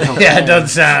accent. it's Yeah, okay. it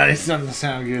doesn't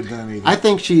sound good then either. I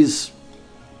think she's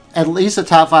at least a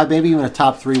top 5, maybe even a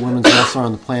top 3 women's wrestler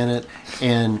on the planet.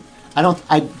 And I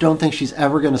don't think she's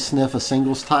ever going to sniff a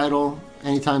singles title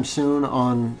anytime soon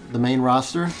on the main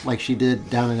roster like she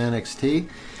did down in NXT.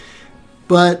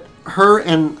 But her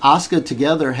and Asuka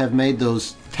together have made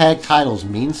those tag titles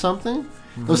mean something.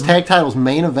 Those tag titles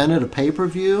main evented a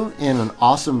pay-per-view in an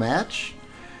awesome match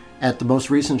at the most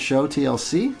recent show,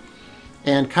 TLC.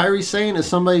 And Kairi Sane is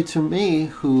somebody to me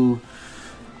who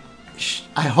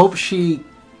I hope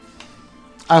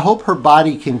her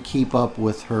body can keep up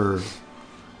with her,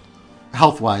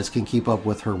 health-wise, can keep up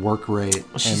with her work rate.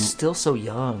 Well, she's still so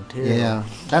young too. Yeah,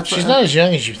 that's She's not as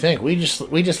young as you think. We just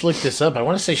looked this up. I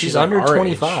want to say she's like under our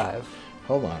 25. age.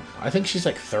 Hold on. I think she's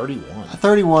like 31.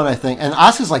 31, I think, and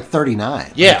Asuka's like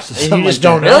 39. Yeah, So and something you just like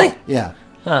don't that. know. Really? Yeah,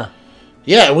 Huh?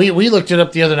 Yeah, we looked it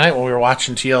up the other night when we were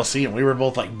watching TLC, and we were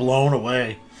both like blown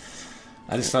away.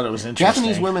 I just thought it was interesting.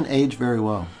 Japanese women age very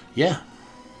well. Yeah.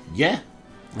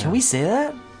 Can we say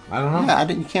that? I don't know. Yeah,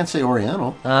 you can't say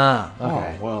Oriental. Ah, Oh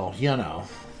okay. well, you know,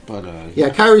 but Yeah,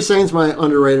 Kairi Sane's my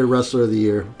underrated wrestler of the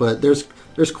year, but there's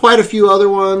quite a few other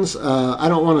ones. I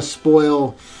don't want to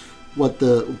spoil what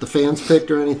the fans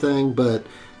picked or anything, but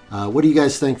what do you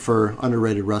guys think for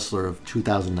underrated wrestler of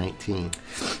 2019?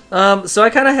 So I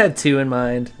kind of had 2 in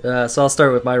mind. So I'll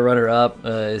start with my runner-up,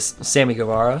 is Sammy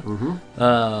Guevara.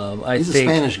 I He's think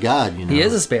a Spanish god, you know. he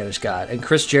is a Spanish god, and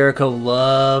Chris Jericho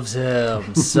loves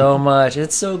him so much.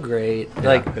 It's so great.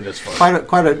 Like, it is fun.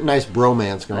 quite a nice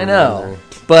bromance going I on know, there.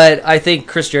 but I think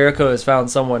Chris Jericho has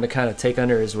found someone to kind of take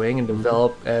under his wing and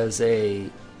develop as a,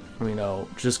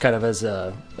 just kind of as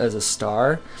a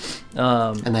star.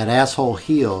 And that asshole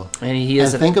heel. And he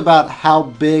is. And think about how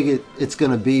big it's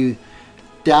going to be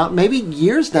maybe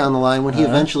years down the line when he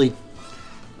eventually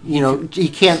he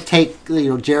can't take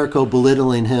Jericho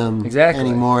belittling him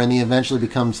anymore, and he eventually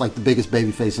becomes like the biggest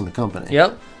babyface in the company.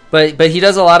 Yep. But he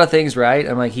does a lot of things right.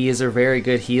 I'm like, he is a very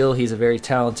good heel. He's a very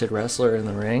talented wrestler in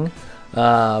the ring.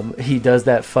 He does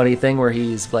that funny thing where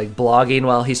he's like blogging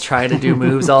while he's trying to do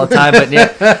moves all the time. But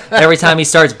every time he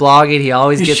starts blogging, he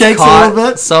always gets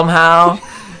caught somehow.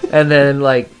 And then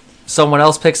like someone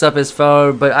else picks up his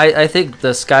phone. But I think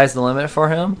the sky's the limit for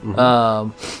him.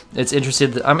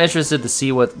 Mm-hmm. I'm interested to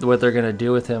see what they're going to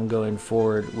do with him going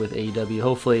forward with AEW.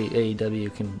 Hopefully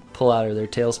AEW can pull out of their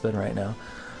tailspin right now.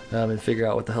 And figure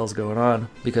out what the hell's going on,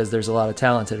 because there's a lot of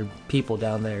talented people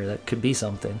down there that could be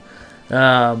something.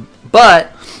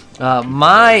 But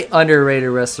my underrated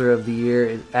wrestler of the year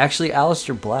is actually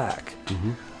Aleister Black.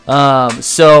 Mm-hmm.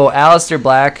 So Aleister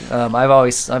Black,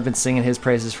 I've been singing his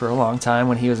praises for a long time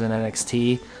when he was in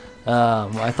NXT.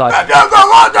 I thought.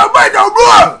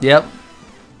 Yep.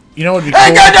 You know what would be cool?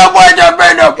 I got no way to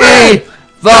be no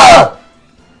evil.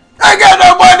 I got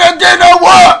no way to do no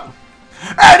work.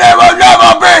 And it will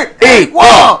never be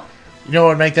equal. You know what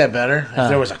would make that better? If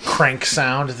there was a crank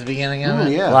sound at the beginning of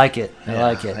it. Yeah. I like it.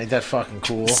 Ain't that fucking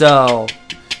cool? So,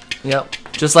 yep.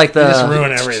 Just like the... You just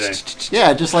ruin everything.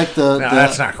 Yeah, just like the... No,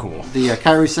 that's not cool. The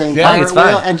Kairi Sane I think it's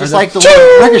fine. And just like the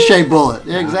Ricochet bullet.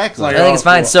 Yeah, exactly. I think it's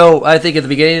fine. Cool. So, I think at the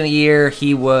beginning of the year,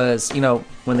 he was,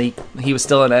 when he was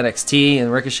still in NXT,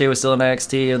 and Ricochet was still in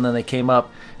NXT, and then they came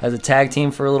up as a tag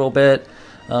team for a little bit.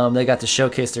 They got to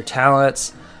showcase their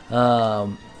talents.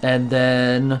 And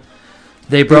then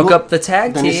they broke up the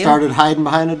tag team. Then he started hiding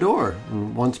behind a door.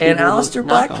 And Aleister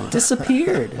Black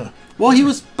disappeared. Well, he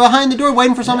was behind the door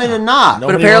waiting for somebody to knock.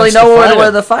 But apparently no one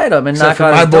wanted to fight him and knock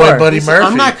on his door. My boy Buddy Murphy.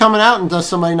 I'm not coming out until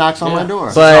somebody knocks on my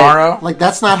door. But, like,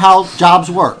 that's not how jobs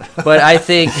work. But I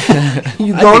think...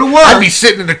 you go to work. I'd be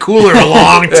sitting in the cooler a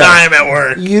long time at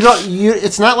work.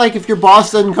 It's not like if your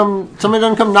boss somebody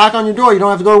doesn't come knock on your door, you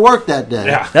don't have to go to work that day.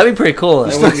 Yeah. That'd be pretty cool.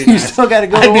 You still got to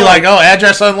go to work. I'd be like,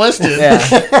 address unlisted. Yeah.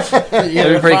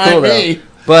 That'd be pretty cool, though.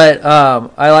 But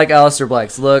I like Aleister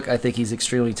Black's look. I think he's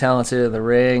extremely talented in the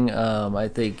ring. I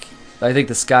think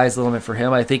the sky's the limit for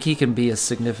him. I think he can be a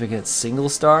significant single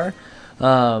star.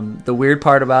 The weird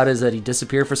part about it is that he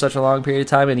disappeared for such a long period of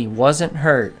time, and he wasn't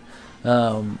hurt.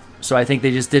 So I think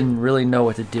they just didn't really know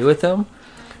what to do with him.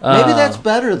 Maybe that's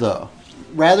better, though.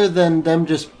 Rather than them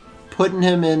just putting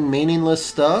him in meaningless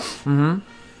stuff,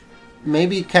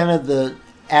 maybe kind of the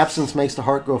absence makes the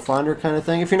heart grow fonder kind of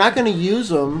thing. If you're not going to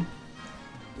use him...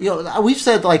 we've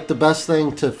said like the best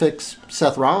thing to fix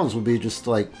Seth Rollins would be just to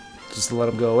let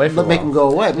him go away for a while. Make him go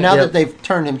away. Now that they've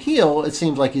turned him heel, it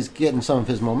seems like he's getting some of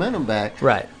his momentum back.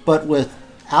 Right. But with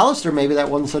Aleister, maybe that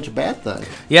wasn't such a bad thing.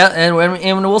 Yeah, and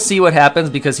we'll see what happens,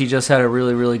 because he just had a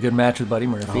really, really good match with Buddy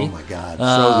Murphy. Oh my God,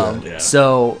 so good. Yeah.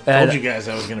 So told you guys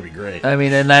that was going to be great. I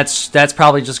mean, and that's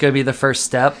probably just going to be the first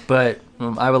step, but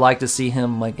I would like to see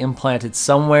him implanted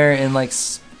somewhere in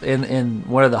in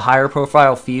one of the higher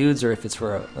profile feuds, or if it's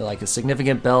for a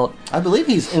significant belt. I believe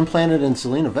he's implanted in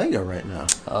Selena Vega right now.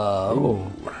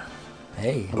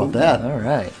 Hey, how about that? All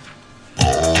right.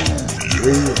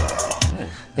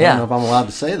 I don't know if I'm allowed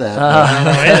to say that. I don't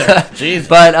know either. Jeez.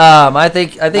 But I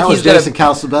think that he's was Jason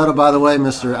Calzabetta, by the way,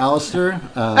 Mr. Aleister.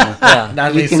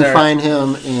 You can find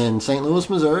him in St. Louis,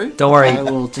 Missouri. Don't worry. I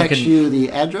will text you the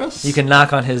address. You can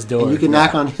knock on his door. And you can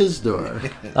knock on his door.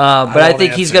 But I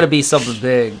think he's going to be something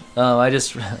big. I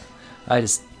just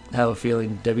have a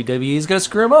feeling WWE is going to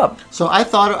screw him up. So I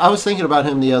was thinking about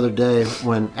him the other day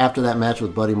after that match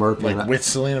with Buddy Murphy. With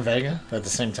Selena Vega at the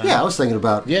same time? Yeah, I was thinking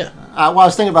about... Yeah. I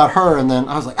was thinking about her, and then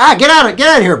I was like, get out of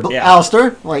here,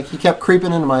 Aleister. Like, he kept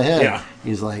creeping into my head. Yeah.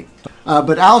 He's like...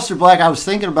 but Aleister Black, I was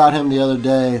thinking about him the other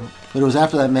day, but it was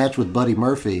after that match with Buddy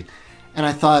Murphy, and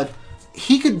I thought,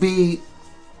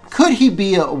 could he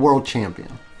be a world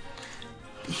champion?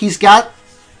 He's got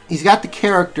the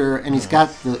character, and he's got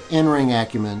the in-ring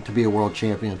acumen to be a world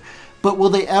champion. But will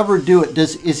they ever do it?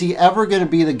 Is he ever going to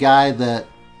be the guy that,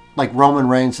 like Roman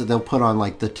Reigns, that they'll put on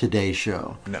like the Today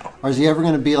Show? No. Or is he ever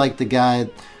going to be like the guy?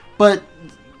 But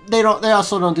they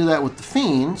also don't do that with the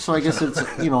Fiend, so I guess it's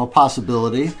a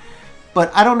possibility.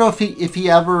 But I don't know if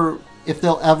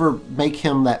they'll ever make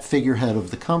him that figurehead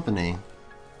of the company.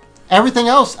 Everything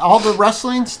else, all the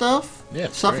wrestling stuff,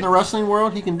 stuff in the wrestling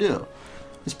world, he can do.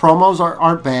 His promos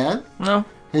aren't bad. No.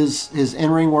 His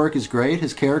in-ring work is great.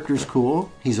 His character's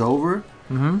cool. He's over.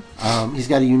 Mm-hmm. He's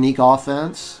got a unique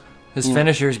offense. His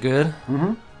finisher's good.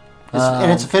 Mm-hmm.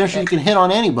 And it's a finisher you can hit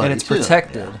on anybody, and it's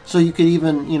protected. Yeah. So you could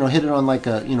even hit it on like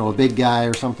a big guy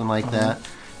or something like that.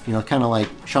 Kind of like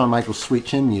Shawn Michaels' Sweet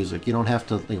Chin music. You don't have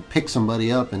to pick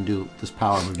somebody up and do this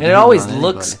power move. And it always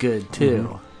looks good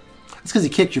too. It's because he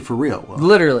kicked you for real. Will.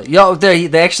 Literally. Yo, they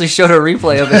actually showed a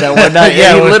replay of it that one night. Yeah,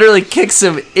 and he when- literally kicks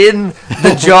him in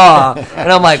the jaw.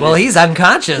 And I'm like, well, he's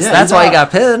unconscious. Yeah, That's he's why he out.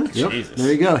 got pinned. Yep.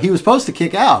 There you go. He was supposed to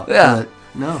kick out. Yeah. But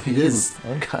no, he didn't. He's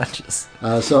unconscious.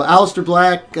 So, Aleister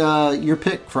Black, your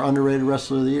pick for underrated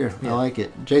wrestler of the year. I like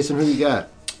it. Jason, who you got?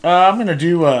 I'm going to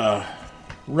do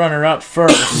runner-up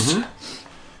first.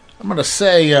 I'm going to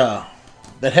say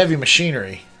that Heavy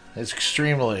Machinery is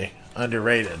extremely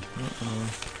underrated.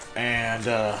 And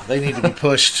they need to be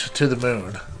pushed to the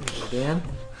moon. Dan,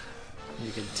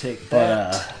 you can take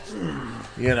But,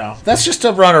 you know, that's just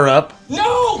a runner-up.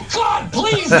 No! God,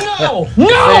 please, no!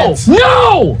 No! Fans.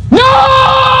 No!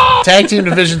 No! Tag team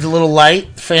division's a little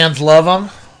light. Fans love them.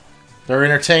 They're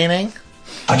entertaining.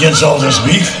 Against all this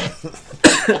beef.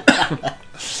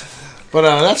 But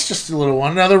that's just a little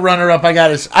one. Another runner-up I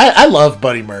got is... I love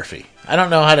Buddy Murphy. I don't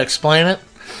know how to explain it.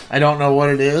 I don't know what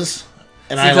it is.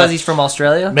 And because he's from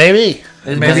Australia? Maybe.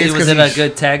 Maybe he it's was 'cause in a he's-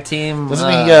 good tag team.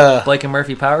 Wasn't he, Blake and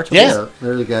Murphy Power Tools? Yeah.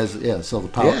 They're the guys that sell the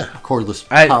power, Yeah. cordless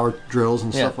I- power drills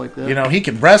and stuff like that. You know, he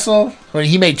can wrestle. I mean,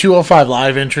 he made 205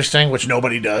 Live interesting, which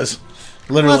nobody does.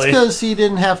 Well, that's Literally. because he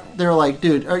didn't have. They're like,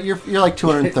 dude, you're like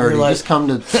 230. You're like- just come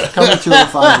to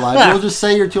 205 live. We'll just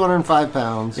say you're 205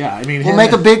 pounds. Yeah, I mean, we'll him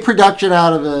make a and- big production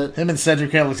out of it. Him and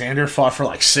Cedric Alexander fought for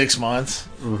like 6 months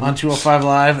on 205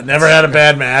 Live. Never had a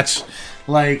bad match.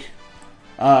 Like,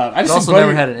 I He's just also think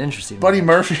never had an interesting Buddy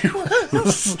match.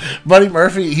 Murphy. Buddy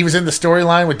Murphy. He was in the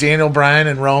storyline with Daniel Bryan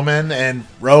and Roman and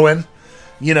Rowan.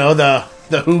 You know, the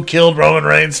Who Killed Roman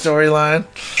Reigns storyline.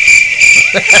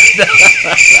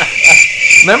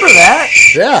 Remember that?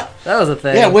 Yeah. That was a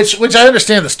thing. Yeah, which I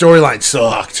understand the storyline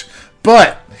sucked,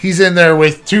 but he's in there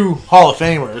with 2 Hall of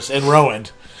Famers and Rowan.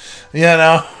 You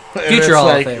know, And Future it's Hall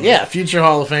of like, Famers. Yeah, future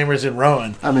Hall of Famers in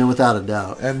Rowan. I mean, without a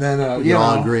doubt. And then We you can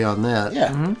all know, agree on that.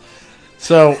 yeah.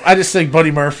 So I just think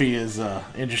Buddy Murphy is an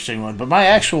interesting one, but my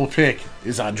actual pick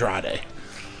is Andrade.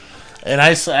 And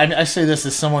I say this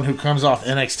as someone who comes off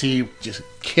NXT just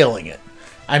killing it.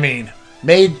 I mean,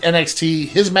 made NXT,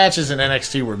 his matches in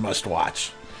NXT were must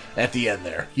watch at the end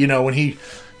there. You know, when he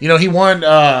won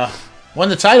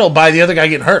the title by the other guy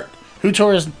getting hurt. Who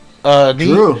tore his knee?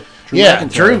 Drew Yeah,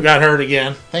 McIntyre. Drew got hurt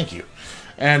again. Thank you.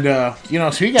 And so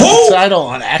he got the title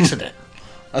on accident,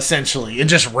 essentially, and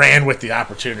just ran with the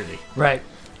opportunity. Right.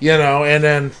 You know, and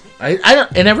then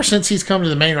and ever since he's come to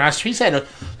the main roster, he's had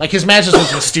his matches with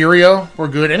Mysterio were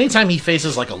good. Anytime he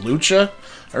faces like a lucha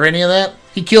or any of that,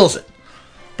 he kills it.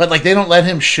 But like they don't let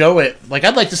him show it. Like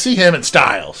I'd like to see him and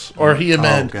Styles or him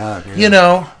and God, yeah. you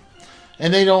know,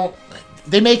 and they don't.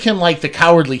 They make him like the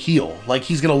cowardly heel, like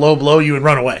he's gonna low blow you and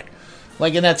run away.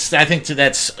 Like, and I think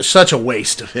that's such a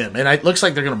waste of him. And it looks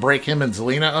like they're going to break him and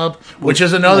Zelina up, which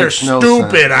is another makes no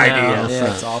stupid sense. idea.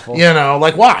 Yeah, it's awful. You know,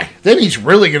 like why? Then he's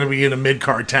really going to be in a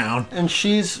mid-card town. And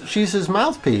she's his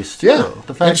mouthpiece too. Yeah,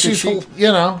 The fact and that she's she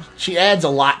she adds a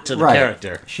lot to the right.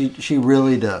 character. She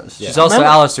really does. She's also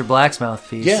Remember- Aleister Black's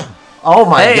mouthpiece. Yeah, Oh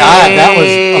my Hey! god, that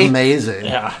was amazing.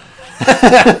 yeah.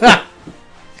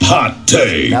 Hot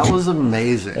take. That was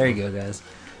amazing. There you go, guys.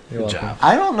 You're welcome. job.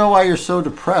 I don't know why you're so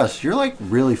depressed. You're like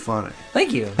really funny.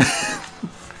 Thank you.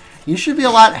 You should be a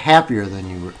lot happier than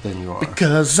you are.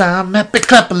 Because I'm happy,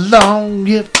 clap along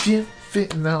if you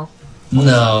fit now.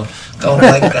 No, don't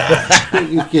like that.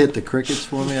 You get the crickets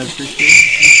for me. I appreciate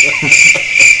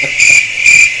it.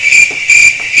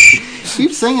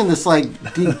 Keep singing this like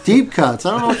deep cuts.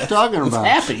 I don't know what you're talking about.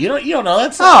 Happy. You don't know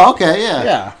that's Oh, okay,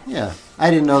 yeah, Yeah. I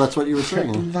didn't know that's what you were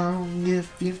singing. along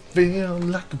if you feel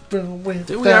like a whirlwind.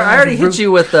 Dude, I already hit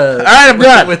you with the. All right, I'm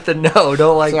done. With the no,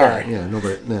 don't like Sorry. that. Yeah,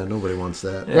 nobody wants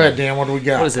that. Go ahead, Dan. What do we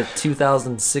got? What is it?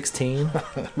 2016.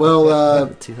 Well,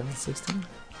 2016.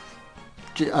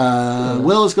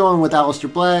 Will is going with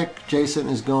Aleister Black. Jason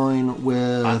is going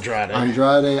with Andrade. I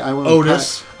went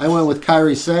Otis. I went with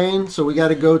Kairi Sane. So we got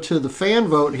to go to the fan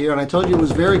vote here, and I told you it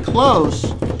was very close.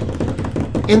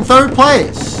 In third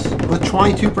place with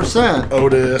 22%,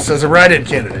 Otis as a write-in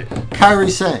candidate. Kairi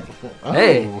Sane.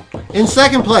 Hey. In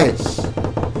second place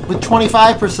with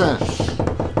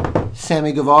 25%,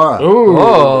 Sammy Guevara. Ooh.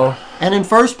 Whoa. And in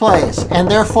first place,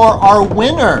 and therefore our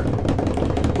winner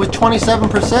with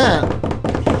 27%,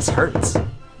 This hurts.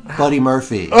 Buddy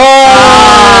Murphy. Oh,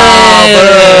 I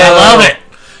love it.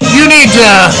 You need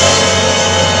to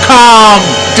calm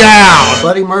down.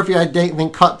 Buddy Murphy, I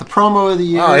think, cut the promo of the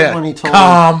year Oh yeah. when he told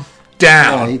Calm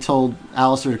yeah, down. he told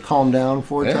Aleister to calm down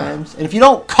 4 Yeah. times. And if you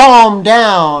don't calm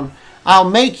down, I'll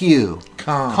make you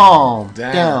calm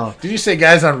down. Did you say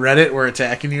guys on Reddit were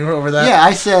attacking you over that? Yeah,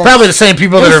 I said Probably the same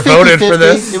people it that was are voted for 50-50.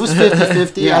 this. It was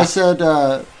 50-50. Yeah. I said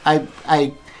I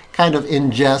kind of in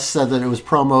jest said that it was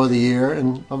promo of the year,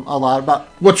 and a lot about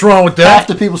What's wrong with half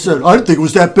that? the people said, I didn't think it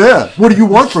was that bad. What do you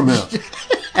want from him?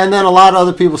 And then a lot of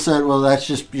other people said, well, that's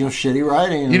just shitty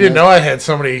writing. You didn't know I had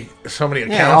so many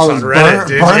accounts all on those Reddit,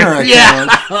 did burner you? Yeah.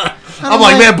 accounts. I'm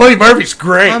like, man, Buddy Murphy's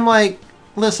great. I'm like,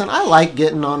 listen, I like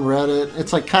getting on Reddit.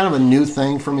 It's like kind of a new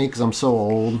thing for me because I'm so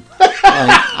old. Like,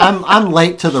 I'm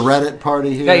late to the Reddit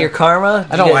party here. Got your karma?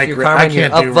 I don't You got like your Reddit. karma I and your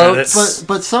can't do upvotes?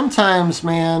 But sometimes,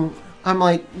 man, I'm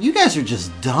like, you guys are just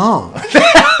dumb.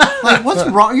 Like, what's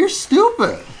wrong? You're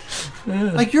stupid.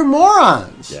 Like, you're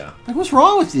morons. Yeah. Like, what's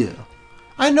wrong with you?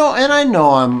 I know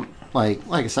I'm like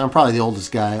I said, I'm probably the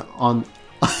oldest guy on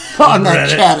that Reddit.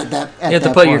 chat at that. At You have to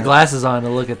that put your point. glasses on to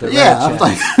look at the Yeah, Reddit I'm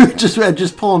chat. like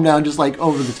just pull them down, just like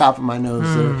over the top of my nose.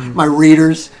 My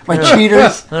readers, my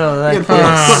cheaters. Oh, that You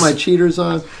gotta put my cheaters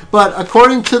on. But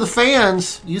according to the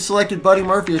fans, you selected Buddy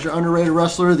Murphy as your underrated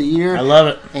wrestler of the year. I love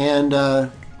it. And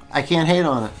I can't hate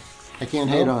on it. I can't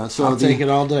hate on it. So I'll take it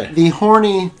all day. The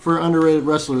horny for underrated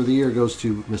wrestler of the year goes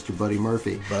to Mr. Buddy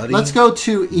Murphy. Let's go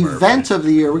to event of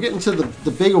the year. We're getting to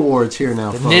the big awards here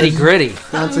now, folks. Nitty gritty.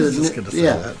 Down to was just gonna say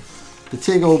that. the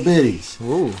tig old bitties.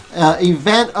 Ooh.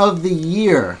 Event of the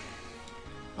year.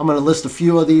 I'm going to list a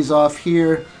few of these off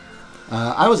here.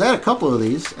 I was at a couple of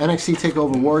these. NXT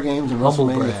TakeOver War Games and Humble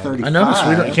WrestleMania brag. 35. I noticed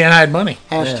you can't hide money.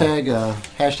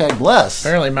 Hashtag bless.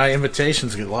 Apparently, my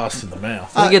invitations get lost in the mail.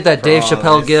 We get that Dave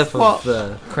Chappelle gif of Well-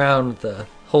 the crown with the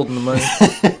holding the money.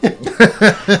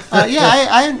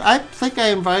 I think I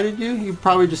invited you. You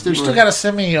probably just You didn't. still got to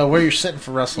send me where you're sitting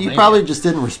for WrestleMania. You probably just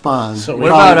didn't respond. So What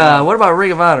Probably- about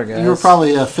Ring of Honor, guys? You were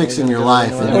probably fixing your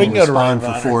life and We didn't can go to respond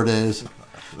Ring for of 4 days.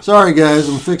 Sorry, guys,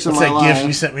 I'm fixing What's my that life. gift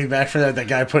you sent me back for that? That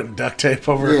guy putting duct tape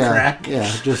over a crack? Yeah,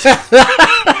 just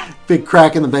big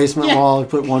crack in the basement wall. I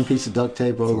put one piece of duct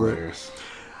tape over it.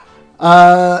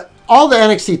 All the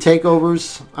NXT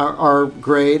takeovers are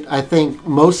great. I think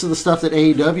most of the stuff that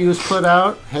AEW has put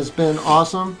out has been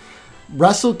awesome.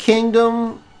 Wrestle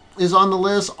Kingdom is on the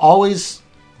list. Always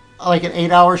like an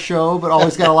 8-hour show, but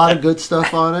always got a lot of good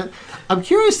stuff on it. I'm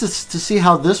curious to see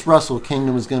how this Wrestle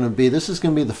Kingdom is going to be. This is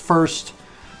going to be the first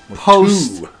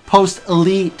post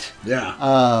Elite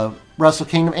Wrestle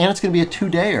Kingdom, and it's going to be a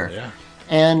 2-dayer. Yeah.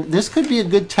 And this could be a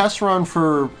good test run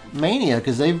for Mania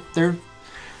because they're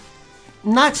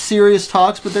not serious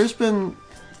talks, but there's been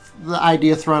the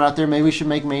idea thrown out there. Maybe we should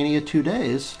make Mania 2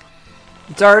 days.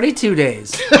 It's already 2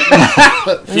 days.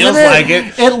 Feels like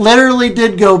it. It literally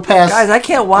did go past. Guys, I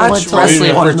can't I watch went till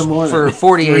wrestling 1 in the morning. for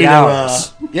 48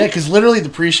 hours. Yeah, because literally the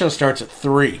pre-show starts at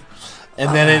 3.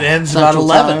 And then it ends about Central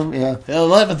 11. Time, yeah.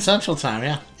 11 Central Time,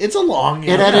 yeah. It's a long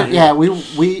It ended. Yeah, we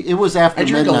it was after I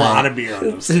drink midnight. a lot of beer on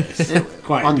those days.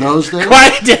 Quite on a bit. those days.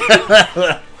 Quite a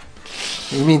bit.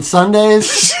 You mean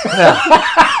Sundays?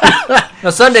 No,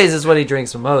 Sundays is what he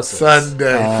drinks the most.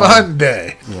 Sunday. Fun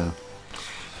day.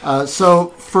 So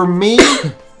for me,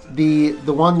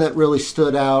 the one that really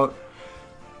stood out,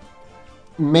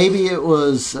 maybe it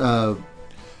was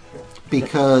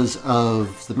because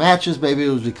of the matches. Maybe it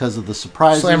was because of the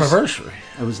surprises. Slammiversary.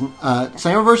 It was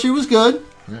Slammiversary was good.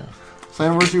 Yeah.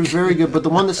 Slammiversary was very good, but the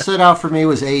one that stood out for me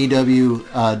was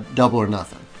AEW Double or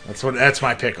Nothing. That's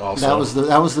my pick also.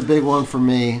 That was the big one for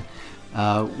me.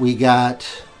 We got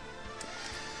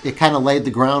it kind of laid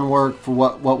the groundwork for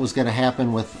what was going to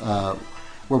happen with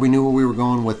where we knew where we were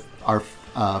going with our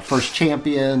first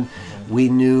champion. We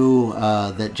knew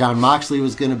that Jon Moxley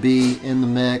was going to be in the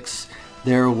mix.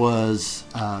 There was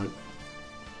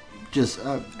just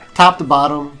top to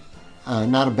bottom,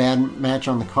 not a bad match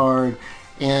on the card,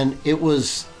 and it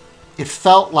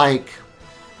felt like.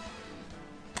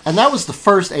 And that was the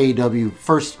first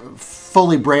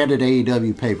fully branded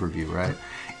AEW pay-per-view, right?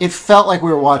 It felt like we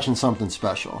were watching something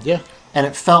special. Yeah. And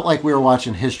it felt like we were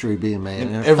watching history being made.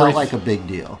 And it felt like a big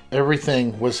deal.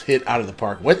 Everything was hit out of the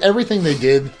park. With everything they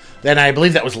did, then I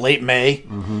believe that was late May,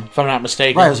 if I'm not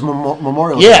mistaken. Right, it was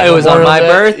Memorial Yeah, Day. It was on my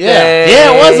Memorial Day. birthday.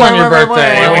 Yeah, it was on your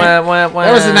birthday. Wah, wah, wah,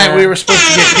 That was the night we were supposed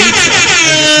to get pizza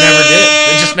and just never did.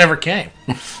 It just never came.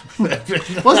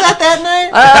 Was that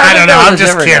night? I don't know. I'm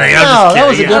just kidding. No, that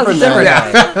was a Yeah. different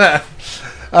night.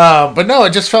 But no,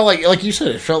 it just felt like you said,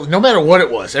 it felt, no matter what it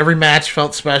was, every match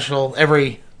felt special,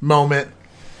 every moment.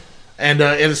 And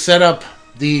it set up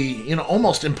the,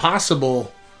 almost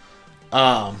impossible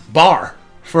bar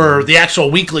for the actual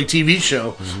weekly TV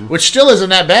show, which still isn't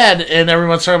that bad. And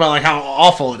everyone's talking about like how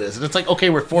awful it is. And it's like,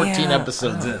 okay, we're 14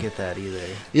 episodes I don't in. get that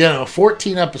either.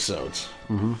 14 episodes.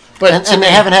 But And they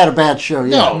haven't had a bad show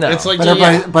yet. No, it's like But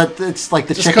everybody, but it's like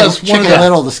the Just chicken 'cause one of the-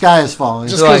 little, the sky is falling.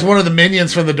 just because one of the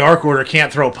minions from the Dark Order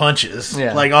can't throw punches,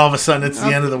 Yeah. like all of a sudden it's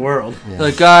the end of the world.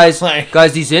 Like guys, Like-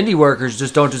 these indie workers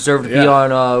just don't deserve to be Yeah.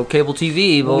 on cable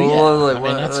TV. Blah, blah, yeah. blah, I like,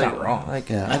 mean, that's like- not wrong. Like,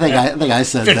 Yeah, I think I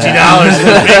said $50 that. in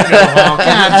the bingo hall.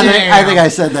 God I think I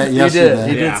said that you yesterday.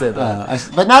 did. You Yeah. did say that.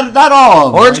 But not all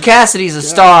of them. Orange Cassidy's a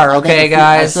star, I think okay, a few-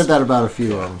 guys. I said that about a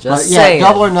few of them. Just But yeah, saying.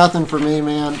 Double or Nothing for me,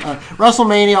 man.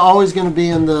 WrestleMania always going to be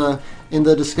in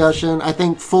the discussion. I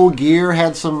think Full Gear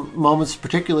had some moments,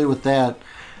 particularly with that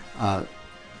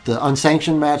the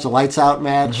unsanctioned match, the Lights Out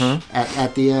match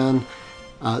at the end.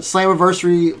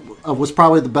 Slammiversary was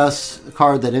probably the best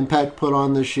card that Impact put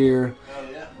on this year.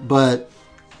 But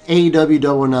AEW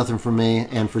Double or Nothing for me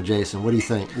and for Jason. What do you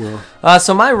think, Will?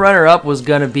 So my runner-up was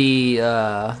going to be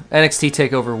NXT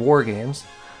TakeOver War Games.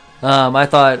 I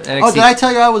thought NXT... Oh, did I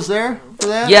tell you I was there for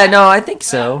that? Yeah, no, I think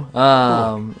so.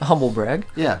 Humble brag.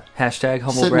 Yeah. Hashtag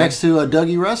humble Sitting brag. next to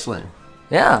Dougie Wrestling.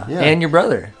 Yeah, Yeah. and your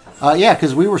brother. Yeah,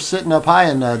 because we were sitting up high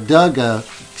and Doug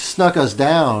snuck us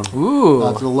down Ooh.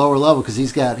 to the lower level because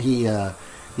he's got that.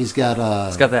 He's got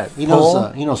that He pull.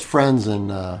 knows he knows friends in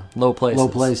Low places. low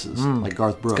places like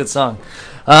Garth Brooks. Good song.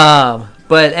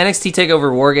 But NXT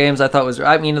TakeOver War Games, I thought was...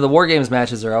 I mean, the War Games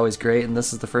matches are always great, and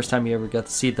this is the first time you ever got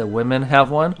to see the women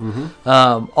have one.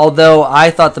 Mm-hmm. Although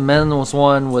I thought the men's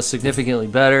one was significantly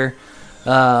better.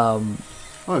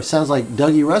 Oh, it sounds like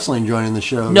Dougie Wrestling joining the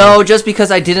show. No, just because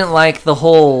I didn't like the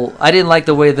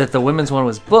way that the women's one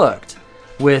was booked,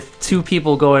 with 2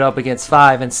 people going up against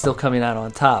 5 and still coming out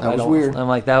on top. That was weird. I'm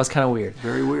like, that was kind of weird.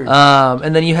 Very weird.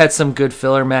 And then you had some good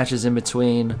filler matches in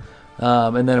between.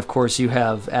 And then, of course, you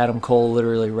have Adam Cole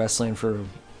literally wrestling for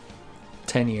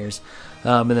 10 years.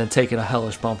 And then taking a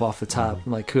hellish bump off the top.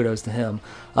 Like, kudos to him.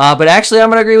 But actually, I'm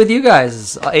going to agree with you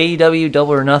guys. AEW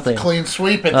Double or Nothing. Clean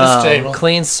sweep at this table.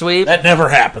 Clean sweep. That never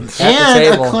happens. at the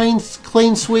and table. a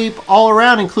clean sweep all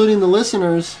around, including the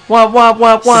listeners. Wah, wah,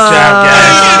 wah, wah. Good job,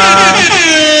 guys.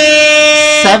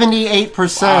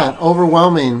 78%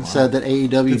 overwhelming said that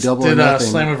AEW Double or Did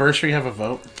Nothing. Slammiversary have a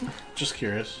vote? Just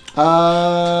curious.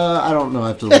 I don't know. I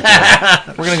have to look at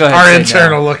it. We're going to go ahead Our and say no.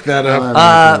 intern will look that up. I'm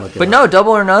gonna look it But up. no,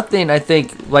 Double or Nothing, I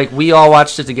think, like, we all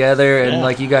watched it together, and Yeah.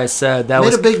 like you guys said, that Made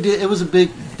was... a big deal. It was a big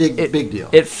deal.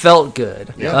 It felt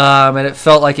good. Yeah. And it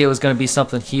felt like it was going to be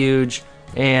something huge,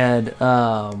 and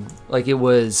like it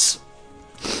was...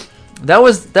 That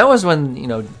was when, you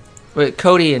know,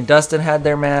 Cody and Dustin had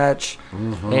their match,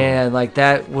 and like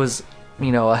that was,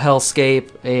 you know, a hellscape,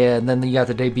 and then you got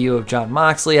the debut of Jon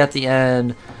Moxley at the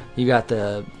end. You got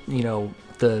the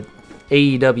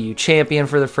AEW champion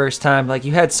for the first time. Like,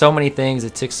 you had so many things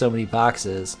that ticked so many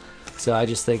boxes. So I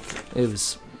just think it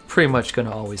was pretty much going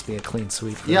to always be a clean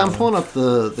sweep. for Yeah, I'm everyone. pulling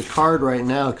up the card right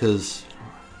now because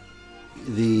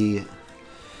we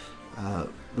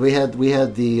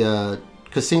had the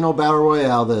Casino Battle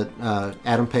Royale that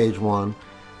Adam Page won.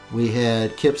 We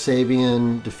had Kip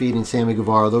Sabian defeating Sammy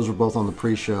Guevara. Those were both on the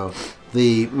pre-show.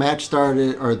 The match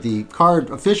started, or the card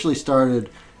officially started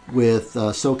with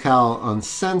SoCal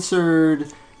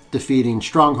Uncensored defeating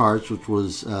Strong Hearts, which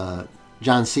was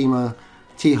John Cena,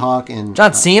 T-Hawk, and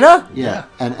John Cena? yeah,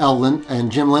 and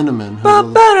and Jim Lindemann, who's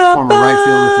a former right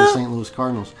fielder for the St. Louis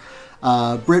Cardinals.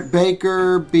 Britt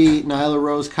Baker beat Nyla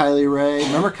Rose, Kylie Ray.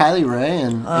 Remember Kylie Ray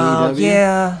and AEW?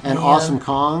 yeah, And yeah. Awesome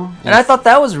Kong. And I thought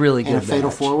that was really good. in a fatal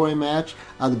match. four-way match.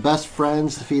 The Best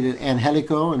Friends defeated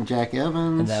Angelico and Jack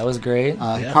Evans. And that was great.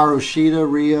 Hikaru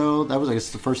Shida, Rio. That was, I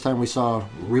guess, the first time we saw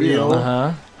Rio.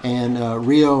 Uh-huh. And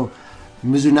Rio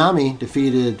Mizunami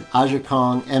defeated Aja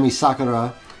Kong, Emi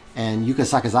Sakura, and Yuka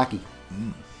Sakazaki.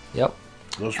 Yep.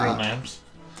 Those real names.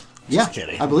 Yeah,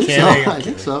 kidding. I believe Kidding, so. I'm I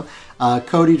think kidding. so.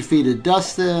 Cody defeated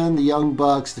Dustin. The Young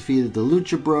Bucks defeated the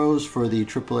Lucha Bros for the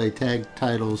AAA tag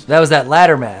titles. That was that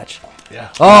ladder match. Yeah.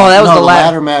 Oh, that was No, the ladder.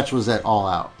 ladder match was at All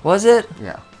Out. Was it?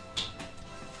 Yeah.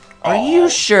 Are you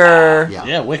sure? Yeah.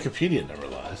 Yeah, Wikipedia never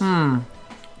lies.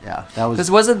 Yeah, that was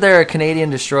Because wasn't there a Canadian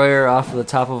destroyer off of the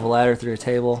top of a ladder through a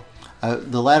table?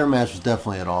 the ladder match was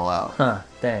definitely at All Out. Huh.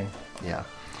 Dang. Yeah.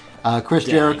 Chris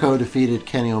Jericho defeated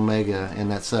Kenny Omega,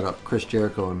 and that set up Chris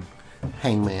Jericho and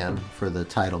Hangman for the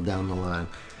title down the line.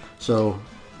 So,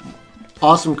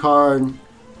 awesome card.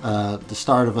 The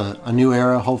start of a new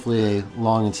era, hopefully a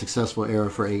long and successful era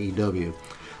for AEW.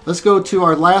 Let's go to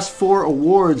our last 4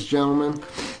 awards, gentlemen.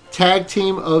 Tag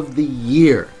Team of the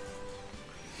Year.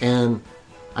 And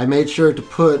I made sure to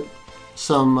put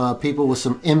some people with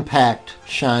some impact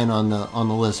shine on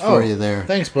the list for you there.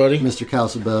 Thanks, buddy. Mr.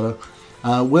 Calzabetto.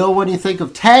 Will, what do you think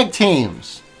of tag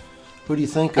teams? Who do you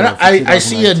think of? for I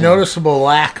see a 2019? noticeable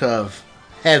lack of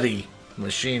heavy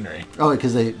Machinery. Oh,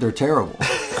 because they're terrible.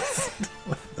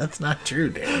 That's not true,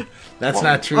 Dan. That's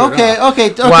not true. Okay, at all. okay.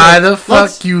 Why the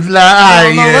fuck you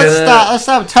lie? No, let's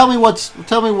stop. Tell me what's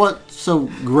so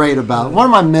great about it. What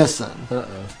am I missing?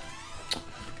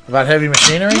 About Heavy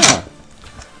Machinery? Yeah.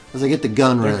 As I get the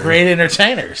gun ready. They're great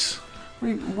entertainers.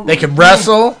 They can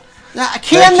wrestle.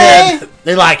 Can they?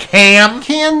 They like ham.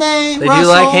 Can they? They wrestle? do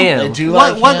like ham. They do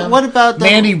like ham. What about them?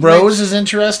 Mandy Rose is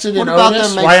interested in What about Otis.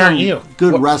 them makes Why aren't them you?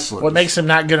 good What- wrestlers? What makes him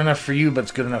not good enough for you, but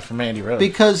it's good enough for Mandy Rose?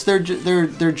 Because they're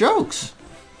jokes.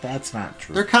 That's not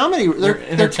true. They're comedy. They're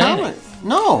entertaining. comedy.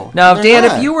 No. Now, they're Dan,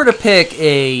 not. if you were to pick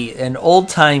an old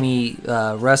timey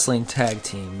wrestling tag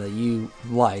team that you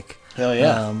like, Hell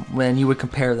yeah. when you would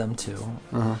compare them to,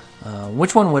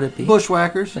 which one would it be?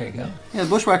 Bushwhackers. There you go. Yeah, the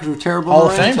Bushwhackers were terrible. Hall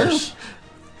of in the ring, Famers. too.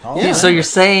 Yeah. So you're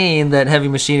saying that Heavy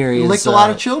Machinery Licked is a lot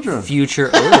of children. Future.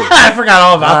 Ooh. I forgot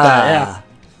all about that.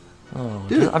 Yeah.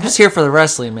 Dude, I'm just here for the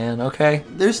wrestling, man. Okay.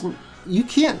 You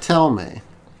can't tell me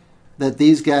that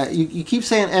these guys. You keep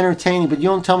saying entertaining, but you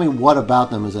don't tell me what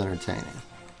about them is entertaining.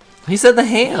 He said the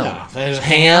ham. Yeah, there's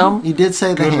Ham. You did say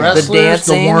the Good hand. wrestlers, the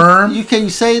dancing. worm.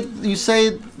 You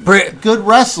say Brit- good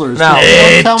wrestlers. Now- You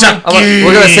Hey, don't tell me. Chucky.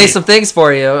 We're gonna say some things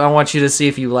for you. I want you to see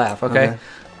if you laugh. Okay.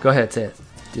 Go ahead, say it.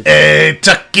 Hey,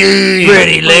 Tucky.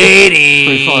 Pretty lady.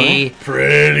 Pretty funny.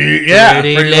 Pretty. Yeah.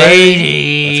 Pretty Pretty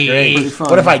lady. That's great. Pretty funny.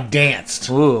 What if I danced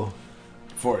Ooh.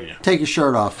 for you? Take your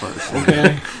shirt off first.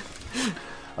 Okay.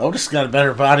 Otis got a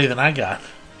better body than I got.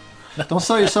 Don't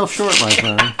sell yourself short, my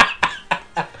friend.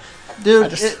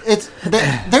 Dude,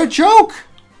 they're a joke.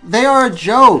 They are a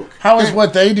joke. How is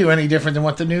what they do any different than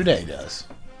what the New Day does?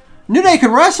 New Day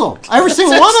can wrestle. Every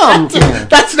single one of them can.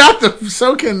 That's not the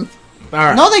so can. All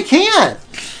right. No, they can't.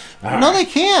 All No, right. they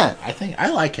can't. I think I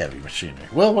like Heavy Machinery.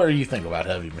 Well, what do you think about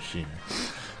Heavy Machinery?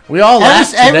 We all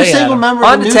laughed Every today, single Adam. member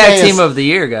On of the the New tag Day team is, of the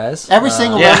year, guys. every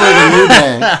single Yeah. member of the New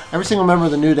Day. Every single member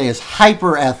of the New Day is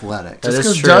hyper athletic. That Just is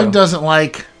because true. Doug doesn't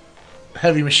like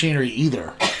Heavy Machinery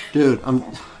either. Dude,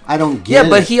 I don't get Yeah, it.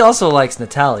 but he also likes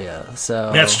Natalia.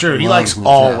 So That's true. He loves likes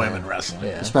all Natalia. women wrestling. Yeah.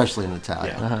 especially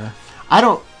Natalia. Yeah. I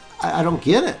don't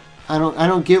get it. I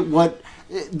don't get what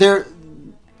they're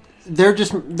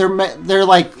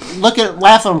like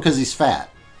laugh at him because he's fat,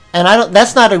 and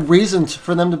that's not a reason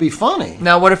for them to be funny.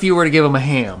 Now, what if you were to give him a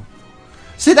ham?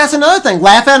 See, that's another thing.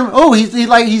 Laugh at him. Oh, he's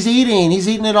eating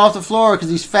it off the floor because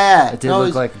he's fat. It did No, look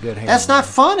he's- like a good ham. That's not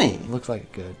funny. It looks like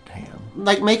a good ham.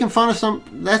 Like making fun of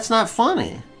that's not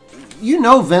funny. You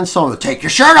know Vince told him, take your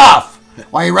shirt off.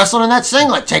 Why are you wrestling in that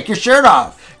singlet? Take your shirt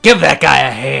off. Give that guy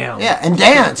a ham. Yeah, and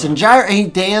dance and gyro. And he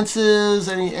dances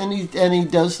and he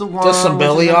does the worm. Does some which is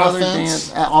belly another offense?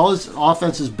 dance. All his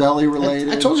offense is belly related.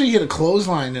 I told you he hit a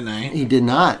clothesline tonight. He did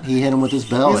not. He hit him with his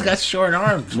belly. He's got short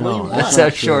arms. No, What do you that's want? not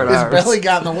not short true. His arms. belly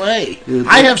got in the way. Dude,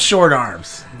 I have short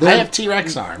arms. I they're- have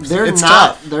T-Rex arms. They're It's not.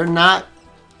 tough. They're not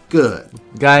good.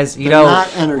 Guys, you They're know, not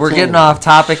we're entertaining. getting off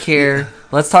topic here.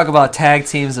 Let's talk about tag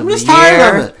teams of I'm the just year.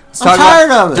 tired of it. Let's I'm talk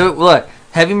tired of it. Dude, look,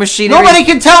 Heavy Machinery. Nobody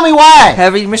can tell me why.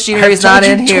 Heavy Machinery I've is not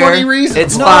told in you here. 20 reasons.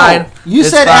 It's No, fine. You It's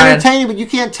said fine. entertaining, but you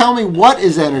can't tell me what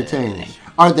is entertaining.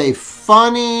 Are they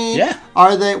funny? Yeah.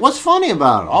 Are they? What's funny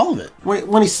about them? All of it.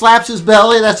 When he slaps his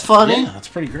belly, that's funny. Yeah, that's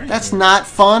pretty great. That's not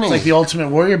funny. It's like the Ultimate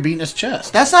Warrior beating his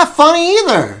chest. That's not funny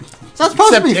either. It's not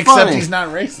supposed to be Except funny. he's not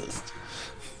racist.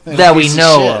 That we Piece of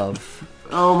know shit. of.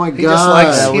 Oh my He just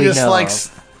likes That god, we he just know likes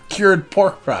cured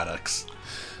pork products.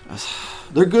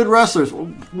 they're good wrestlers.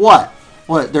 What?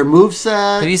 What? Their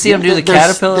moveset? Have you seen him do the their-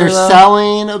 caterpillar, Their though?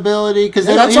 selling ability? Because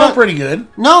Yeah, that's all pretty good.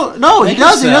 No, They he can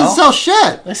doesn't. He doesn't sell.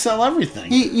 sell shit. They sell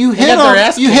everything. You They hit got their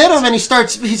ass him. You kicked. hit him, and he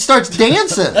starts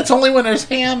dancing. That's only when there's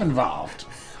ham involved.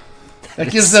 That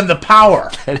gives them the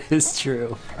power. That is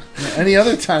true. Any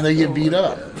other time they get beat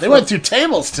up. They went through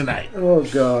tables tonight. Oh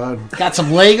god, Got some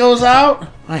Legos out.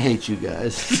 I hate you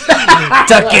guys.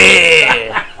 Tucky!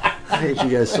 I hate you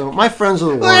guys so. My friends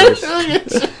are the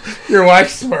worst. Your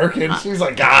wife's smirking. She's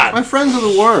like, God. My friends are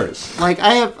the worst. Like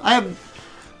I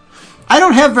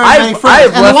don't have very many I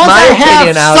friends, have and the left ones my I have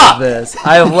opinion out suck. of this.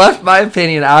 I have left my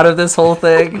opinion out of this whole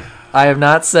thing. I have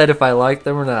not said if I like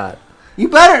them or not. You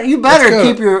better go.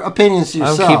 keep your opinions to I'm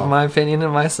yourself. keeping my opinion to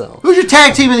myself. Who's your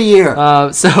tag team of the year?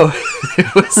 So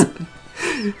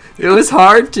it was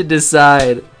hard to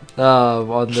decide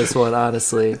on this one,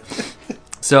 honestly.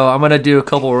 So I'm gonna do a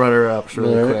couple runner-ups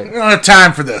really quick. We don't have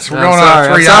time for this. We're I'm going sorry.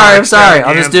 on 3 I'm hours. sorry.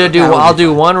 I'm just Extravaganza. I'll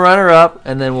do one runner-up,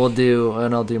 and then I'll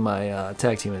do my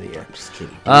tag team of the year. Just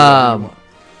kidding. Um,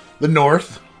 The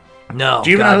North. no. Do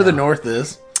you even know God, who the no. North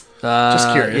is? Just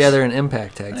Just curious. Yeah, they're an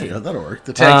Impact tag There you go, team. that'll work.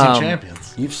 The tag team Um,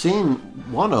 champions. You've seen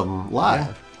one of them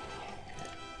live.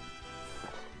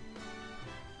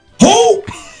 Who?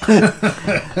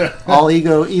 All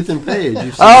Ego Ethan Page.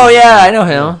 You've seen Oh him. yeah, I know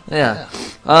him. Yeah.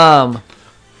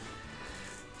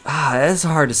 That's a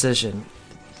hard decision.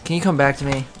 Can you come back to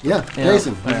me? Yeah, Yeah.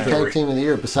 Jason, who's your tag team of the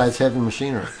year besides Heavy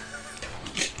Machinery?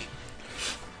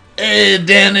 Hey,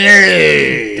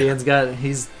 Danny. Dan's got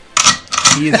he's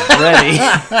ready.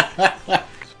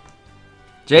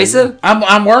 Jason,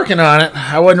 I'm working on it.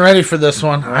 I wasn't ready for this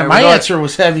one. right, My we're going- answer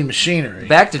was Heavy Machinery.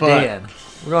 back to but- Dan.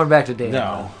 We're going back to Dan.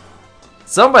 No.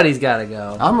 Somebody's got to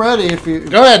go. I'm ready if you...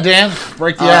 Go ahead, Dan.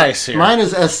 Break the ice here. Mine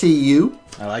is SCU.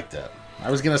 I like that.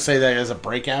 I was going to say that as a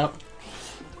breakout.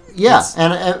 Yeah,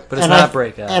 but it's and not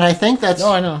breakout. And I think that's...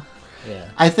 No, I know. Yeah.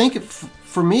 I think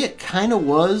for me it kind of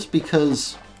was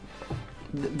because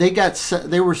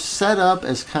they were set up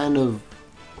as kind of...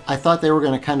 I thought they were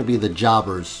going to kind of be the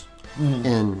jobbers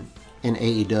in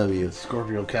AEW.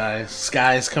 Scorpio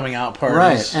Sky's coming out parties.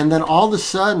 Right, and then all of a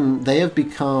sudden they have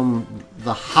become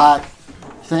the hot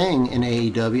thing in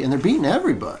AEW, and they're beating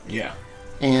everybody. Yeah.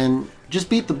 And just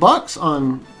beat the Bucks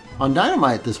on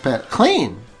Dynamite this past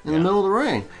clean in the middle of the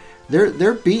ring.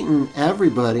 They're beating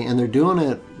everybody, and they're doing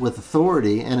it with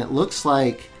authority. And it looks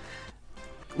like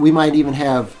we might even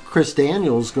have Chris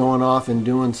Daniels going off and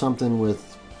doing something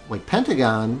with like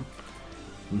Pentagon.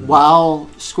 While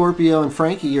Scorpio and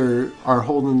Frankie are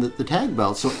holding the tag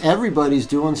belt. So everybody's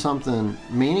doing something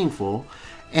meaningful.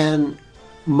 And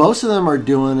most of them are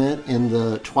doing it in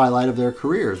the twilight of their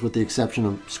careers, with the exception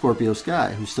of Scorpio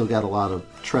Sky, who's still got a lot of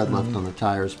tread left on the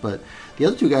tires. But the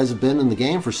other two guys have been in the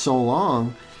game for so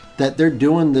long that they're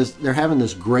doing this. They're having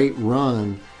this great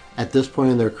run at this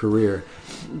point in their career.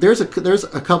 There's a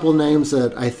couple names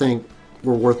that I think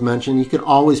were worth mentioning. You could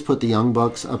always put the Young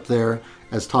Bucks up there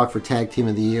as talk for Tag Team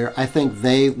of the Year. I think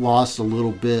they lost a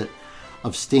little bit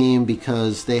of steam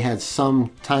because they had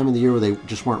some time of the year where they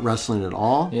just weren't wrestling at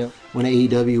all. Yep. When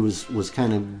AEW was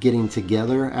kind of getting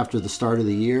together after the start of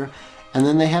the year. And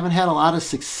then they haven't had a lot of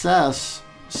success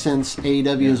since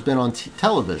AEW has been on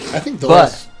television. I think the But-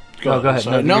 last... go ahead.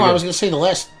 Sorry. No, No, you're I good. was going to say the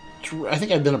last... I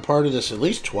think I've been a part of this at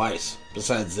least twice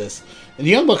besides this. And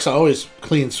the Young Bucks always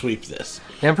clean sweep this.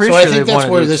 Yeah, I'm pretty so sure I think they've won that's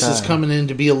it where each this is time. coming in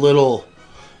to be a little...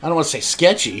 I don't want to say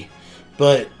sketchy,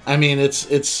 but I mean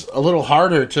it's a little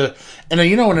harder to. And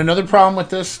you know what another problem with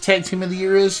this Tag Team of the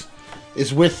Year is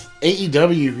with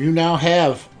AEW you now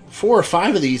have 4 or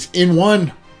 5 of these in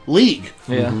one league.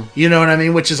 Yeah. You know what I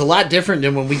mean? Which is a lot different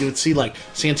than when we would see like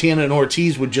Santana and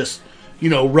Ortiz would just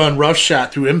run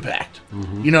roughshod through Impact.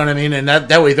 You know what I mean? And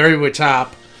that way they're at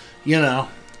top.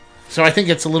 So I think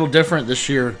it's a little different this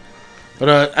year.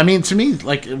 But I mean, to me,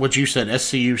 like what you said,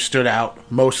 SCU stood out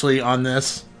mostly on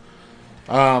this.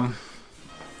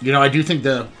 I do think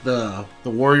the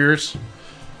Warriors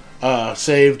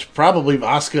saved probably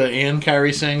Asuka and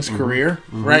Kairi Singh's career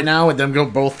right now with them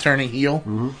both turning heel.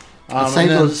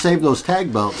 Save those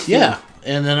tag belts. Yeah,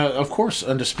 and then of course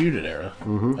Undisputed Era. I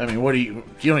mean, what do you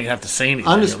don't even have to say anything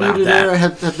Undisputed about that. Era,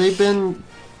 have they been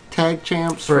tag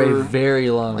champs For a very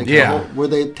long like time. Yeah. were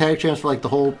they tag champs for like the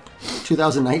whole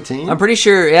 2019? I'm pretty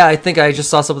sure. Yeah, I think I just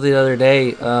saw something the other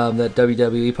day that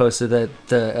WWE posted that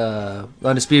the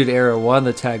Undisputed Era won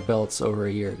the tag belts over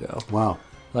a year ago. Wow.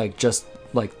 Like just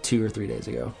like 2 or 3 days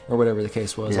ago, or whatever the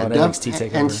case was on def- NXT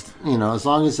Takeover. and as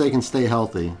long as they can stay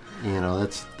healthy,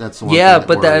 that's the one Yeah, thing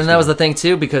but that worries was me. the thing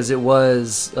too, because it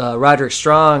was Roderick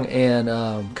Strong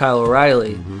and Kyle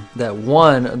O'Reilly that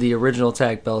won the original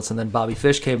tag belts, and then Bobby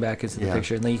Fish came back into the Yeah.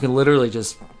 picture, and then you can literally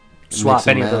just swap Mix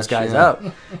and any of those match, guys yeah. up,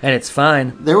 and it's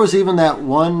fine. There was even that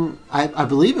one. I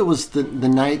believe it was the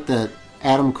night that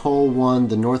Adam Cole won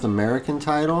the North American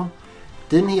title.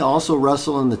 Didn't he also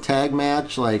wrestle in the tag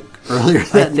match like earlier I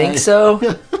that think night?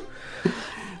 so.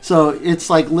 So it's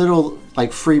like little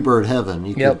like Freebird heaven.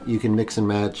 Yep. You can mix and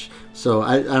match. So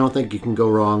I don't think you can go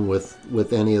wrong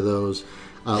with any of those.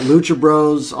 Lucha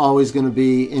Bros always going to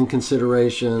be in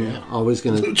consideration. Yeah. Always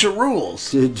going to. Lucha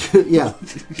rules. Yeah,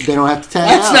 they don't have to tag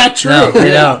That's out. not true. No,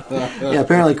 they don't. Yeah,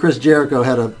 apparently Chris Jericho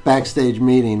had a backstage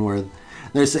meeting where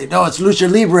they say, "No, it's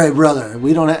Lucha Libre, brother.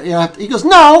 We don't have." He goes,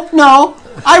 "No,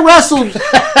 I wrestled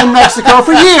in Mexico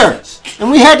for years, and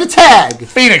we had to tag."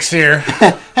 Phoenix here.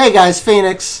 Hey guys,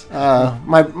 Phoenix.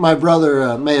 My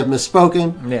brother may have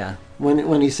misspoken Yeah.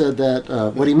 when he said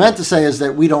that. What he meant to say is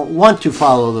that we don't want to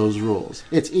follow those rules.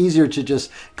 It's easier to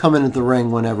just come in at the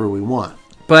ring whenever we want.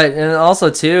 But and also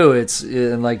too, it's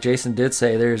and like Jason did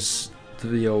say, there's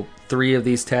 3 of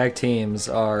these tag teams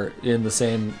are in the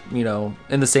same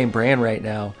brand right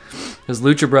now. Because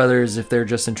Lucha Brothers, if they're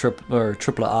just in Triple A,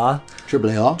 Triple A.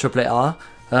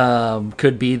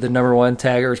 could be the number 1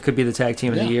 tag, or could be the tag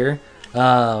team of the year.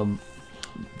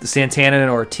 Santana and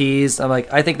Ortiz.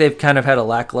 I think they've kind of had a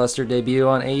lackluster debut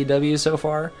on AEW so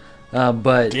far.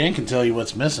 But Dan can tell you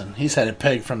what's missing. He's had it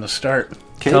pegged from the start.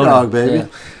 K-Dog, baby. yeah.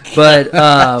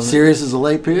 But Serious is a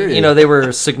late period. you know, they were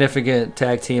a significant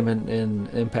tag team in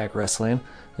Impact Wrestling.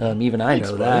 Even I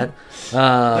know that.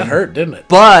 That hurt, didn't it?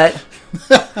 But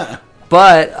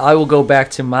I will go back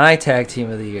to my tag team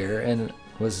of the year, and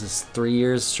was this 3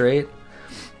 years straight?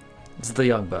 It's the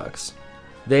Young Bucks.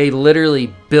 They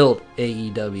literally built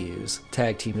AEW's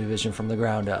tag team division from the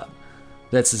ground up.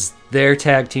 That's their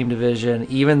tag team division,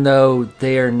 even though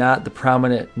they are not the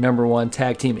prominent number one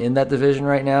tag team in that division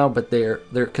right now, but they're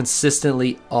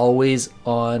consistently always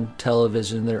on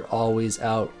television. They're always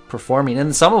out performing.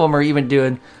 And some of them are even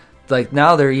doing, like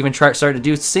now they're even starting to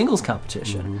do singles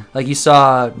competition. Mm-hmm. Like you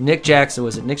saw Nick Jackson,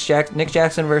 was it Nick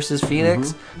Jackson versus Phoenix?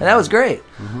 Mm-hmm. And that was great.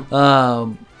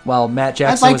 While Matt I'd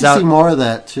Jackson like was to out. see more of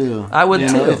that too. I would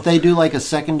too. If they do like a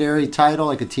secondary title,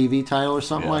 like a TV title or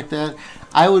something like that,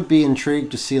 I would be intrigued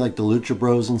to see like the Lucha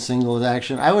Bros in singles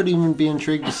action. I would even be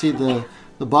intrigued to see the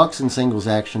Bucks in singles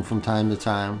action from time to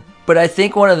time. But I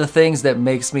think one of the things that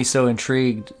makes me so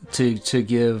intrigued to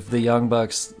give the Young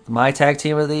Bucks my tag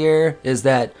team of the year is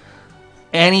that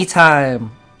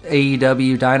anytime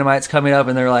AEW Dynamite's coming up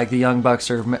and they're like the Young Bucks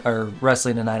are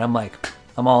wrestling tonight, I'm like,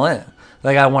 I'm all in.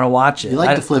 Like I want to watch it. You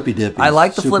like the flippy dippies. I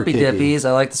like the super flippy kicky. dippies.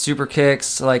 I like the super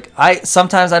kicks. Like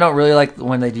sometimes I don't really like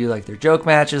when they do like their joke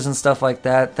matches and stuff like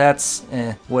that. That's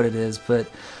what it is.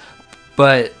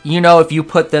 But you know, if you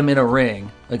put them in a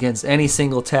ring against any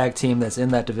single tag team that's in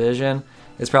that division,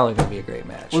 it's probably going to be a great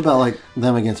match. What about like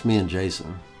them against me and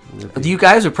Jason? You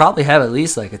guys would probably have at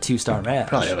least like a 2-star match.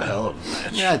 Probably have a hell of a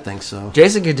match. Yeah, I think so.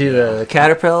 Jason could do the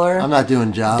Caterpillar. I'm not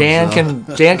doing jobs. Dan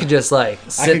though. can just like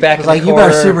sit back in the Like you corner.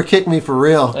 better super kick me for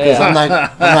real because Yeah.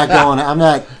 I'm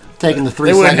not taking the 3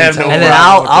 They wouldn't seconds. have no And then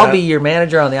problem with I'll that. be your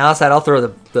manager on the outside. I'll throw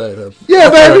the I'll Yeah,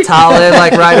 throw baby. the towel in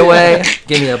like right away.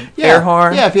 Give me a air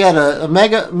horn. Yeah, if you had a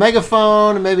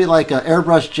megaphone and maybe like an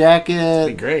airbrush jacket.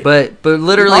 Be great. But You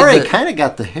literally, already kind of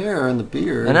got the hair and the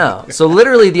beard. I know. So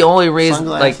literally, the only reason,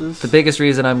 like Sunglasses. the biggest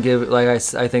reason I'm giving, like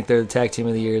I think they're the tag team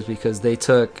of the year is because they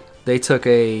took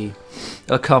a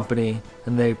company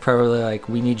and they probably like,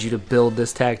 we need you to build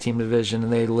this tag team division,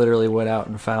 and they literally went out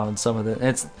and found some of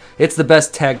the. It's the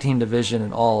best tag team division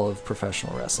in all of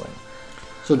professional wrestling.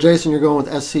 So Jason, you're going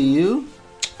with SCU.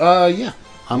 Yeah.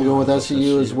 I'm going with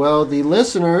SCU as well. The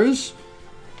listeners,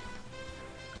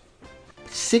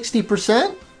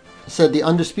 60% said the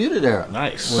Undisputed Era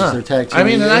Nice. was their tag team. I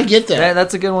mean, of and the I year. get that.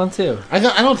 That's a good one too. I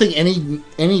don't think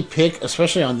any pick,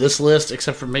 especially on this list,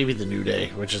 except for maybe the New Day,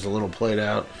 which is a little played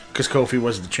out because Kofi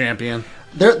was the champion.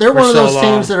 They're for one of so those long.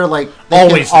 teams that are like they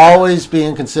Always can there. always be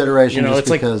in consideration. You know, just it's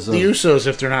like the because of, Usos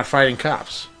if they're not fighting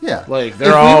cops. yeah, Like they're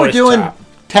if we always were doing top.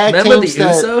 tag Remember the teams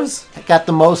that Usos? got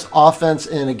the most offense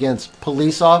in against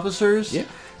police officers. Yeah.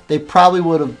 They probably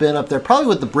would have been up there, probably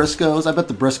with the Briscoes. I bet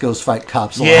the Briscoes fight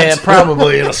cops a Yeah, lot.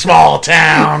 probably in a small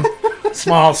town,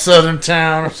 small southern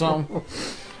town or something.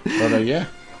 But yeah,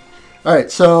 All right,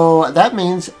 so that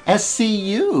means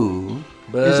SCU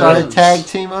is our tag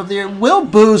team of the year. Will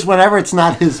booze whenever it's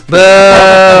not his pick.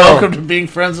 welcome to being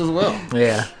friends as well.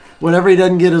 Yeah, Whenever he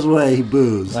doesn't get his way, he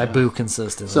boos. I boo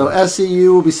consistently. So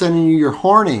SCU will be sending you your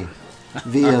horny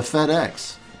via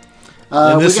FedEx.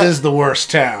 And this we got- is the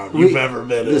worst town you've ever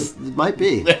been in. This might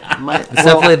be. it's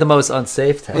definitely the most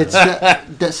unsafe tag.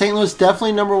 It's St. Louis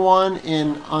definitely number one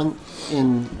in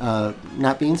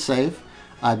not being safe.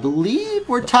 I believe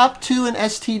we're top 2 in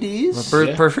STDs.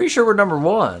 We're pretty sure we're number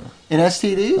one. In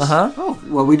STDs? Uh-huh. Oh,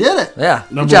 well, we did it. Yeah,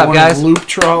 Number good job, one guys. loop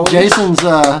trolley.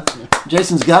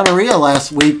 Jason's gonorrhea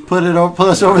last week put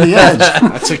us over the edge.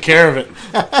 I took care of it.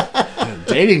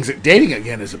 Dating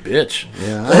again is a bitch.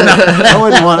 Yeah, I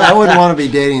wouldn't want to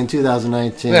be dating in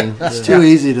 2019. It's too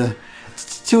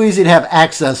easy to have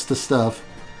access to stuff,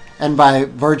 and by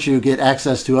virtue get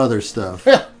access to other stuff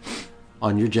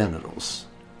on your genitals.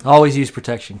 Always use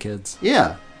protection, kids.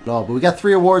 Yeah, no, but we got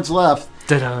 3 awards left.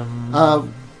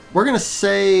 Ta-dum. We're gonna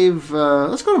save.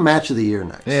 Let's go to match of the year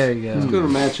next. There you go. Let's go to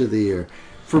match of the year.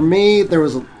 For me, there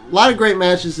was a lot of great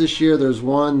matches this year. There's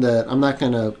one that I'm not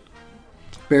gonna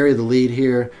bury the lead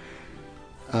here.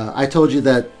 I told you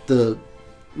that the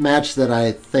match that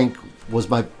I think was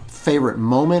my favorite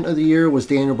moment of the year was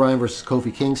Daniel Bryan versus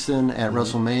Kofi Kingston at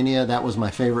WrestleMania. That was my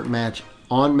favorite match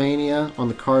on Mania, on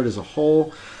the card as a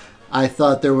whole. I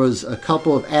thought there was a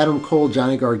couple of Adam Cole,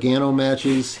 Johnny Gargano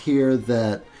matches here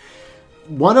that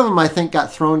one of them I think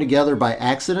got thrown together by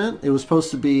accident. It was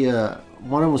supposed to be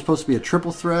one of them was supposed to be a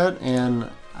triple threat, and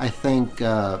I think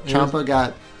Ciampa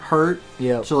got hurt,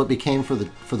 Yep. so it became for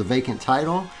the vacant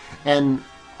title. And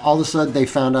all of a sudden they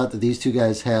found out that these two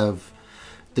guys have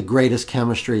the greatest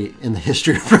chemistry in the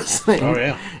history of wrestling. Oh,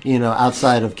 yeah. You know,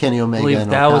 outside of Kenny I Omega believe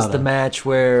and that Okada. was the match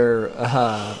where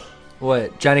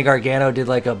Johnny Gargano did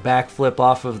like a backflip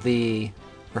off of the.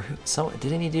 Or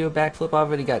didn't he do a backflip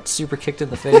off it? He got super kicked in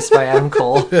the face by Adam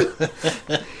Cole.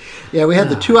 Yeah, we had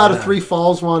the 2 out of 3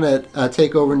 falls one at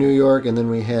TakeOver New York, and then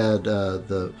we had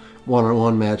the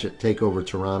one-on-one match at TakeOver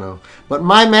Toronto. But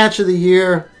my match of the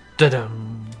year,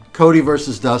 Da-dum. Cody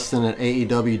versus Dustin at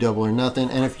AEW Double or Nothing.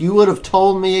 And if you would have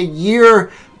told me a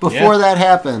year before that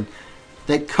happened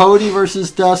that Cody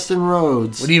versus Dustin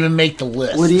Rhodes Would even make the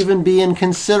list. would even be in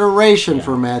consideration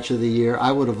for match of the year,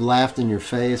 I would have laughed in your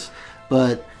face.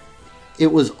 But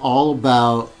it was all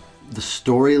about the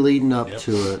story leading up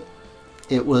to it.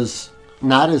 It was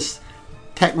not as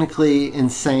technically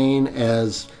insane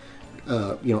as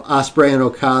Ospreay and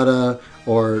Okada,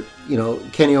 or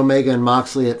Kenny Omega and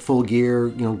Moxley at Full Gear,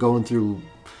 going through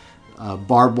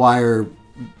barbed wire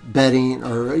bedding,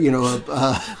 or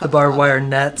The barbed wire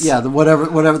nets. yeah, the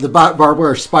whatever the barbed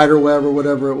wire spider web or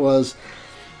whatever it was.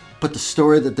 But the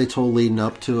story that they told leading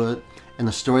up to it, and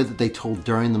the story that they told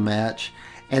during the match,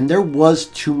 and there was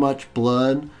too much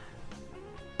blood,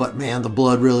 but man, the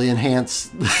blood really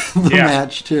enhanced the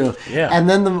match too. Yeah. And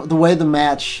then the way the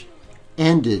match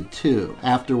ended too,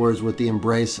 afterwards, with the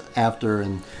embrace after,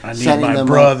 and I need setting my them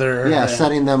brother. up, Yeah.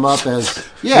 setting them up as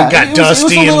We got it was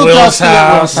Dusty a in little Will's dusty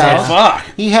at house. Fuck.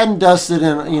 He hadn't dusted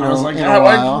in I was like, in a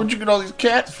while. where'd you get all these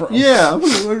cats from? Yeah, I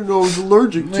didn't know I was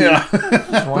allergic to. Yeah.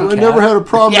 I never had a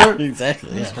problem. Yeah,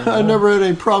 exactly. Yeah. I never had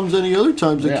any problems any other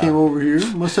times I Yeah. came over here.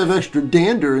 Must have extra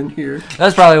dander in here.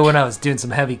 That's probably when I was doing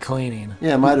some heavy cleaning.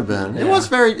 Yeah, it might have been. It was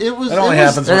very. It was. That only it was,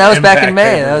 happens. That was when back in Impact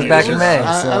May. came That was in. back It in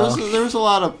May. There was a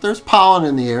lot of. There's pollen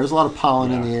in the air. There's a lot of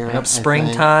pollen in the air. Yep, I think.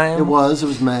 springtime. It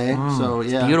was May. So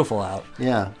yeah, It's beautiful out.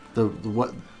 Yeah, the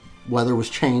weather was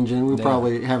changing. We were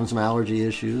probably having some allergy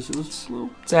issues. It was a little.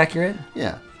 It's accurate.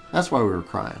 Yeah, that's why we were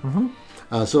crying.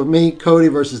 So me, Cody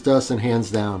versus Dustin,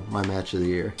 hands down, my match of the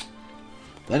year.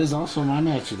 That is also my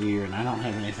match of the year, and I don't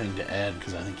have anything to add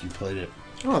because I think you played it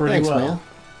Oh, pretty thanks, well. man.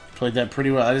 Played that pretty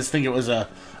well. I just think it was a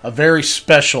very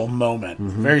special moment,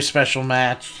 very special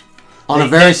match, On a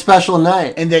very special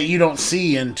night. and that you don't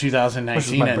see in Which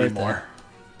 2019 was my birthday. anymore.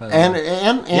 And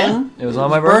It was on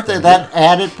my his birthday. That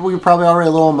added. We were probably already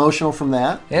a little emotional from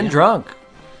that. And drunk.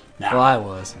 No. Well, I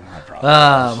was. Probably.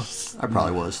 I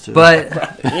probably was too.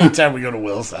 But Anytime we go to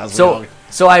Will's house, we all-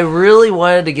 so I really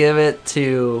wanted to give it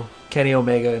to Kenny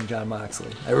Omega and Jon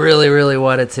Moxley. I really, really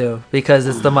wanted to, because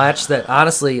it's the match that,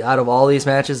 honestly, out of all these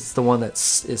matches, it's the one that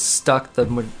is stuck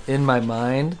in my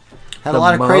mind. had the a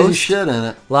lot of crazy most. shit in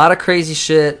it. A lot of crazy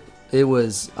shit.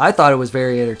 I thought it was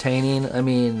very entertaining. I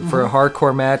mean, for a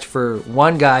hardcore match, for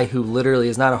one guy who literally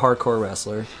is not a hardcore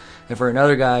wrestler, and for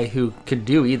another guy who could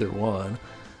do either one,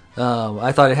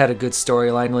 I thought it had a good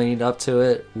storyline leading up to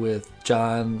it, with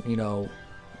John,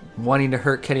 wanting to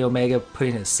hurt Kenny Omega,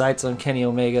 putting his sights on Kenny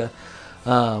Omega,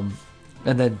 and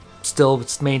then still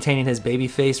maintaining his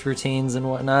babyface routines and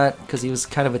whatnot, because he was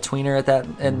kind of a tweener at that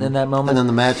in that moment. And then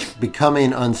the match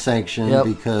becoming unsanctioned Yep.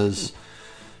 because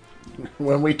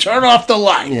when we turn off the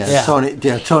lights.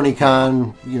 Yeah. Tony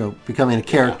Khan, becoming a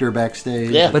character backstage.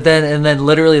 Yeah. But then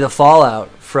literally the fallout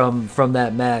from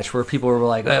that match, where people were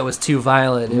like, oh, it was too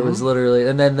violent. It was literally,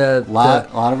 and then the lot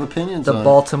of opinions. the on it.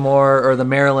 Baltimore or the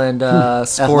Maryland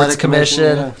Sports Athletic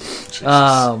Commission.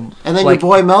 yeah. And then like-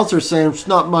 your boy Meltzer saying it's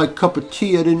not my cup of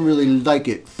tea. I didn't really like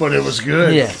it. But it was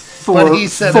good. Yeah. But he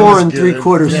said it four was and good.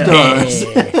 3/4 Yeah.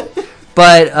 stars.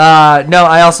 But no,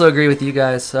 I also agree with you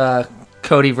guys.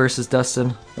 Cody versus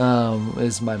Dustin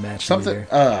is my match of the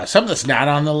year. Something that's not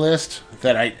on the list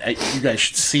that you guys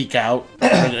should seek out for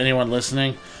anyone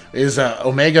listening is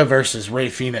Omega versus Ray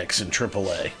Phoenix in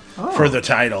AAA for the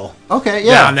title. Okay,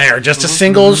 yeah. Down there, just a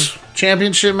singles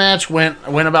championship match went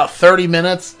about 30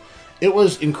 minutes. It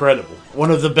was incredible. One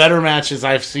of the better matches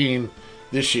I've seen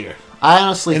this year. I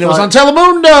honestly And thought it was on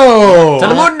Telemundo.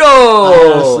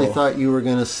 I honestly thought you were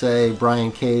going to say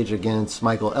Brian Cage against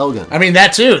Michael Elgin. I mean,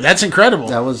 that too. That's incredible.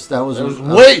 That was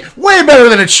way better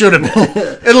than it should have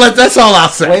been. That's all I'll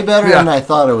say. way better Yeah. than I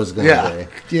thought it was going to Yeah,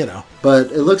 be. But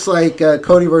But it looks like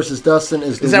Cody versus Dustin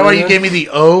is the is that why you winner. gave me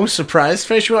the surprise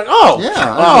face? You were like, oh, Yeah,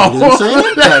 oh, I didn't say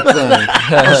anything back then.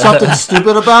 There's something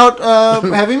stupid about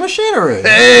heavy machinery.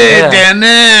 hey, Yeah.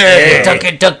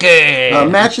 Danny, Tucky.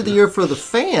 Match of the year for the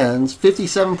fans,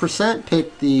 57%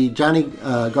 picked the Johnny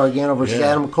Gargano versus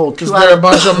Adam Cole because 2 they're a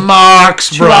bunch of marks,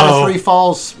 two bro. out of 3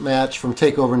 falls match from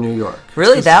TakeOver New York.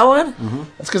 Really, that one?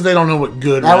 That's because they don't know what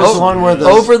good. That was wrestling the one where is. the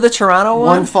Over the Toronto one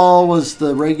one? fall was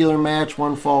the regular match,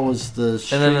 one fall was the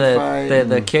street And then fight.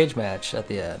 the cage match at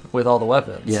the end with all the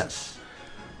weapons. Yes.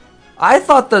 I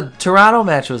thought the Toronto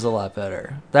match was a lot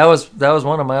better. That was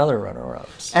one of my other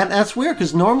runner-ups. And that's weird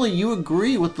because normally you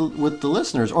agree with the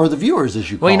listeners or the viewers,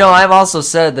 as you call Well, them. I've also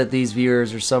said that these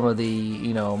viewers are some of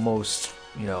the most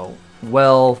Groomed.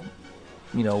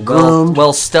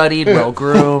 well studied, well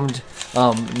groomed,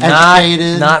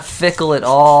 Educated. not fickle at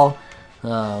all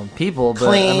people. But I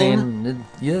Clean. mean,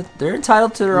 they're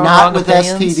entitled to their own Not wrong with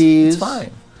opinions. STDs. It's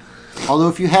fine. Although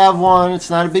if you have one, it's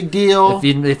not a big deal.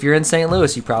 If you're in St.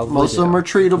 Louis, you probably Most of them are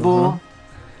treatable.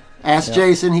 Ask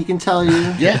Jason; he can tell you.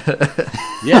 Yeah.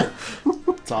 Yeah.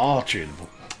 It's all treatable.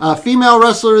 Female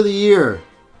Wrestler of the Year.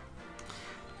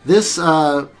 This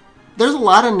there's a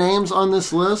lot of names on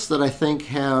this list that I think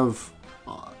have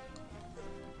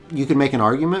you can make an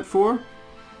argument for.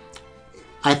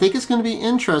 I think it's going to be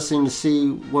interesting to see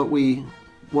what we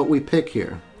pick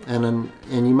here, and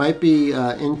you might be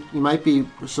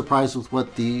surprised with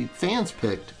what the fans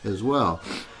picked as well.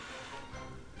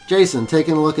 Jason,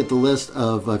 taking a look at the list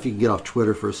of if you can get off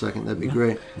Twitter for a second, that'd be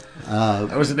great.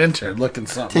 I was an intern looking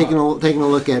something Taking a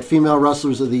look at Female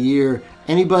Wrestlers of the Year.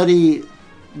 Anybody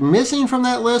missing from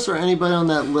that list, or anybody on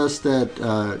that list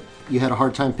that you had a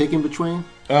hard time picking between?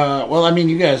 Well, I mean,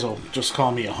 you guys will just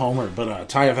call me a homer, but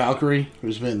Taya Valkyrie,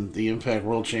 who's been the Impact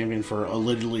World Champion for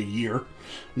literally a year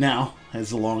now,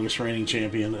 is the longest reigning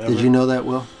champion ever. Did you know that,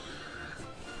 Will?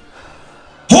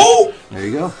 Who? There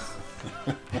you go.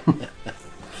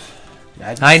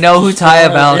 I know who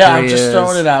Taya Valkyrie Yeah, I'm just is.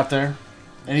 throwing it out there.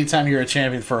 Anytime you're a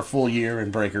champion for a full year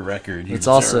and break a record, you It's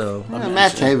deserve also- a Matt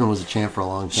mention. Taven was a champ for a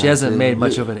long time. She hasn't too. made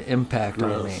much of an impact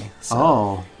on me.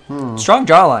 So. Strong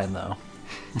jawline though.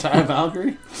 Taya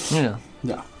Valkyrie? Yeah,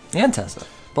 No, and Tessa,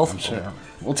 both I'm of them. sure.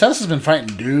 Well, Tessa's been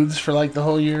fighting dudes for like the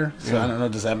whole year, so I don't know.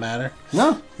 Does that matter?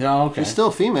 No, Yeah, okay. she's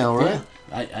still female, right?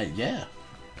 Yeah.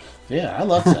 Yeah, I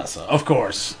love Tessa, of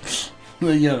course.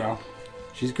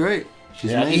 She's great.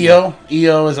 She's Yeah, amazing.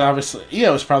 EO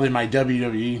is probably my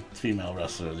WWE female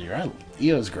wrestler of the year.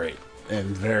 EO is great and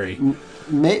very.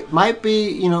 Might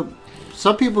be,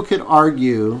 some people could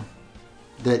argue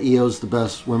that EO's the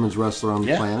best women's wrestler on the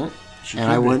Yeah, planet, she and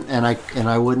could I be. wouldn't, and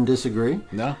I wouldn't disagree.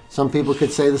 No, Some people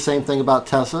could say the same thing about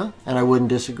Tessa, and I wouldn't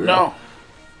disagree. not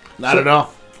at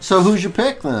all. So who's your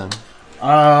pick then?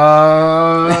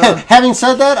 Uh, Having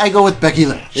said that, I go with Becky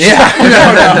Lynch.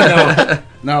 yeah,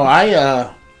 no.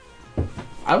 I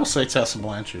will say Tessa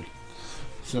Blanchard.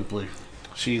 Simply,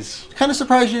 she's Kind of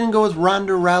surprised you didn't go with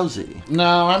Ronda Rousey.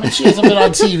 no. I mean, she hasn't been on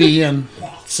TV in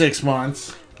 6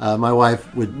 months. My wife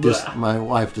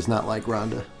does not like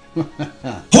Ronda.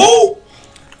 Who?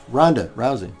 Ronda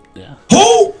Rousey. Yeah.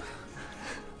 Who?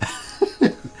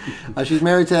 She's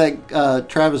married to that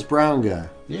Travis Brown guy.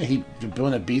 Yeah, he the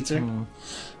one that beats her.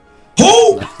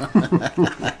 Who?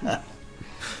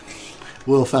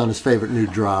 Will found his favorite new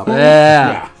drop.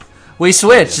 Yeah. We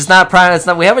switched. It's not prime. It's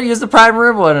not. We haven't used the prime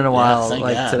rib one in a while, thank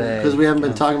like God. today. Because we haven't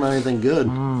been talking about anything good.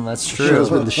 That's The true. show's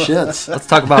been the shits. Let's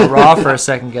talk about Raw for a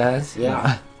second, guys.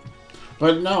 Yeah.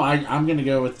 But no, I'm going to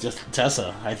go with just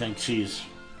Tessa. I think she's,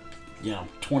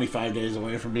 25 days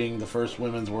away from being the first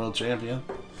women's world champion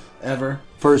ever.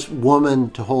 First woman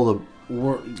to hold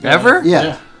Ever?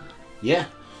 Yeah. Yeah.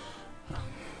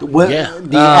 the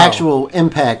Yeah. actual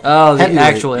Impact. Oh, the heavyweight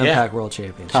actual Yeah. Impact World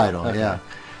Championship title. Okay. Yeah.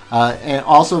 And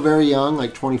also very young,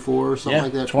 like 24 or something Yeah.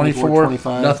 like that. 24,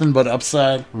 25. nothing but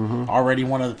upside. Already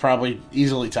one of the probably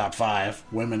easily top 5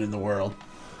 women in the world.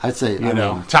 I'd say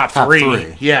Top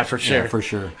three. Yeah, for sure. Yeah, for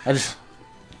sure. I just.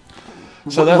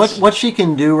 So that's What she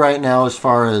can do right now, as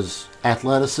far as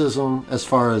athleticism, as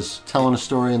far as telling a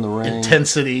story in the ring,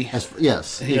 intensity.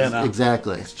 Yes, Yeah, no.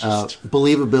 exactly. just-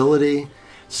 Believability.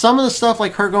 Some of the stuff,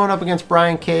 like her going up against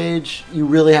Brian Cage, you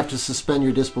really have to suspend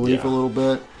your disbelief Yeah. a little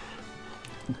bit.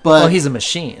 But Well, he's a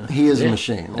machine. he is a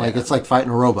machine. Like it's like fighting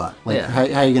a robot. Like Yeah. how are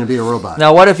you going to beat a robot?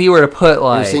 Now, what if you were to put you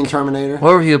like? ever seen Terminator?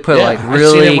 What if you put Yeah, like I've seen it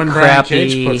really when Brian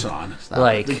Cage crappy, puts on the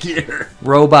like gear.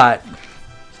 robot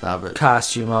Stop it.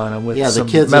 costume on him with Yeah, the some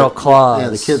kids metal at, claws? Yeah,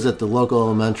 the kids at the local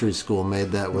elementary school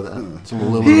made that with some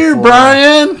aluminum Here, foil.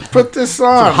 Brian, put this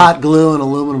on. Some hot glue and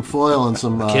aluminum foil and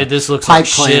some Kid, this looks pipe like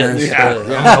shit. cleaners. Yeah. I'm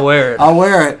gonna wear it. I'll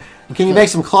wear it. Can you make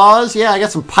some claws? Yeah, I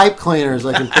got some pipe cleaners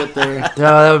I can put there. Oh, that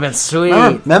would have been sweet.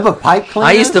 Remember pipe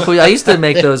cleaners? I used to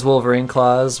make those Wolverine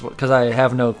claws because I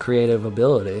have no creative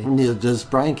ability.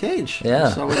 Just Brian Cage.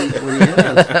 Yeah. That's what he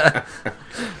has.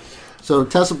 So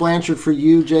Tessa Blanchard for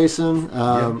you, Jason.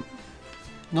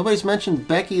 Nobody's mentioned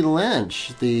Becky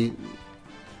Lynch, the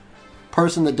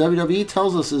person that WWE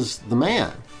tells us is the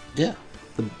man. Yeah.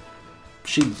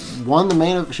 She won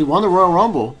the Royal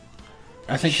Rumble.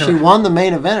 I think she won the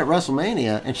main event at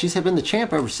WrestleMania, and she's been the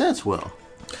champ ever since, Will.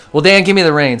 Well, Dan, give me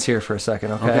the reins here for a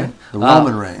second, okay? The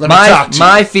Roman Reigns. Let me talk to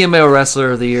My female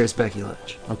wrestler of the year is Becky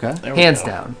Lynch. Okay. Hands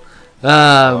down.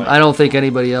 I don't think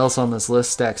anybody else on this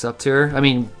list stacks up to her. I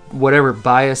mean, whatever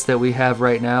bias that we have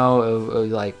right now,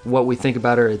 like what we think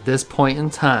about her at this point in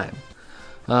time,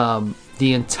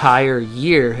 the entire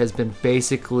year has been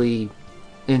basically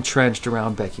entrenched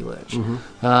around Becky Lynch.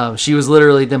 She was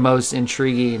literally the most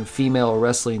intriguing female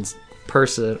wrestling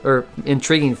person, or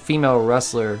intriguing female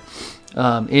wrestler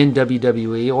in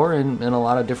WWE or in a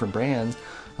lot of different brands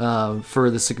for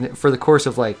the course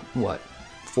of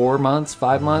 4 months,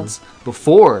 5 months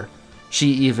before she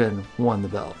even won the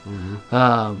belt.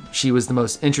 She was the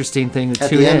most interesting thing to At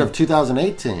tune the in. end of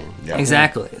 2018.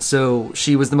 Exactly. So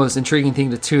she was the most intriguing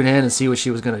thing to tune in and see what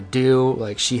she was going to do.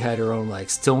 Like, she had her own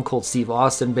Stone Cold Steve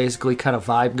Austin basically kind of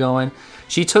vibe going.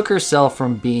 She took herself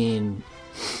from being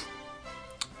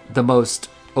the most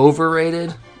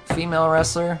overrated female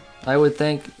wrestler, I would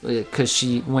think, because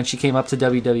when she came up to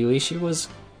WWE, she was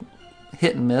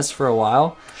hit and miss for a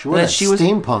while. She wore that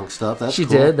steampunk stuff. That's she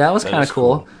cool. did. That was kind of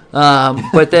cool.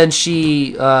 But then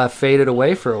she faded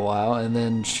away for a while, and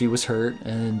then she was hurt.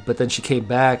 But then she came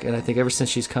back, and I think ever since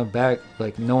she's come back,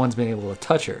 no one's been able to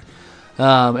touch her.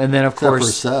 And then of Except course,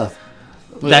 for Seth.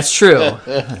 that's true.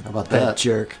 How about that?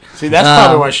 Jerk. See, that's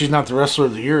probably why she's not the wrestler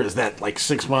of the year. Is that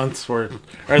 6 months or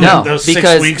No, those 6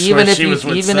 because weeks even where if she was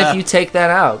with if Seth? you take that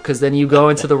out, because then you go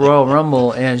into the Royal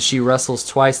Rumble and she wrestles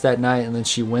twice that night, and then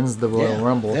she wins the Royal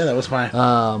Rumble. Yeah, that was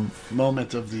my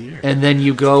moment of the year. And then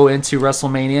you go into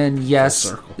WrestleMania, and yes,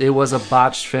 Full circle. it was a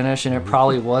botched finish, and it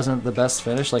probably wasn't the best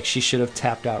finish. She should have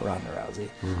tapped out Ronda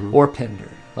Rousey or pinned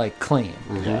her, clean.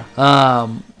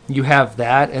 You have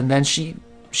that, and then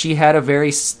she had a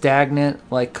very stagnant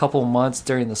couple months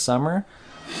during the summer,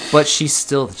 but she's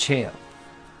still the champ.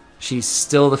 She's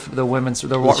still the women's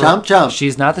champ.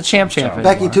 She's not the champ anymore.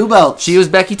 Becky Two Belts. She was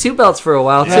Becky Two Belts for a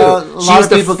while too. A She lot was of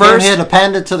the people came first. here to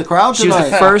hand it to the crowd She was tonight.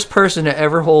 the first person to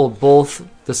ever hold both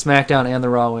the SmackDown and the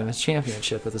Raw Women's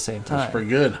Championship at the same time. That's pretty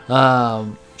good.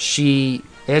 She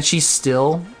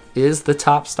still is the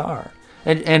top star,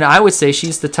 and I would say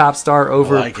she's the top star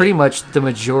over pretty much the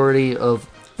majority of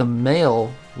the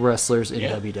male wrestlers in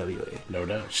WWE. No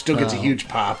doubt. She still gets a huge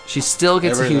pop. She still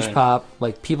gets a huge pop.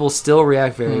 People still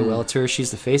react very well to her.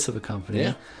 She's the face of the company.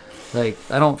 Yeah.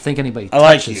 I don't think anybody I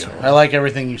like touches you. her. I like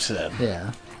everything you said.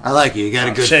 Yeah. I like you. You got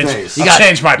a good face. I'll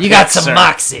change my You got pick, some sir.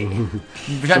 moxie.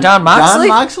 John Moxley? John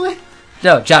Moxley?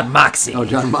 No, John Moxie. Oh,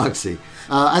 John Moxley.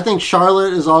 I think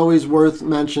Charlotte is always worth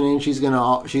mentioning. She's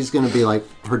gonna be like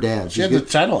her dad. She had the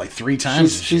title 3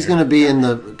 times. She's gonna be in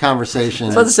the conversation. I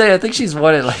was about to say, I think she's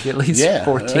won it at least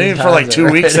 14 even times. for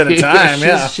 2 weeks at a time.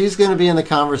 Yeah. She's going to be in the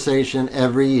conversation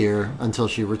every year until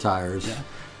she retires.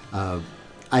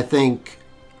 I think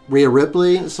Rhea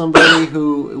Ripley, somebody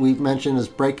who we mentioned as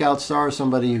breakout star,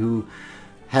 somebody who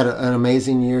had an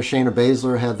amazing year. Shayna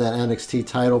Baszler had that NXT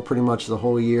title pretty much the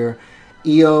whole year.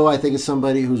 Io, I think, is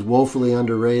somebody who's woefully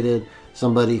underrated,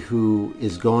 somebody who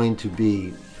is going to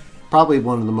be probably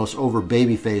one of the most over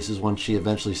baby faces once she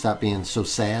eventually stopped being so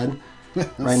sad.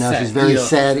 Right now, she's very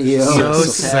sad, Io. So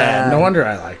sad. No wonder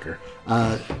I like her.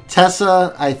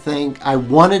 Tessa, I think I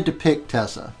wanted to pick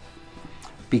Tessa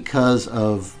because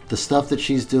of the stuff that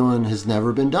she's doing has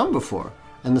never been done before.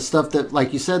 And the stuff that,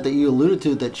 like you said, that you alluded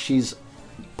to, that she's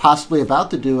possibly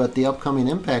about to do at the upcoming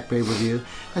Impact pay-per-view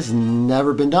has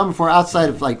never been done before. Outside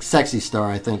of Sexy Star,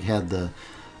 I think, had the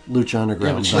Lucha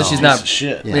Underground but belt. she's not-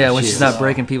 shit. Yeah, when she she's is. not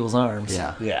breaking people's arms.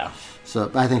 Yeah. Yeah. So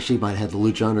I think she might have the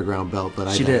Lucha Underground belt,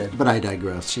 but She did. But I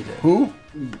digress. She did. Who?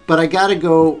 But I gotta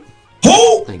go.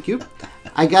 Thank you.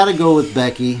 I gotta go with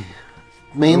Becky,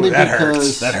 mainly Ooh, that hurts.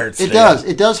 because That hurts, It Dan. does.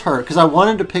 It does hurt because I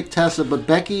wanted to pick Tessa, but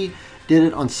Becky did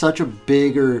it on such a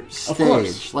bigger Of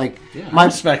course. stage. Yeah, I my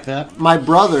respect that. my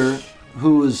brother,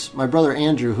 my brother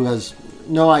Andrew, who has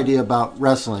no idea about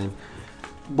wrestling,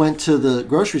 went to the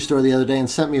grocery store the other day and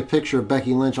sent me a picture of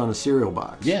Becky Lynch on a cereal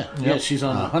box. Yeah. Yeah, she's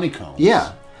on the honeycomb.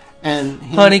 Yeah. And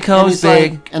Honeycomb's and he's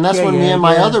big. and that's Yeah, when me yeah, and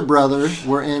my yeah. other brother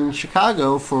were in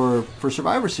Chicago for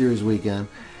Survivor Series weekend,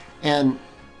 and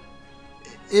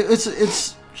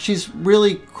it's she's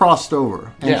really crossed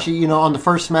over. And Yeah. she, on the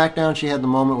first SmackDown, she had the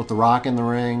moment with The Rock in the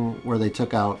ring where they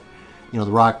took out, The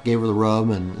Rock gave her the rub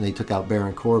and they took out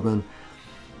Baron Corbin.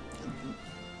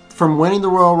 From winning the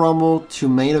Royal Rumble to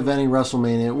main eventing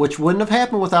WrestleMania, which wouldn't have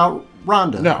happened without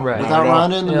Ronda. No, Right. Without not at all.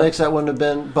 Ronda in the mix, that wouldn't have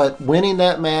been. But winning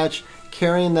that match,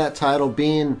 carrying that title,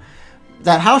 being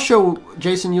that house show,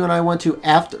 Jason, you and I went to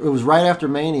after, it was right after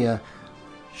Mania.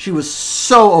 She was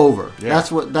so over. Yeah. That's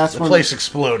The when place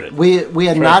exploded. we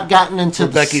had not gotten into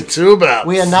the Becky Two Belts.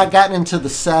 we had not gotten into the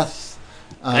Seth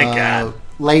Thank God.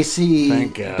 Lacey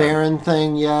Thank God. Baron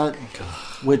thing yet,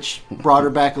 which brought her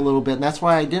back a little bit, and that's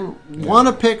why I didn't want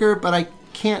to pick her, but I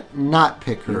can't not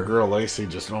pick Your her girl Lacey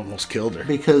just almost killed her.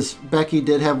 because Becky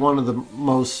did have one of the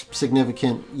most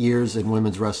significant years in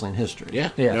women's wrestling history. Yeah,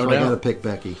 Yeah. no So I got to doubt. pick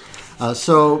Becky.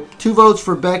 So 2 votes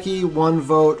for Becky, 1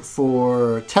 vote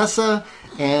for Tessa,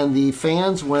 and the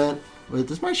fans went. Wait,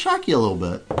 this might shock you a little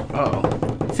bit. Oh,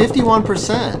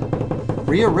 51%.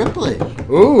 Rhea Ripley.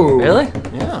 ooh, Really?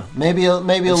 Yeah, maybe a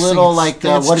It's- little it's- like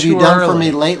it's what have you too done for early.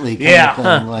 me lately? Kind Yeah, of thing.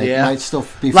 huh, Like yeah. might still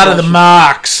be A lot of the fresh-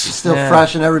 mocks. still Yeah.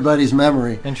 fresh in everybody's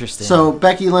memory. Interesting. So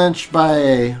Becky Lynch,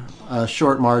 by a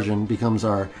short margin, becomes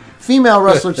our female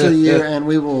wrestler to the year, and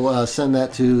we will send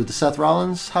that to the Seth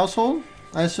Rollins household,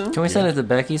 I assume. Can we send it to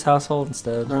Becky's household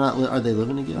instead? They're not. Are they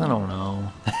living together? I don't know.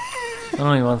 I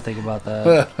don't even want to think about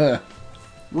that.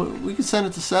 We could send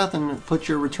it to Seth and put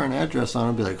your return address on it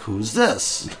and be like, "Who's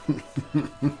this?"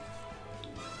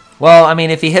 Well, I mean,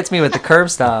 if he hits me with the curb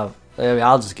stop, I mean,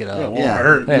 I'll just get up. won't Yeah,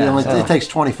 hurt. Yeah. it takes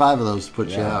 25 of those to put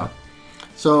you out.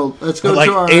 So let's go But like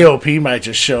to our. AOP might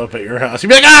just show up at your house. You'd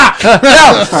be like,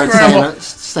 ah, Start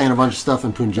saying a bunch of stuff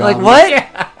in Punjabi. Like, what?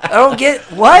 I don't get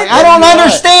what? I don't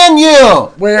understand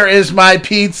you. where is my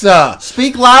pizza?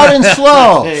 Speak loud and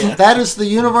slow. That is the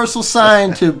universal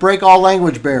sign to break all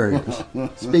language barriers.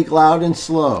 Speak loud and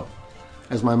slow,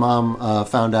 as my mom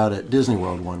found out at Disney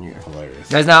World one year. Hilarious.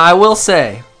 Guys, now I will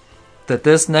say that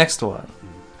this next one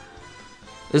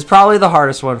is probably the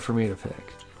hardest one for me to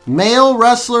pick. Male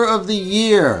Wrestler of the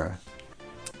Year.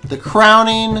 The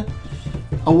crowning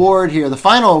award here, the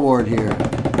final award here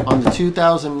on the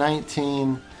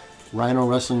 2019 Rhino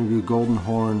Wrestling Review Golden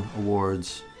Horn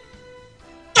Awards.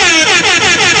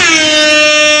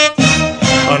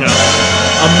 Oh no,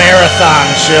 a marathon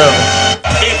show.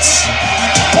 It's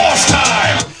boss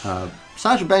time.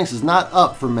 Sasha Banks is not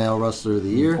up for Male Wrestler of the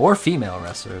Year. Or female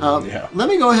wrestler. Yeah. Let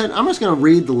me go ahead. I'm just going to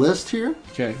read the list here,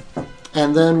 Okay.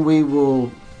 and then we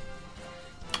will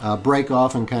break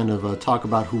off and kind of talk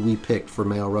about who we picked for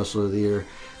Male Wrestler of the Year.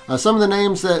 Some of the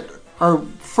names that are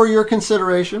for your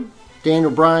consideration: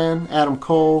 Daniel Bryan, Adam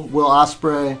Cole, Will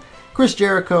Ospreay, Chris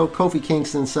Jericho, Kofi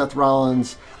Kingston, Seth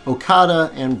Rollins,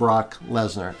 Okada, and Brock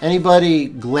Lesnar. Anybody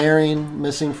glaring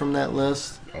missing from that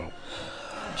list? Oh.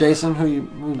 Jason, who you?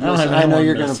 don't have I know anyone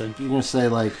you're missing. gonna say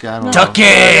like I don't know. Tucky!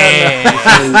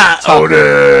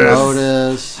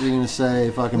 Otis. You're gonna say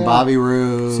fucking Bobby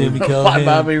Roode Why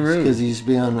Bobby Roode? because he's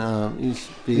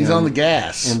He's on the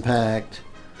gas. Impact.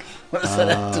 What does that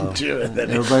have to do with it?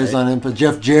 Everybody's on Impact.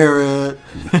 Jeff Jarrett.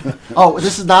 Oh,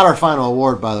 this is not our final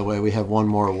award, by the way. We have one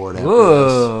more award after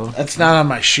Whoa. That's not on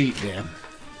my sheet, Dan.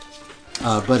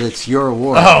 this, but it's your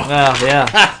award, Oh, Oh,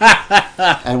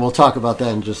 yeah. and we'll talk about that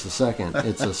in just a second.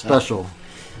 It's a special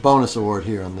bonus award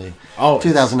here on the Always.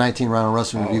 2019 Rhino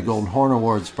Wrestling Review Golden Horn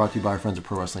Awards, brought to you by our friends at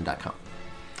ProWrestling.com.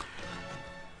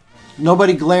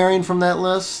 Nobody glaring from that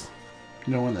list?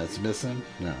 no one that's missing.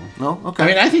 No. No? Okay. I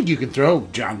mean, I think you can throw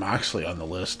John Moxley on the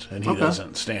list, and he Okay.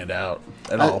 doesn't stand out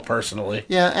at all personally.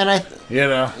 yeah, and You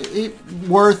know.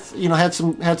 Worth, had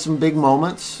some big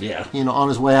moments. Yeah. On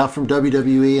his way out from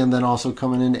WWE and then also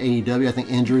coming into AEW. I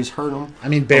think injuries hurt him. I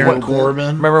mean, Baron little bit.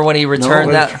 Corbin. Remember when he returned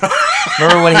No. that?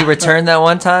 Remember when he returned that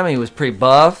one time? He was pretty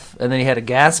buff, and then he had a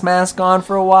gas mask on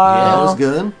for a while. That was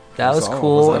good. That was all-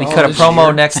 cool. was And he that cut a all this promo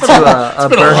year? next to a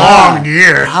Been a burning. long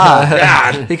year.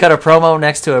 God. He cut a promo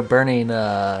next to a burning.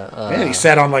 Man, he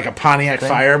sat on like a Pontiac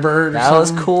Firebird. Or That was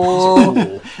something. cool.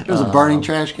 There was a burning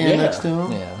trash can yeah. next to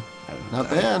him. Yeah, Not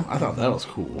bad. I thought that was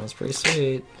cool. that's pretty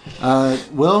sweet.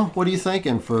 Will, what are you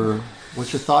thinking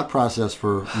what's your thought process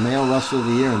for Male Wrestler of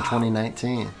the Year in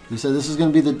 2019? You said this is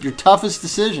going to be your toughest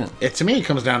decision. To me, it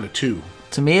comes down to two.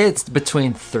 To me, it's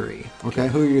between 3. Okay,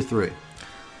 who are your 3?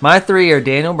 My 3 are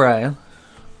Daniel Bryan,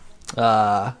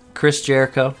 Chris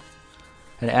Jericho,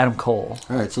 and Adam Cole.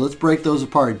 All right, so let's break those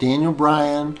apart. Daniel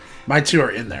Bryan My two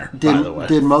are in there, by the way.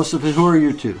 did most of it. Who are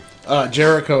your 2?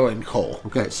 Jericho and Cole.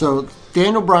 Okay, so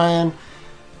Daniel Bryan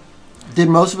did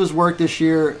most of his work this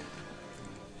year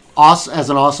as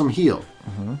an awesome heel.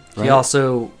 He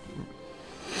also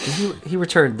he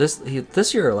returned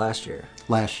this year or last year.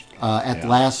 The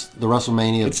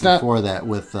WrestleMania It's not- before that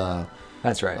with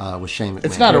That's right. with Shane McMahon.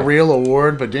 It's not a real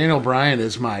award, but Daniel Bryan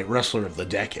is my wrestler of the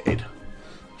decade.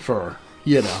 For,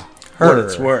 what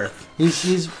it's worth.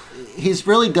 He's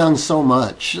really done so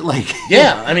much. Like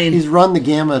Yeah, I mean- he's run the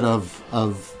gamut of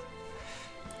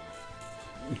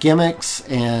gimmicks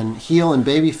and heel and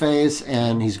babyface,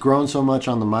 and he's grown so much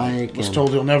on the mic. Was and,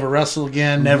 told he'll never wrestle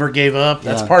again, never gave up.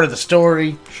 That's Yeah. part of the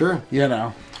story. Sure. You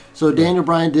know. So Daniel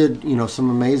Bryan did, some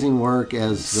amazing work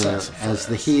as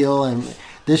the heel, and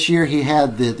this year he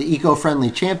had the eco-friendly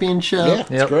championship. Yeah,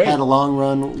 it's great. Had a long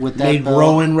run with that Made belt.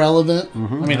 Rowan relevant. I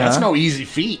mean, that's no easy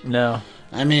feat. No.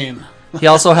 I mean, He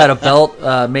also had a belt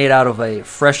made out of a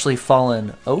freshly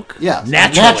fallen oak. Yeah,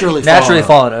 Naturally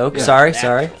fallen oak. Yeah.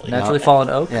 Sorry. Naturally fallen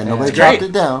oak. Yeah, nobody It's chopped great.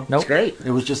 it down. Nope. it's great.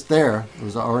 It was just there. It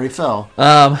was already fell.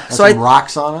 So Some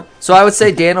rocks on it. So I would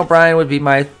say Daniel Bryan would be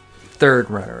my third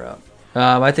runner-up.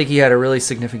 I think he had a really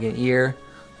significant year.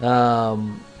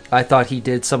 I thought he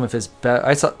did some of his best.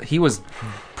 I thought he was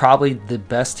probably the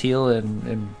best heel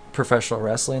in professional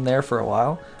wrestling there for a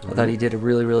while. I thought he did a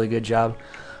really, really good job.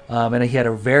 And he had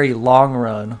a very long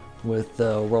run with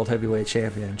the World Heavyweight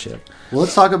Championship. Well,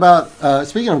 let's talk about,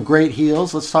 speaking of great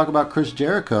heels, let's talk about Chris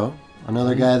Jericho,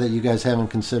 another guy that you guys have in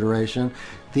consideration.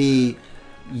 The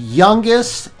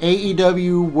youngest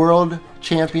AEW World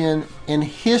Champion in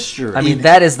history. I mean,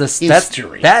 that is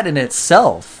history. that in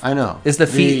itself I know. is a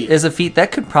feat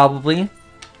that could probably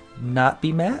not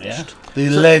be matched. Yeah. The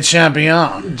Le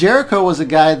Champion. Jericho was a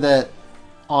guy that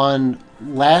on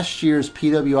last year's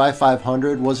PWI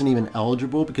 500 wasn't even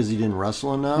eligible because he didn't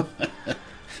wrestle enough.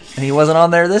 And he wasn't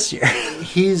on there this year.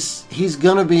 He's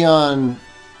going to be on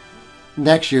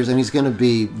next year's, and he's going to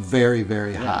be very,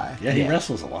 very high. Yeah, he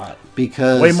wrestles a lot.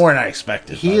 Because Way more than I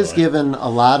expected. he has given a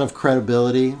lot of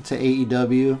credibility to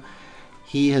AEW.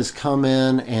 He has come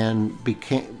in and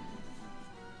became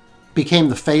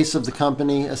the face of the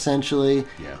company, essentially,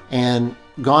 and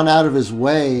gone out of his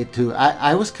way to.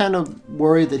 I was kind of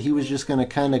worried that he was just going to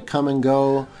kind of come and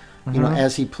go,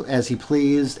 as he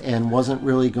pleased, and wasn't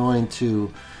really going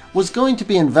to. Was going to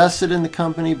be invested in the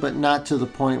company, but not to the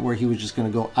point where he was just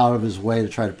going to go out of his way to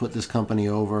try to put this company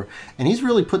over. And he's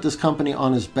really put this company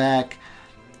on his back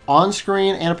on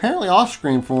screen and apparently off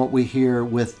screen from what we hear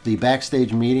with the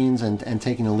backstage meetings and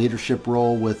taking a leadership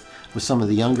role with some of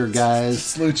the younger guys.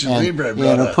 It's Lucha and, Libre,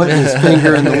 brother. putting his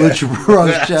finger in the Lucha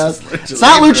Bro's chest. It's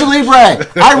not Lucha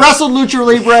Libre. I wrestled Lucha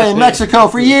Libre in Mexico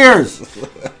for years.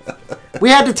 We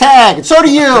had to tag, and so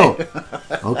do you.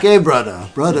 Okay, brother.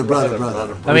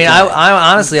 I mean,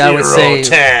 I honestly, I would say,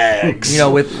 tags.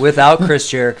 without Chris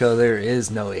Jericho, there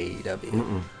is no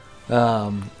AEW.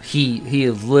 He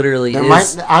literally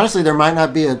is. There might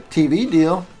not be a TV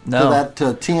deal to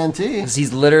TNT.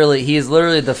 He is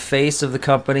literally the face of the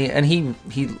company, and he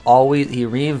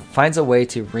finds a way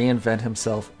to reinvent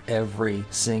himself every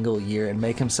single year and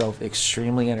make himself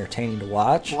extremely entertaining to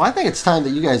watch. Well, I think it's time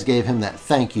that you guys gave him that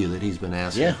thank you that he's been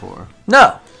asking for.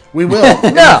 No, We will.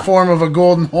 In the form of a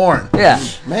golden horn. yeah,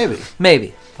 Maybe.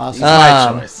 It's Possibly.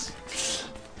 my choice.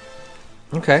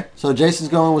 okay. So Jason's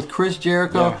going with Chris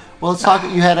Jericho. Yeah. Well, let's talk.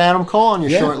 You had Adam Cole on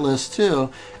your Yeah. short list too.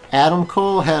 Adam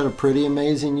Cole had a pretty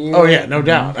amazing year. Oh, yeah, no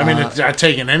doubt. I mean, it's not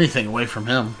taking anything away from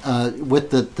him. With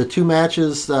the two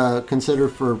matches considered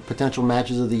for potential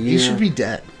matches of the year. He should be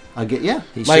dead. He He Like,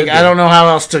 should I be. don't know how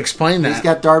else to explain that. He's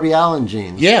got Darby Allin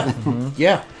genes. Yeah.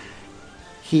 Yeah.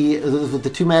 He with the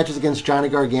two matches against Johnny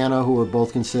Gargano, who were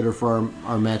both considered for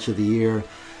our match of the year.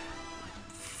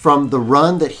 From the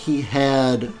run that he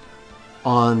had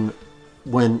on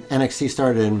when NXT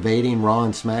started invading Raw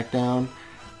and SmackDown,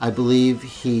 I believe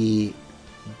he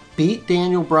beat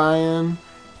Daniel Bryan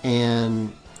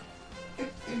and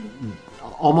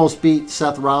almost beat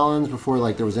Seth Rollins before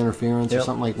there was interference or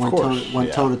something,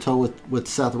 went toe to toe with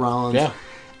Seth Rollins. Yeah.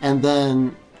 And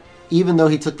then even though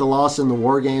he took the loss in the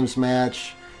War Games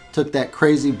match, took that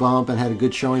crazy bump and had a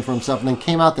good showing for himself, and then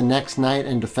came out the next night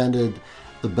and defended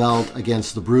the belt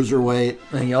against the Bruiserweight.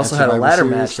 And he also at had a Survivor ladder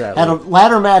Series. match that Had a week.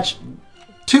 ladder match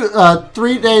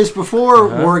 3 days before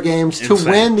War Games to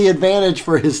Insane. win the advantage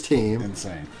for his team.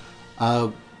 Insane.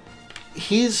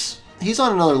 He's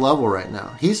on another level right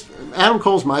now. Adam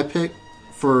Cole's my pick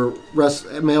for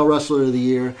male wrestler of the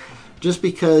year, just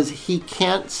because he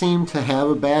can't seem to have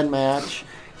a bad match.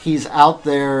 He's out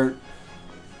there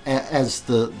as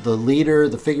the leader,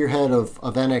 the figurehead of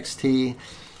NXT.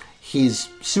 He's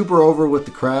super over with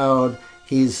the crowd.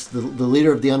 He's the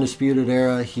leader of the Undisputed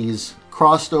Era. He's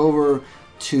crossed over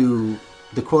to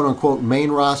the quote-unquote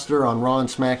main roster on Raw and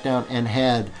SmackDown and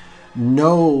had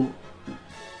no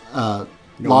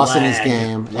loss in his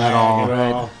game at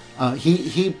all.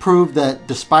 He proved that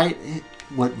despite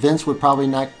what Vince would probably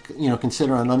not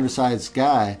consider an undersized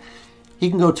guy, he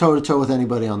can go toe-to-toe with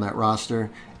anybody on that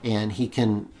roster, and he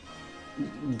can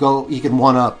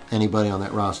one-up anybody on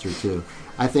that roster too.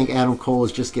 I think Adam Cole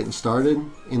is just getting started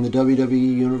in the WWE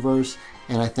universe,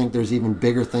 and I think there's even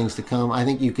bigger things to come. I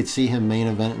think you could see him main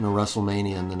event in a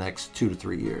WrestleMania in the next 2 to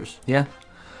 3 years. Yeah,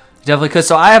 definitely. Because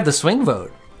so I have the swing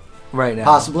vote right now.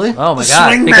 Possibly. Oh my The god!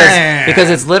 swing Because man. because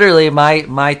it's literally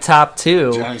my top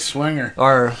two Johnny Swinger.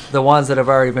 are the ones that have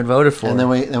already been voted for. And then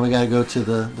we got to go to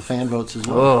the fan votes as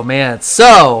well. Oh man,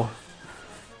 so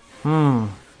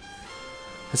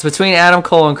it's between Adam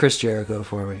Cole and Chris Jericho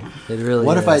for me. It really.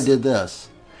 What is. if I did this?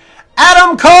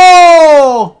 Adam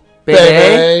Cole!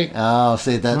 Baby? Oh,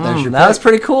 see, there's your That was pick.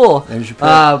 pretty cool. There's your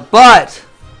pick.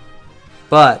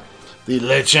 But The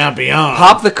Le Champion.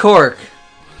 pop the cork.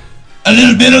 A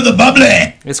little bit of the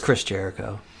bubbly. It's Chris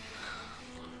Jericho.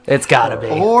 It's gotta be.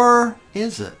 Or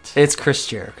is it? It's Chris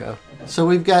Jericho. So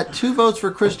we've got 2 votes for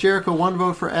Chris Jericho, 1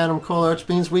 vote for Adam Cole, which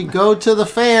means we go to the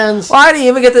fans. Why do you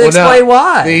even get to explain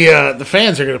why? The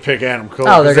fans are going to pick Adam Cole.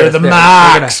 Oh, they're 'cause they're gonna the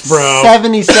pick- Mox, they're bro.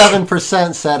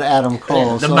 77% said Adam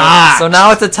Cole. The so, Mox. So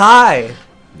now it's a tie.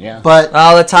 Yeah. But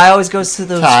Oh, the tie always goes to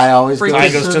those Ty always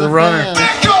freaking goes, to the runner.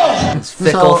 fans.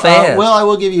 fickle fans. Will, I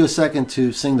will give you a second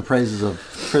to sing the praises of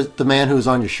the man who's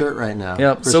on your shirt right now.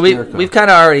 Yep. Chris So Jericho. we've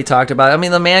kind of already talked about it. I mean,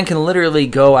 the man can literally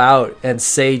go out and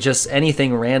say just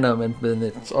anything random, and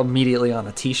it's immediately on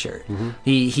a T-shirt.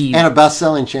 He and a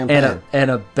best-selling champagne. and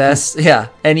a best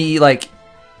and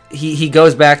he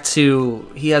goes back to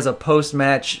he has a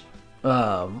post-match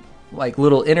like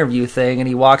little interview thing, and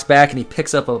he walks back and he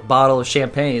picks up a bottle of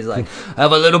champagne. He's like, I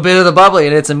have a little bit of the bubbly,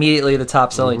 and it's immediately the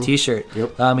top selling T-shirt.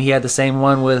 Yep. He had the same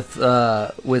one with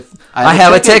I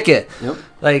have a ticket. Yep.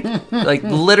 Like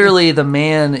literally the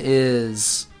man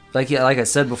is like I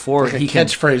said before, Like a he can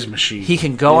catchphrase machine. he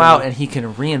can go out and he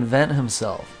can reinvent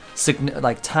himself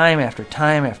like time after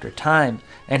time after time,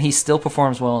 and he still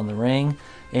performs well in the ring,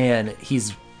 and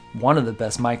he's one of the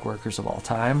best mic workers of all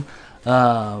time.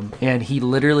 And he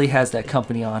literally has that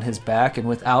company on his back, and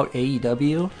without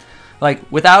AEW, like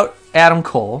without Adam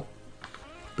Cole,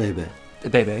 Baby.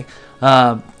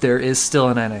 there is still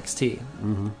an NXT.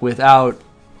 Without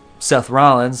Seth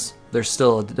Rollins, there's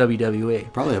still a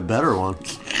WWE. Probably a better one.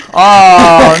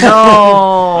 Oh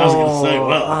no! I was going to say,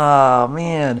 well. Oh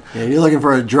man. Yeah, you're looking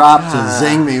for a drop to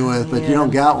zing me with, but you don't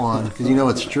got one because you know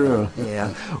it's true.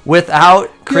 Yeah. Without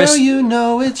Chris, Girl, you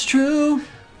know it's true.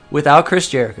 without Chris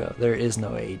Jericho, there is no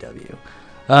AEW.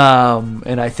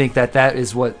 And I think that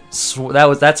is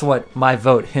that's what my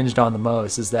vote hinged on the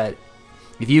most, is that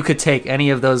if you could take any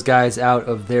of those guys out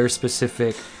of their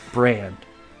specific brand,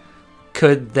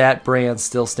 could that brand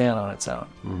still stand on its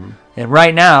own? And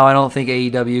right now, I don't think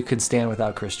AEW can stand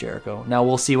without Chris Jericho. Now,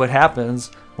 we'll see what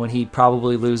happens when he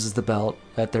probably loses the belt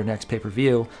at their next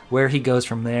pay-per-view, where he goes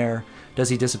from there. Does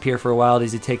he disappear for a while?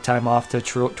 Does he take time off to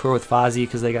tour with Fozzy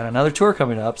because they got another tour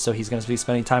coming up, so he's going to be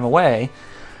spending time away?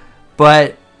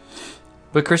 But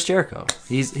Chris Jericho,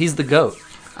 he's the GOAT.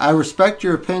 I respect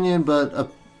your opinion, but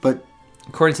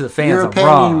According to the fans, your I'm opinion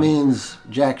wrong. means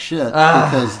jack shit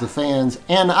because the fans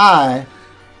and I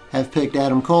have picked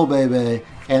Adam Cole, baby.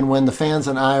 And when the fans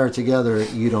and I are together,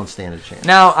 you don't stand a chance.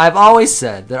 Now, I've always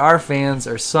said that our fans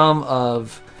are some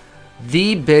of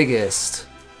the biggest,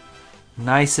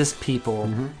 nicest people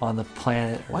on the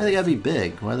planet. Why they gotta be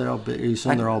big? Why they're all big? You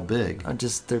assume they're all big?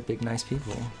 They're big, nice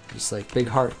people. Just like big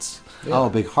hearts. Oh,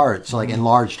 big hearts, like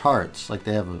enlarged hearts, like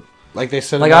they have a Like they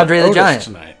said Like about Andre the Otis Giant.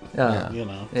 tonight. Yeah. You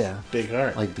know, Yeah. big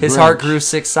heart. like the His Grinch. heart grew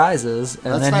 6 sizes,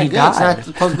 and That's then not he good. died. It's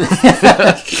not supposed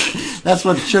to be. That's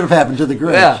what should have happened to the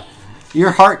Grinch. Yeah.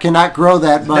 Your heart cannot grow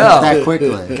that much No. that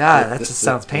quickly. God, that just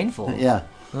sounds painful. Yeah.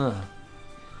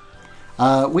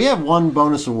 We have one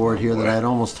bonus award here that I had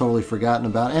almost totally forgotten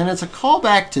about, and it's a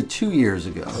callback to 2 years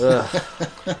ago.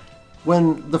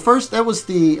 When the first, I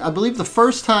believe the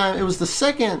first time, it was the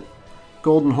second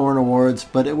Golden Horn Awards,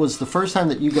 but it was the first time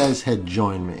that you guys had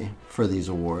joined me for these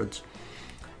awards.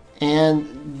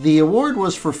 And the award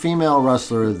was for Female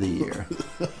Wrestler of the Year.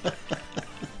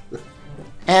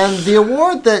 And the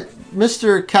award that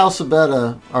Mr.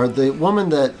 Calzabetta, or the woman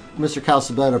that Mr.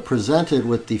 Calzabetta presented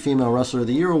with the Female Wrestler of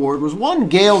the Year award, was one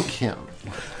Gail Kim.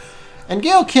 And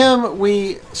Gail Kim,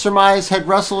 we surmise, had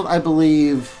wrestled, I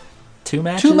believe, 2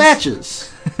 matches? 2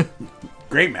 matches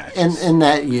Great match. in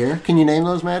that year. Can you name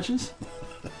those matches?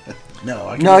 No,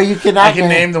 I No, you cannot I can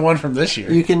name the one from this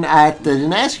year. You can act. I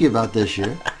didn't ask you about this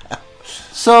year.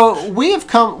 So we have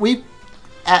come.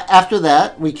 After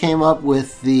that, we came up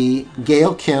with the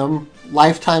Gail Kim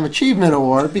Lifetime Achievement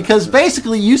Award because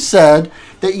basically you said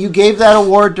that you gave that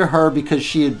award to her because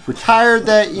she had retired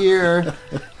that year,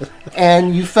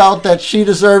 and you felt that she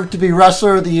deserved to be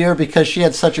Wrestler of the Year because she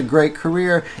had such a great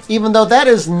career. Even though that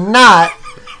is not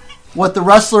what the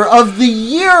Wrestler of the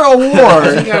Year I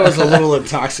award. think I was a little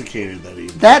intoxicated that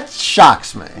evening. That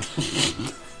shocks me.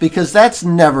 because that's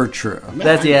never true.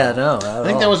 That's no. I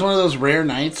think that was one of those rare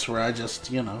nights where I just,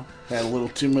 had a little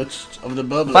too much of the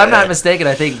bubbly. If I'm not mistaken,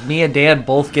 I think me and Dan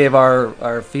both gave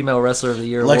our female wrestler of the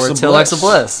year award to Alexa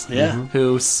Bliss. Yeah.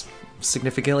 Who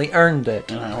significantly earned it.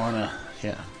 And I want to,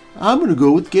 I'm going to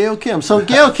go with Gail Kim. So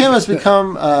Gail Kim has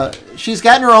become, she's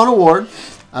gotten her own award,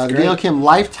 the Gail Kim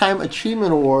Lifetime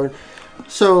Achievement Award.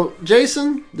 So,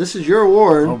 Jason, this is your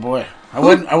award. Oh, boy.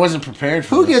 I wasn't prepared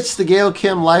for Who this. gets the Gail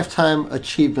Kim Lifetime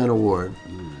Achievement Award?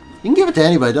 You can give it to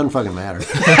anybody. It doesn't fucking matter.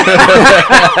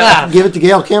 Give it to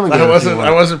Gail Kim again.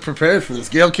 I wasn't prepared for this.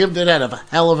 Gail Kim did have a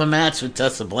hell of a match with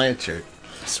Tessa Blanchard.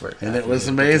 I swear. And it was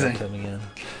amazing.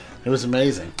 It was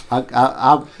amazing. I'm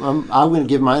going to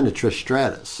give mine to Trish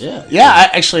Stratus. Yeah.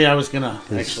 I was going to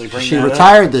actually bring She that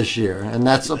retired up. this year, and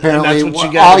that's apparently what you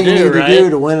all gotta you do, need right? to do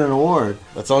to win an award.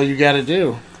 That's all you got to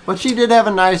do. But she did have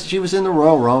a nice. She was in the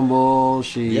Royal Rumble.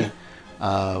 She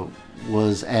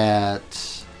was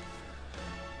at.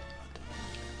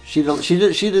 She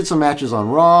did some matches on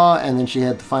Raw, and then she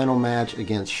had the final match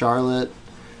against Charlotte.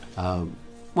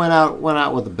 Went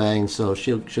out with a bang, so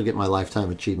she'll get my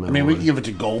Lifetime Achievement. I mean, we award. can give it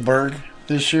to Goldberg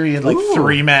this year. He had Ooh,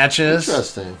 3 matches.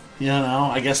 Interesting.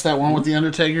 I guess that one with the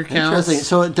Undertaker counts. Interesting.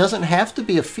 So it doesn't have to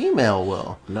be a female,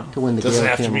 Will, to win the Doesn't Gail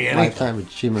have to Kim be anything. Lifetime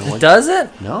Achievement Award. Does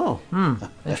it? No.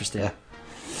 Interesting.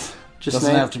 Just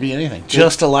Doesn't name- have to be anything.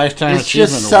 Just a Lifetime It's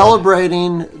Achievement just Award.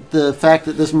 celebrating the fact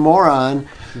that this moron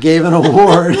gave an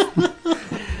award.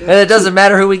 And it doesn't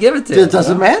matter who we give it to. It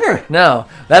doesn't matter. No.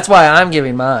 That's why I'm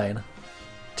giving mine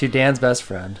to Dan's best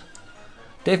friend,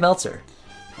 Dave Meltzer.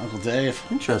 Uncle Dave.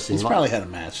 Interesting. He's probably had a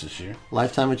match this year.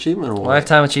 Lifetime Achievement Award.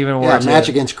 Lifetime Achievement Award. Yeah, match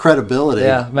too. against credibility.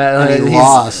 Yeah, and he he's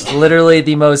lost. literally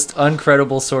the most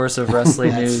uncredible source of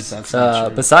wrestling news that's not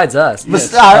true. besides us.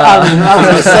 But I was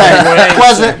going to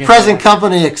say, present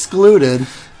company excluded,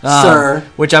 sir.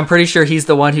 Which I'm pretty sure he's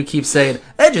the one who keeps saying,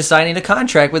 Edge is signing a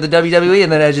contract with the WWE,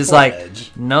 and then Edge is like,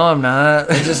 Edge. no, I'm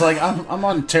not. It's just like, I'm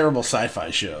on terrible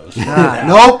sci-fi shows.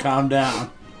 Nope. Calm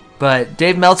down. But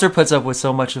Dave Meltzer puts up with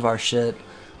so much of our shit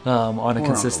on a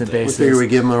consistent Uncle Dave. We basis. figure we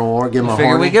give him an award, give him a Figure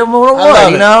horny. we give him an love award,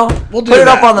 you it. know? We'll do Put it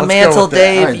that. up on the Let's go mantle, with that.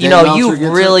 Dave. All right, you Dave know, Meltzer you've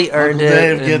gets really it. earned Uncle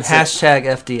Dave it. And gets it. hashtag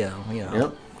FDO. You know.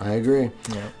 Yep, I agree.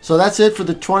 So that's it for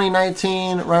the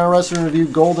 2019 Rhino Wrestling Review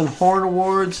Golden Horn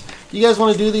Awards. You guys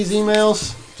want to do these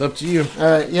emails? It's up to you.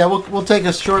 All right, yeah, we'll take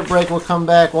a short break. We'll come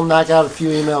back. We'll knock out a few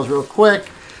emails real quick.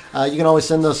 You can always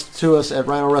send those to us at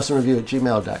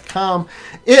rhinowrestlingreview@gmail.com.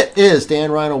 It is Dan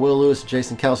Rhino, Will Lewis,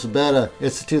 Jason Calzabetta.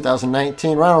 It's the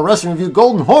 2019 Rhino Wrestling Review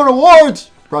Golden Horn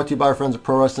Awards, brought to you by our friends at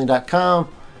ProWrestling.com.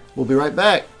 We'll be right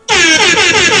back.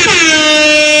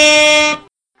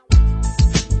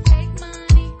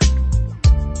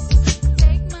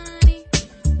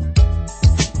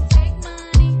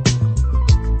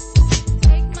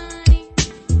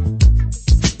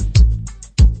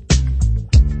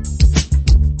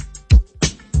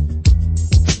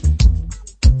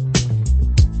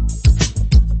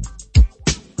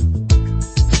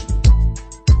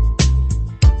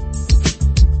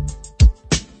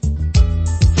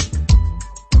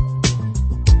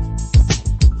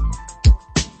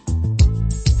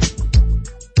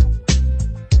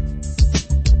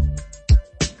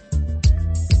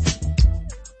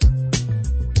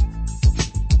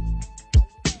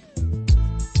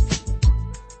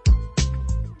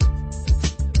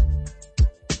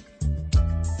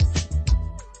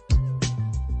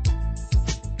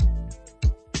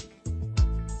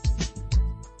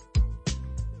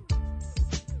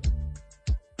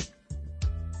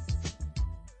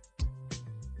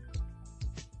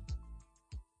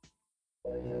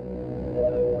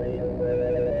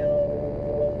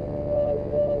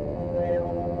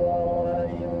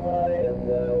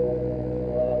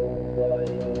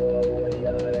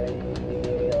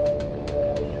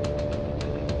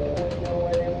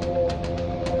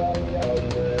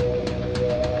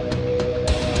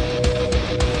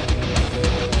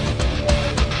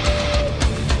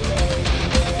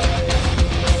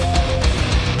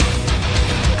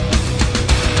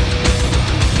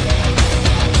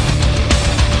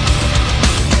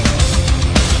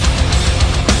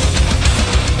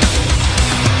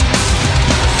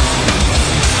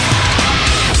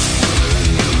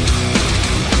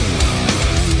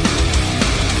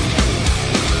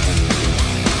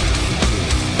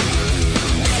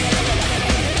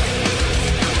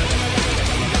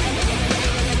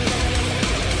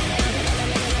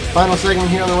 Final segment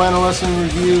here on the Rhino Wrestling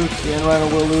Review. Dan Rhino,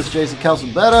 Will Lewis, Jason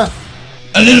Calzabetta.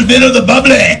 A little bit of the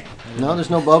bubbly. No, there's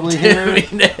no bubbly here.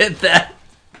 Didn't mean to hit that.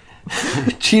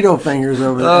 Cheeto fingers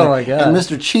over there. Oh, my God. And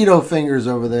Mr. Cheeto fingers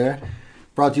over there.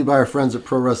 Brought to you by our friends at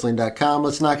ProWrestling.com.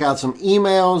 Let's knock out some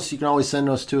emails. You can always send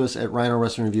those to us at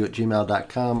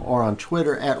RhinoWrestlingReview@gmail.com or on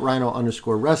Twitter at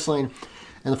Rhino_Wrestling.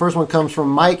 And the first one comes from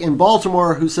Mike in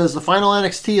Baltimore, who says, the final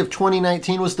NXT of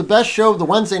 2019 was the best show of the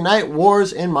Wednesday Night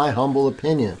Wars, in my humble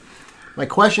opinion. My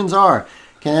questions are,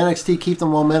 can NXT keep the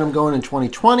momentum going in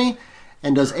 2020?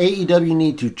 And does AEW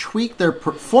need to tweak their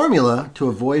formula to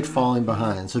avoid falling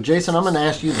behind? So, Jason, I'm going to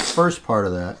ask you the first part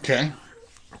of that. Okay.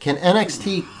 Can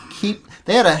NXT keep...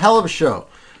 They had a hell of a show.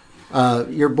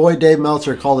 Your boy Dave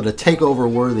Meltzer called it a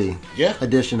takeover-worthy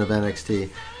edition of NXT.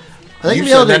 You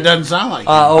said that doesn't sound like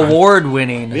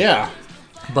award-winning. Yeah.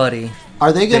 Buddy.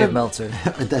 Are they going Dave Meltzer.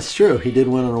 That's true. He did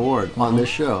win an award on this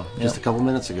show just a couple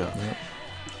minutes ago. Yep.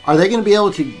 Are they going to be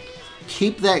able to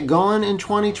keep that going in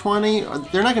 2020?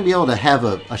 They're not going to be able to have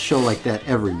a show like that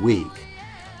every week.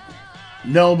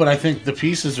 No, but I think the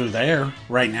pieces are there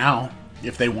right now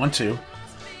if they want to.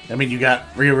 I mean, you got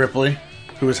Rhea Ripley,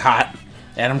 who is hot.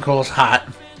 Adam Cole's hot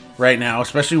right now,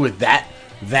 especially with that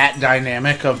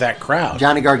dynamic of that crowd.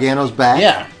 Johnny Gargano's back.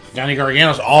 Yeah. Johnny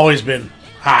Gargano's always been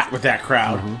hot with that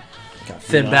crowd. Mm-hmm. Got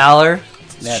Finn Balor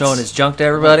showing his junk to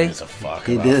everybody. It's a fuck.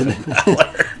 He did. Finn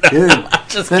Balor. Dude,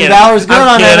 just Finn kidding. Balor's good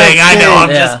on kidding. NXT. I know. I'm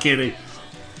just kidding.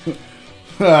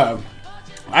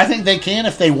 I think they can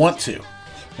if they want to,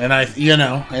 and and that's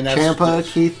Ciampa,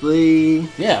 Keith Lee.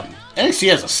 Yeah. NXT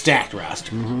has a stacked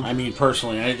roster. Mm-hmm. I mean,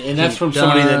 personally, and that's from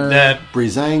somebody that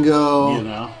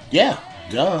Breezango. Yeah,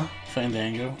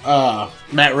 Fandango,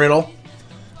 Matt Riddle,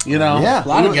 a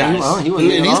lot of guys.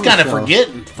 He's kind of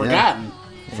forgotten.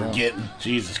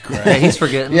 Jesus Christ, yeah, he's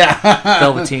forgetting. Yeah,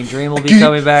 Velveteen Dream will be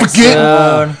coming back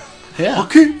soon. Yeah, I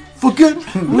keep forgetting,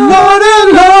 not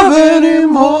in love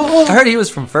anymore. I heard he was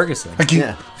from Ferguson.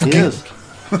 Yeah, he is.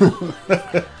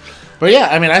 But yeah,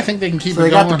 I mean, I think they can keep. So they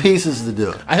got the pieces to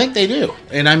do it. I think they do,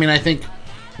 and I mean, I think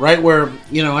right where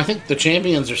I think the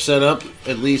champions are set up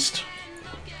at least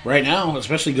right now,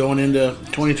 especially going into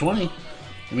 2020.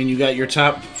 I mean, you got your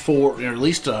top 4, or at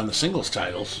least on the singles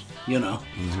titles.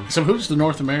 Mm-hmm. So who's the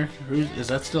North America? Is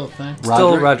that still a thing?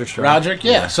 Still Roderick Strong. Roderick,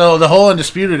 yeah. So the whole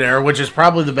Undisputed Era, which is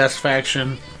probably the best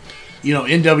faction,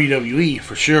 in WWE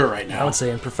for sure right now. I would say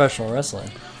in professional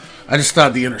wrestling. I just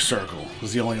thought the Inner Circle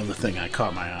was the only other thing I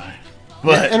caught my eye.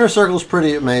 But Inner Circle's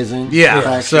pretty amazing.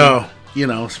 Yeah, so,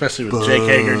 especially with Jake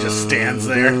Hager just stands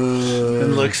there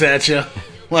and looks at you,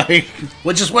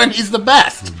 which is when he's the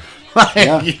best.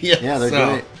 Yeah, they're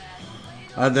great.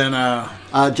 Then, Will,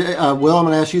 I'm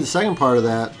going to ask you the second part of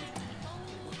that.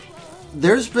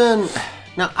 There's been...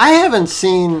 Now, I haven't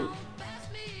seen...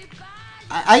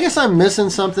 I guess I'm missing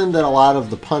something that a lot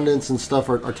of the pundits and stuff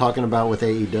are talking about with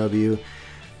AEW.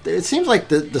 It seems like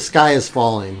the sky is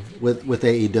falling with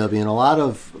AEW, and a lot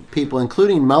of people,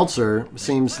 including Meltzer,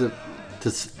 seems to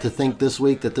think this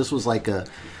week that this was like a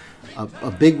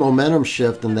big momentum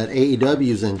shift and that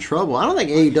AEW's in trouble. I don't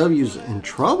think AEW's in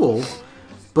trouble,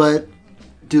 but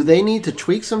do they need to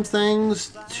tweak some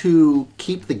things to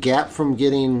keep the gap from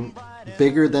getting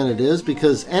bigger than it is?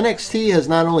 Because NXT has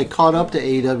not only caught up to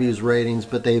AEW's ratings,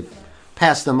 but they've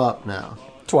passed them up now.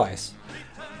 Twice.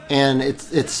 And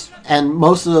and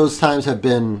most of those times have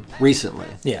been recently.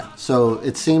 Yeah. So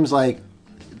it seems like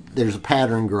there's a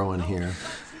pattern growing here.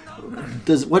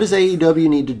 What does AEW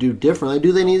need to do differently?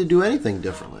 Do they need to do anything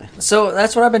differently? So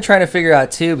that's what I've been trying to figure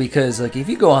out too, because if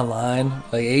you go online,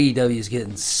 AEW is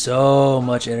getting so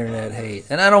much internet hate,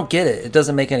 and I don't get it. It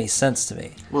doesn't make any sense to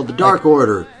me. Well, the Dark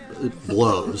Order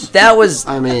blows. That was,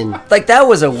 I mean, that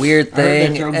was a weird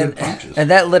thing, and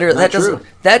that literally true.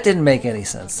 That didn't make any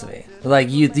sense to me.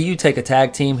 You take a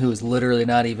tag team who is literally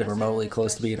not even remotely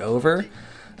close to being over,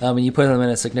 and you put them in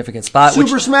a significant spot.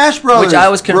 Super Smash Brothers, which I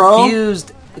was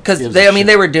confused because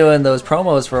they were doing those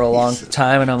promos for a long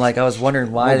time, and I was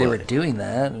wondering why they were doing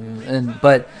that,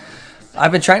 but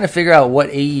I've been trying to figure out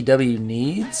what AEW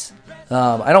needs.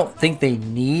 I don't think they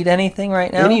need anything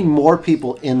right now. They need more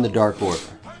people in the Dark Order.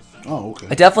 Oh, okay.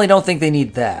 I definitely don't think they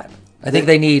need that. I think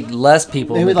they need less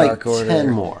people in the Dark Order. 10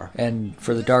 more. And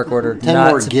for the Dark Order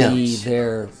not to be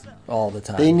there all the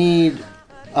time. They need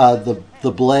the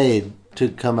Blade to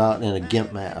come out in a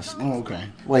gimp mask. Oh, okay.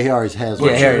 Well, he always has.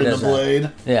 Yeah, he already the does Blade.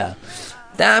 That. Yeah.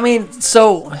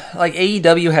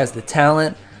 AEW has the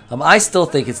talent. I still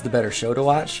think it's the better show to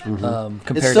watch compared to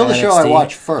NXT. It's still the show I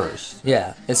watch first.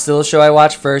 Yeah, it's still a show I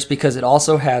watch first because it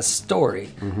also has story.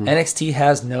 NXT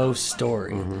has no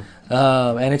story.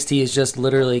 NXT is just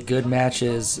literally good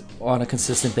matches on a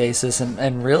consistent basis,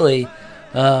 and really,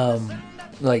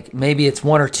 maybe it's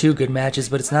 1 or 2 good matches,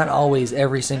 but it's not always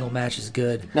every single match is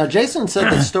good. Now, Jason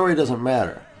said that story doesn't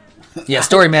matter. Yeah,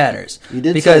 story matters. You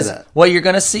did say because that. what you're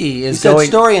going to see You is said going.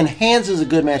 story enhances a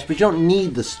good match, but you don't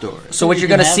need the story. So what You you're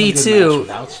can going to have a see good match too,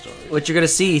 without story. what you're going to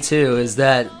see too, is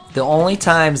that the only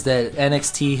times that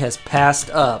NXT has passed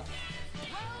up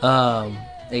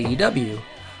AEW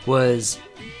was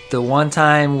the one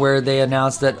time where they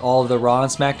announced that all of the Raw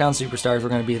and SmackDown superstars were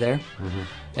going to be there,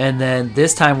 and then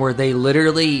this time where they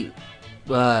literally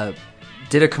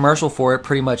did a commercial for it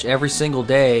pretty much every single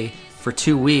day for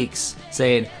 2 weeks,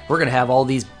 saying we're going to have all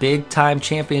these big time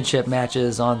championship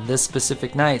matches on this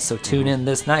specific night, so tune in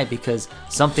this night because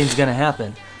something's going to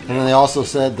happen. And then they also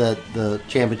said that the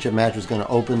championship match was going to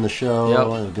open the show. Yep. And it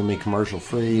was going to be commercial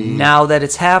free. Now that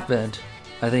it's happened,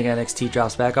 I think NXT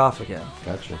drops back off again.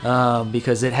 Gotcha.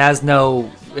 Because it has no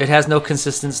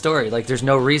consistent story. Like there's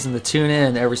no reason to tune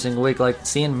in every single week. Like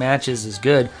seeing matches is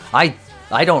good. I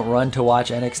don't run to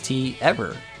watch NXT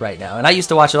ever right now, and I used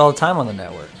to watch it all the time on the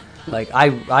network. Like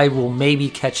I will maybe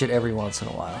catch it every once in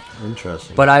a while,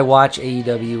 Interesting. but I watch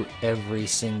AEW every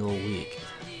single week.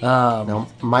 Now,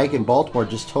 Mike in Baltimore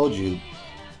just told you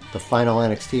the final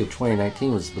NXT of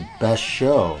 2019 was the best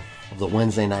show of the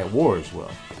Wednesday Night Wars, Will.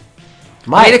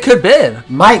 I mean, it could have been.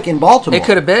 Mike in Baltimore. It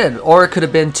could have been, or it could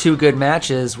have been two good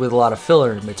matches with a lot of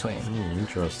filler in between.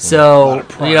 Interesting. So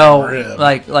prime rib.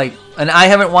 like, and I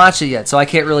haven't watched it yet, so I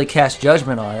can't really cast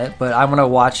judgment on it. But I'm gonna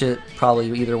watch it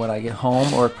probably either when I get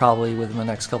home or probably within the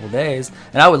next couple days.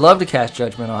 And I would love to cast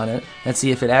judgment on it and see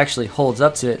if it actually holds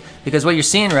up to it. Because what you're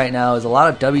seeing right now is a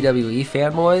lot of WWE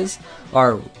fanboys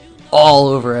are all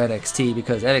over NXT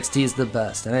because NXT is the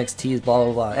best. NXT is blah,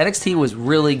 blah, blah. NXT was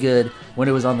really good when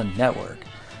it was on the network.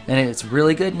 And it's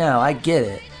really good now. I get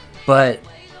it. But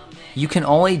you can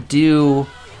only do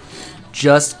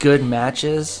just good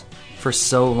matches for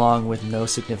so long with no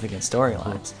significant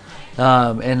storylines.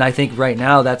 And I think right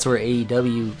now that's where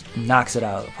AEW knocks it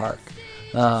out of the park.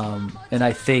 And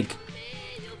I think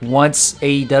once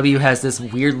AEW has this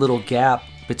weird little gap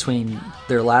between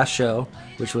their last show,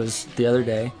 which was the other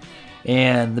day,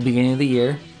 and the beginning of the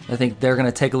year, I think they're going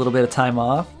to take a little bit of time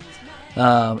off,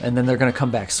 and then they're going to come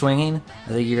back swinging. I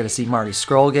think you're going to see Marty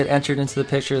Scurll get entered into the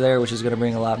picture there, which is going to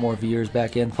bring a lot more viewers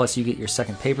back in. Plus, you get your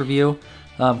second pay-per-view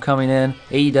coming in.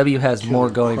 AEW has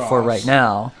more going for right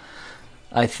now,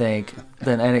 I think,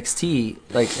 than NXT.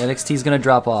 Like, NXT is going to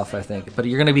drop off, I think. But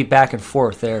you're going to be back and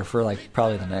forth there for, like,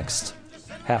 probably the next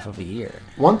half of a year.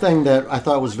 One thing that I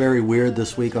thought was very weird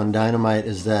this week on Dynamite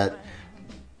is that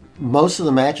most of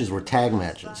the matches were tag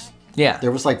matches. Yeah. There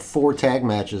was like 4 tag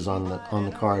matches on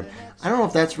the card. I don't know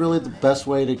if that's really the best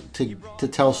way to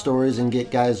tell stories and get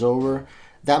guys over.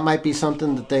 That might be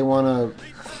something that they want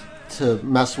to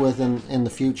mess with in the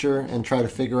future and try to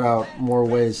figure out more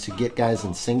ways to get guys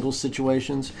in single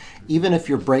situations. Even if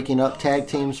you're breaking up tag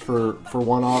teams for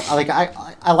one-off.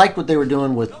 I liked what they were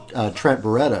doing with Trent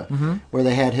Beretta, where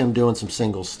they had him doing some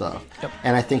single stuff. Yep.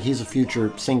 And I think he's a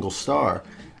future single star.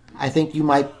 I think you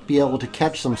might be able to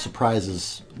catch some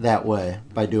surprises that way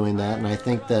by doing that, and I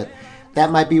think that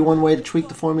might be one way to tweak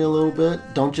the formula a little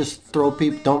bit. Don't just throw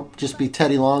people. Don't just be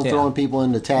Teddy Long throwing people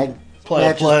into tag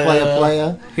matches.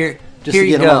 Playa. Here Just you to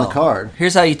get go. them on the card.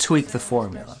 Here's how you tweak the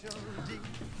formula.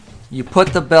 You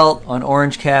put the belt on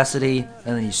Orange Cassidy,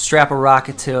 and then you strap a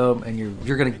rocket to him, and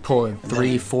you're going to pull in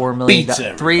 3-4 million, beats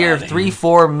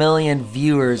 3-4 million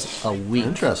viewers a week.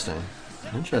 Interesting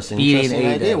Beating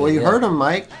idea. AEW, Well, you yeah. heard him,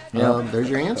 Mike. Yeah. There's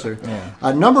your answer.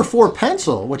 Yeah. Number 4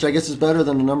 pencil, which I guess is better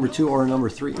than a number 2 or a number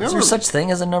 3. Is Remember, there such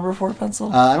thing as a number 4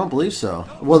 pencil? I don't believe so.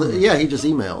 Well, yeah, he just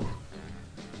emailed.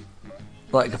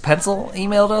 Like a pencil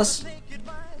emailed us?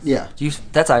 Yeah.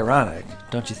 That's ironic,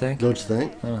 don't you think? Don't you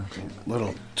think?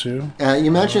 Little too.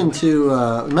 You mentioned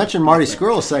Marty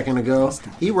Scurll a second ago.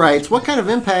 He writes, "What kind of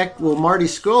impact will Marty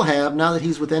Scurll have now that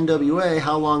he's with NWA?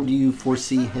 How long do you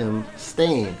foresee him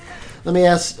staying?" Let me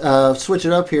switch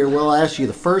it up here. We'll ask you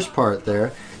the first part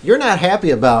there. You're not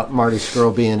happy about Marty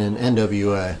Scurll being in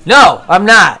NWA. No, I'm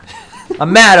not.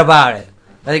 I'm mad about it.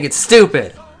 I think it's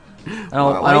stupid. I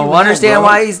don't understand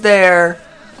why he's there.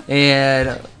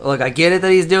 And look, I get it that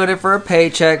he's doing it for a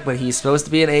paycheck, but he's supposed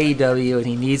to be in AEW, and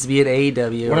he needs to be in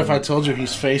AEW. What if I told you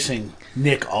he's facing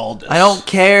Nick Aldis? I don't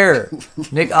care.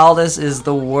 Nick Aldis is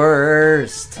the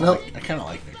worst. No. I kind of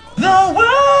like Nick Aldis.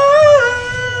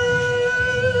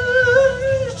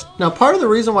 Now, part of the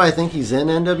reason why I think he's in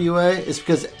NWA is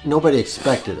because nobody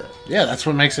expected it. Yeah, that's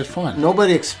what makes it fun.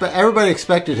 Everybody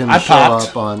expected him to I show popped.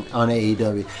 up on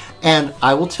AEW. And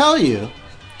I will tell you,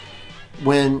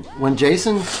 when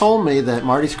Jason told me that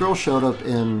Marty Scurll showed up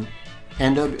in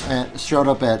at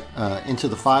Into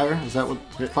the Fire, is that what?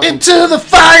 Into the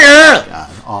fire! God,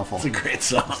 awful. It's a great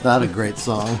song. It's not a great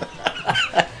song.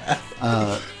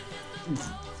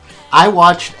 I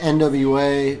watched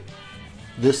NWA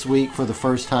this week for the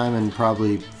first time in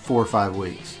probably 4 or 5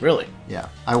 weeks. Really? Yeah,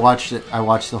 I watched it. I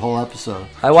watched the whole episode.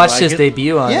 I watched like his it?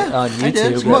 debut on I YouTube.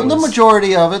 did. It The was-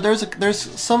 majority of it. There's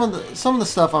some of the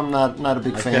stuff I'm not a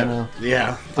big fan of.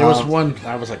 Yeah. There was one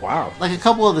I was like, wow. Like a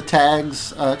couple of the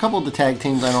tags, a couple of the tag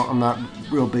teams I'm not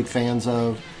real big fans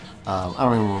of. I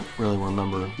don't even really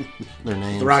remember their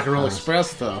names. The Rock and Roll honestly.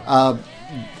 Express, though.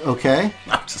 Okay,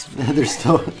 they're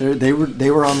still they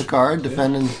were on the card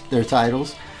defending their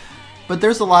titles, but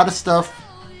there's a lot of stuff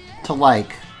to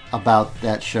like about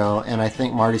that show, and I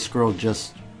think Marty Scurll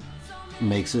just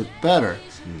makes it better.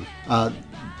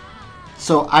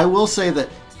 So I will say that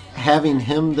having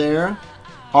him there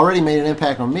already made an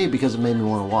impact on me because it made me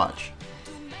want to watch.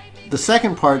 The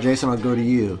second part, Jason, I'll go to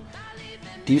you.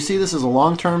 Do you see this as a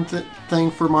long-term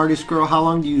thing for Marty Scurll? How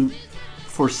long do you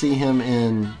foresee him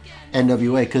in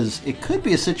NWA? Because it could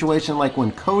be a situation like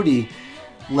when Cody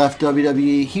left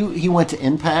WWE. He went to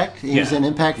Impact. He was in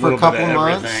Impact for a couple of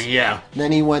months. Yeah.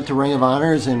 Then he went to Ring of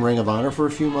Honor. Is in Ring of Honor for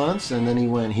a few months, and then he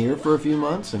went here for a few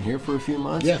months, and here for a few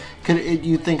months. Yeah.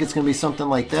 You think it's going to be something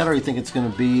like that, or you think it's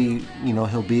going to be,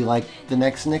 he'll be like the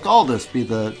next Nick Aldis, be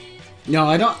the No,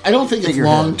 I don't think it's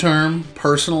Figurehead. long term.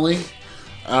 Personally,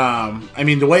 I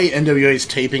mean the way NWA's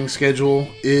taping schedule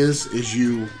is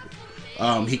you,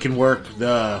 he can work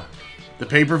the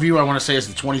pay per view. I want to say is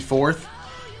the 24th,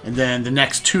 and then the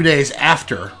next 2 days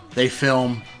after they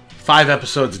film 5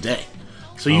 episodes a day,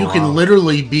 so you can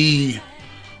literally be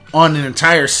on an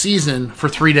entire season for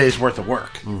 3 days worth of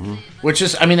work, which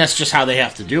is, I mean, that's just how they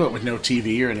have to do it with no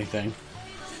TV or anything.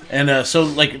 And so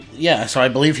I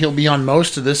believe he'll be on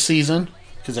most of this season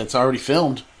because that's already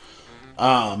filmed.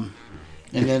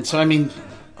 And then, so I mean,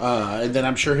 and then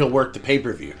I'm sure he'll work the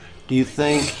pay-per-view. Do you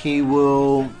think he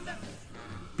will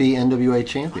be NWA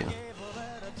champion?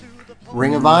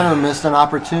 Ring of Honor missed an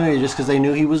opportunity just because they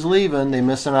knew he was leaving. They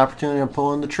missed an opportunity of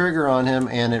pulling the trigger on him,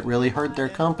 and it really hurt their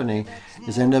company.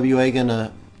 Is NWA going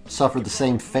to suffer the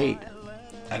same fate?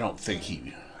 I don't think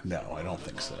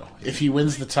so. If he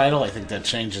wins the title, I think that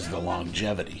changes the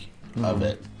longevity of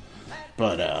it.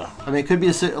 But I mean, it could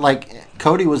be like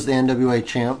Cody was the NWA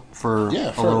champ for a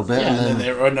little bit, and then and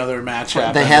there another match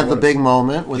happened. they had the big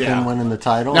moment with him winning the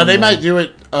title. Now they and then- might do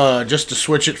it just to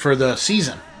switch it for the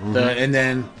season, and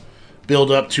then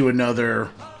build up to another.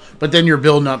 But then you're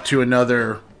building up to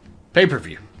another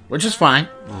pay-per-view, which is fine.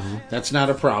 That's not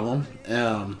a problem.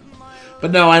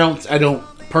 But no, I don't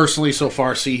personally so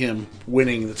far see him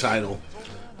winning the title.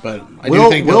 But I do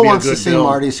think Will there'll be a wants to good see build.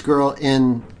 Marty Scurll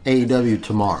in AEW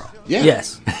tomorrow. Yeah.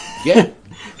 Yes. Yeah.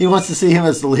 He wants to see him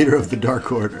as the leader of the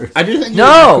Dark Order. I do think.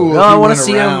 No, I want to to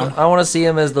see him. I want to see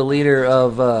him as the leader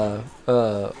of.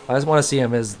 I just want to see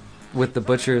him as with the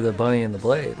Butcher, the Bunny, and the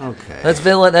Blade. Okay.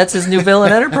 That's his new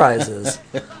villain Enterprises.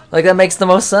 Like that makes the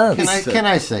most sense. Can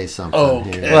I say something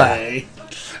here? Okay.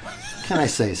 Can I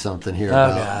say something here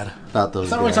God. about those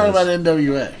So guys? we're talking about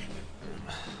NWA.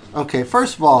 Okay,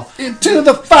 first of all, Into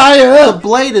the fire, the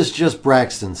Blade is just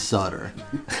Braxton Sutter.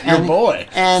 your boy,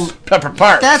 And Pepper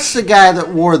Parks. that's the guy that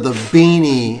wore the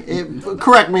beanie.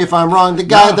 Correct me if I'm wrong. The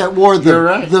guy that wore you're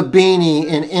right. the beanie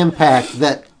in Impact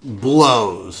that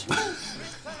blows.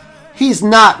 He's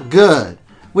not good.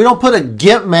 We don't put a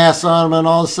gimp mask on him and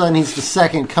all of a sudden he's the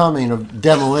second coming of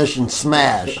Demolition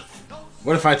Smash.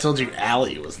 What if I told you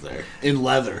Allie was there in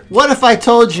leather? What if I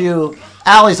told you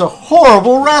Allie's a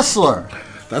horrible wrestler?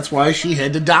 That's why she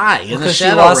had to die in the Because she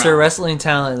Shadow lost her Realm. wrestling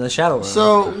talent in the Shadow Realm.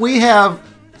 So we have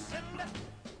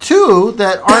two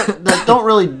that don't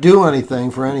really do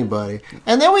anything for anybody,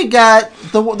 and then we got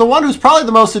the one who's probably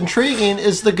the most intriguing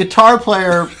is the guitar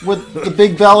player with the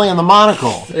big belly and the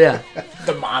monocle. yeah.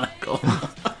 The monocle.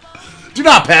 Do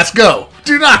not pass go.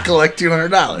 Do not collect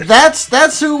 $200.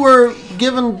 That's who we're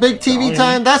giving big TV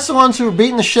time. That's the ones who are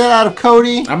beating the shit out of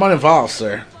Cody. I'm uninvolved,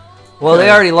 sir. Well, they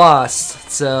already lost,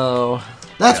 so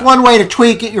That's one way to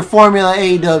tweak it. Your formula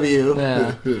AEW.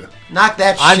 yeah. Knock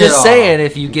that shit I'm just off. saying,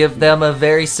 if you give them a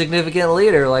very significant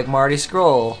leader like Marty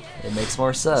Scurll, it makes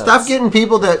more sense. Stop getting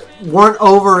people that weren't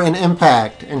over in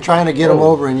Impact and trying to get them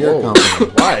over in your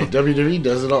company. Why? WWE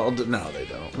does it all. No, they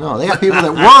don't. No, they got people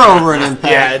that were over in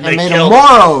Impact Yeah, and they made them killed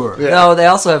more over. No, they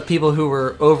also have people who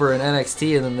were over in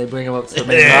NXT, and then they bring them up to the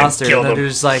main Yeah, roster, kill and then them. they're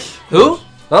just like, who?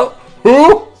 Oh,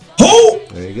 Who?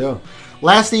 There you go.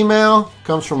 Last email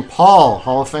comes from Paul,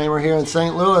 Hall of Famer here in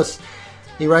St. Louis.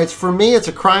 He writes, "For me, it's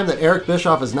a crime that Eric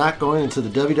Bischoff is not going into the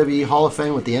WWE Hall of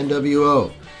Fame with the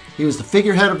NWO. He was the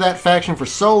figurehead of that faction for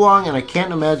so long, and I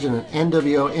can't imagine an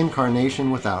NWO incarnation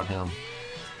without him."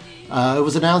 It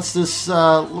was announced this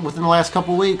within the last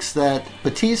couple weeks that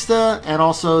Batista and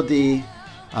also the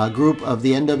group of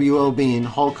the NWO being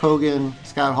Hulk Hogan,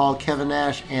 Scott Hall, Kevin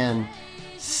Nash, and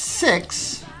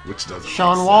 6, Which doesn't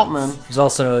Sean make Waltman. sense. There's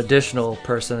also an additional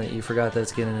person that you forgot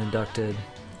that's getting inducted.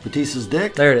 Batista's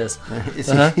dick? There it is.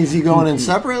 Is he going in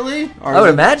separately? Or I would is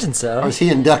he- imagine so. Or is he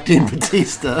inducting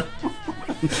Batista?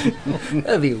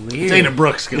 That'd be weird. Dana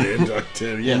Brooks going to induct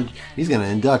him, yeah. He's going to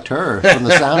induct her from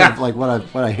the sound of like what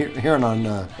I hearing on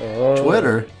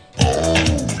Twitter.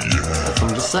 I'm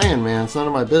just saying, man, it's none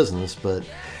of my business. But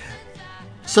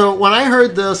so when I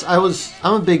heard this,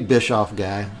 I'm a big Bischoff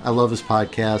guy. I love his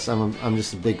podcast. I'm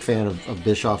just a big fan of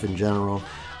Bischoff in general.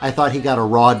 I thought he got a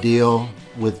raw deal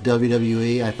with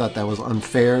WWE. I thought that was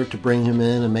unfair to bring him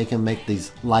in and make him make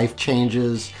these life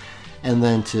changes, and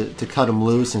then to cut him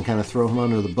loose and kind of throw him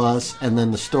under the bus. And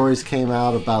then the stories came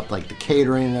out about like the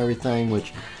catering and everything,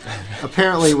 which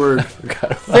apparently were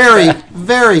very,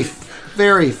 very,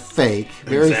 very fake,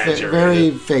 very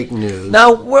fake news.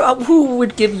 Now, who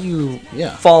would give you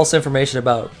Yeah. false information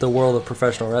about the world of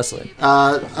professional wrestling?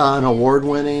 An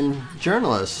award-winning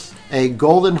journalist, a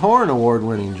Golden Horn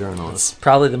award-winning journalist. It's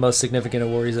probably the most significant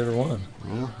award he's ever won.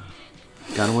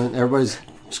 Got to win. Everybody's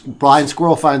blind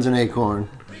squirrel finds an acorn.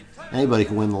 Anybody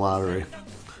can win the lottery.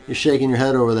 You're shaking your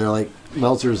head over there like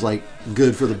Meltzer's like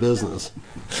good for the business.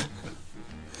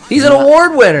 He's an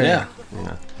award winner. Yeah.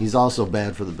 Yeah, he's also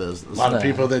bad for the business. A lot of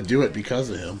people that do it because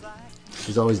of him.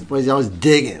 He's always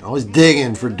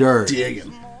digging for dirt.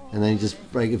 Digging. And then he just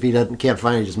like if he can't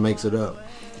find it, he just makes it up.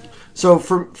 So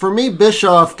for me,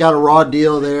 Bischoff got a raw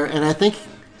deal there, and I think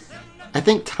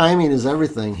timing is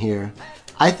everything here.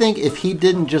 I think if he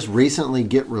didn't just recently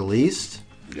get released,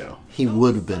 Yeah. he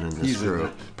would have been in this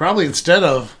group. Probably instead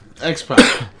of X-Pac,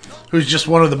 who's just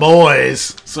one of the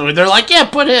boys. So they're like, yeah,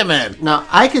 put him in. Now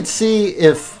I could see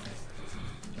if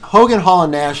Hogan, Hall,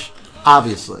 and Nash,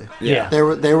 obviously, Yeah. they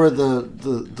were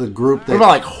the group What that about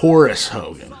like Horace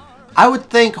Hogan? I would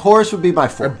think Horace would be my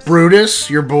fourth. Brutus,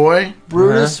 your boy?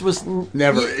 Brutus was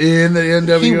Never in the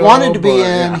NWO. He wanted to be but,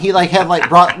 in. yeah. He like had like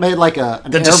made like an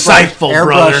The disciple, airbrush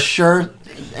brother. shirt,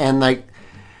 and like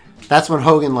that's when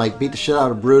Hogan like beat the shit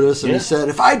out of Brutus, and Yeah. he said,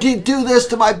 "If I did do this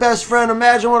to my best friend,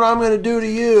 imagine what I'm going to do to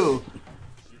you."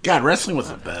 God, wrestling was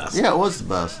the best. Yeah, it was the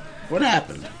best. What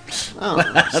happened? I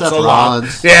don't know. Seth a lot.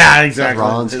 Rollins. Yeah, Seth exactly.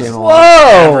 Rollins His came along.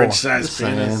 Whoa! average size Just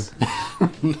saying.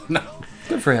 penis.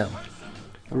 Good for him.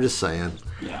 I'm just saying.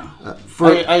 Yeah.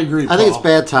 I agree, I think it's Paul.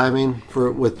 bad timing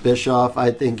with Bischoff.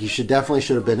 I think he should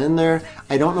have been in there.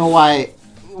 I don't know why.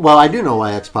 Well, I do know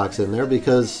why X-Pac's in there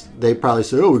because they probably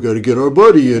said, "Oh, we got to get our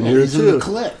buddy in here He's in too." the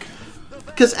clique.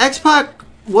 Because X-Pac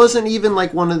wasn't even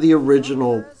like one of the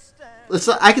original.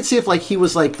 I could see if like he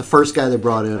was like the first guy they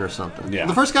brought in or something. Yeah.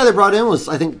 The first guy they brought in was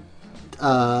I think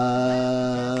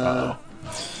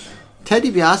Ted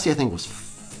DiBiase. I think was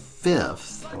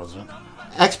 5th. Was it?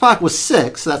 X-Pac was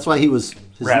 6th. That's why he was.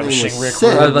 His Ravishing name was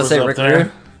Rick 6th. I was Rude about to say up Rick there.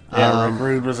 Rude. Yeah, Rick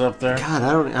Rude was up there. God,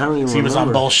 I don't even remember. He was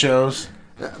on both shows.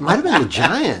 Might have been the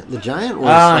Giant. The Giant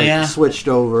was yeah. switched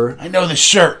over. I know the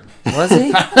shirt. Was he?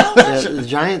 Yeah, the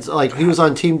Giants, like he was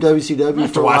on Team WCW have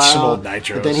for to a watch while, some old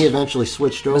Nitros. but then he eventually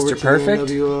switched over Mr. to Perfect?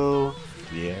 the NWO.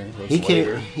 Yeah,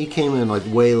 He came in like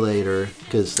way later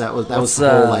because that was What's, the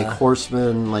whole like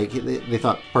Horseman, like they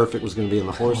thought Perfect was going to be in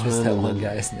the Horseman, What's that and one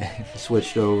then guy's name?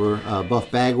 switched over.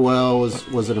 Buff Bagwell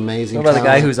was an amazing. What about the guy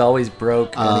talent. who's always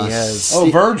broke and he has...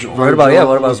 Virgil. What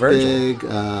about was Virgil?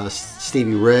 Big.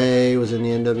 Stevie Ray was in the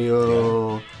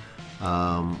NWO.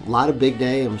 A lot of big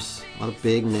names. A lot of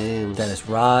big names. Dennis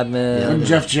Rodman. Yeah. And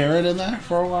Jeff Jarrett in there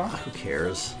for a while. Who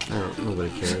cares? Nobody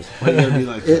cares. Why you gotta be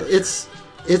like that?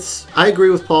 It's. I agree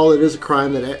with Paul. It is a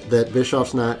crime that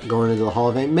Bischoff's not going into the Hall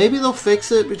of Fame. Maybe they'll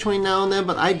fix it between now and then,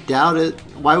 but I doubt it.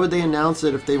 Why would they announce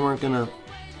it if they weren't going to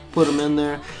put him in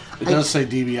there? It does say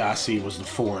DiBiase was the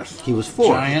 4th. He was 4th.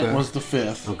 Giant okay. was the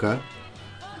 5th. Okay.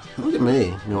 Look at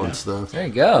me knowing stuff. There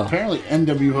you go. Apparently,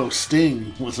 NWO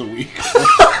Sting was a week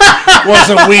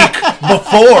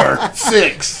before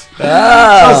 6.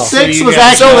 Oh. 6 you was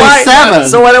got- actually 7.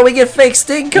 So why don't we get fake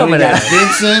Sting coming We got out?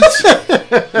 Vincent.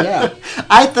 Yeah.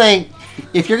 I think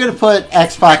if you're going to put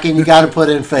X-Pac in, you got to put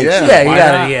in fake. Yeah. Sting. Yeah, you Why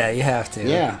gotta. not? Yeah, you have to.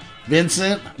 Yeah.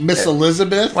 Vincent, Miss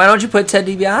Elizabeth. Why don't you put Ted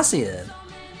DiBiase in?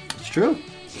 It's true.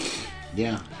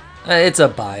 Yeah. It's a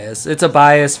bias. It's a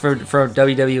bias for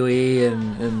WWE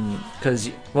and because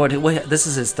what this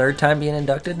is his 3rd time being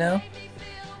inducted now.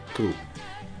 Cool.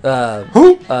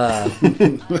 Who?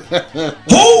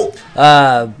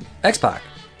 X-Pac.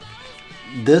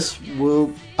 This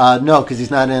will no, because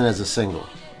he's not in as a single.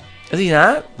 Is he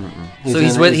not? So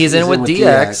he's in with DX.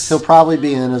 DX. He'll probably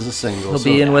be in as a single. He'll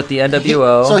be in with the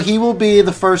NWO. So he will be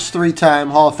the first 3-time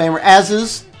Hall of Famer, as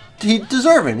is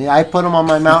deserving. I put him on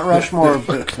my Mount Rushmore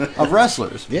of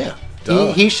wrestlers. Yeah.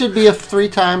 He should be a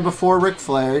 3-time before Ric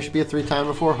Flair. He should be a 3-time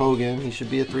before Hogan. He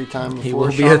should be a 3-time before He will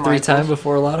be Shawn a 3-time Michaels.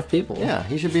 before a lot of people. Yeah,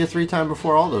 he should be a 3-time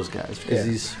before all those guys because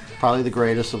he's probably the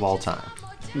greatest of all time.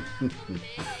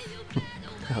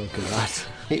 Oh God.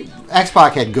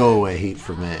 X-Pac had go-away heat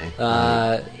for me.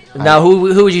 Now, who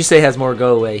would you say has more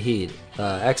go-away heat?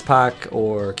 X-Pac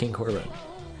or King Corbin?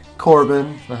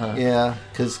 Corbin, yeah,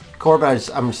 because Corbin,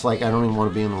 I'm just like, I don't even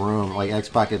want to be in the room. Like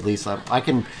X-Pac, at least I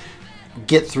can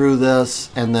get through this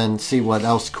and then see what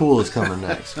else cool is coming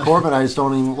next. Corbin, I just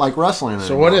don't even like wrestling anymore.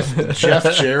 So what if Jeff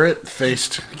Jarrett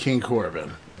faced King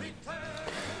Corbin?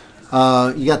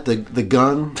 You got the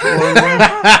gun going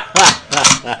there?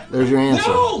 There's your answer.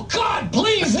 No, God,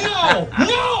 please, no!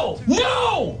 No!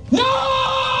 No!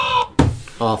 No!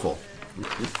 Awful.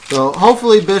 So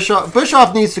hopefully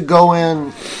Bischoff needs to go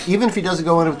in, even if he doesn't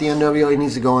go in with the NWO, he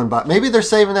needs to go in by, maybe they're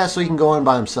saving that so he can go in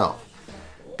by himself.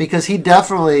 Because he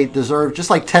definitely deserves, just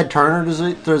like Ted Turner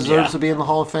deserves to be in the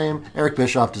Hall of Fame, Eric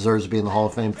Bischoff deserves to be in the Hall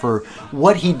of Fame for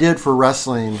what he did for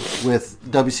wrestling with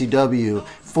WCW,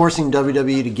 forcing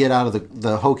WWE to get out of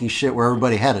the hokey shit where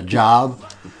everybody had a job.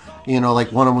 You know,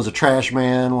 like one of them was a trash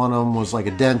man, one of them was like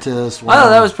a dentist. I thought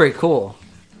that was pretty cool.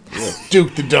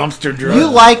 Duke the dumpster drug. You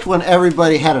liked when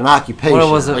everybody had an occupation. Well,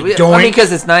 it was Like I mean, Doink.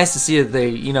 because it's nice to see that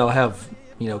they, have,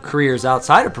 careers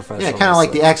outside of professional. Yeah, kind of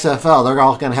like the XFL. They're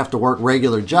all going to have to work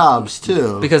regular jobs,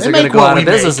 too. because They they're going to make go what out of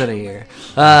we business make. in a year.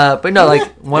 But no, like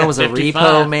one was a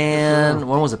 55. repo man,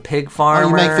 one was a pig Oh, farmer.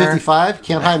 you make 55?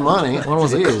 Can't hide money. One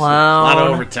was a Jeez. a lot of clown.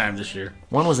 overtime this year.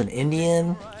 One was an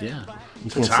Indian, Yeah.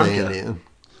 You can't say Tatanka. Indian.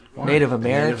 Native There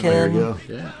American. you go.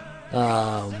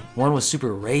 Yeah. One was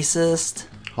super racist.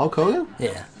 Hulk Hogan?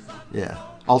 Yeah, Yeah.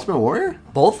 Ultimate Warrior?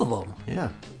 both of them. Yeah.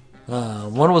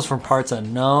 One was from Parts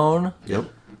Unknown. Yep.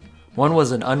 One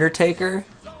was an Undertaker.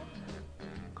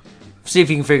 See if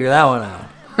you can figure that one out.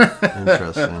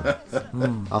 Interesting.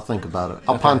 I'll think about it.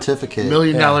 I'll pontificate. $1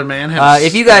 Million Man. Had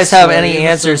If you guys have any slave,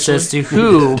 answers as to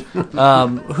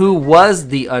who was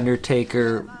the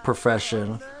Undertaker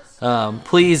profession,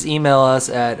 please email us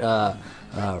at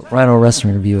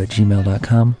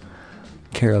rhinowrestlingreview@gmail.com,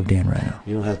 care of Dan Rhino.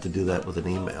 You don't have to do that with an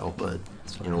email, but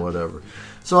whatever.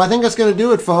 So I think that's going to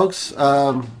do it, folks.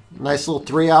 Nice little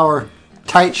 3-hour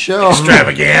tight show.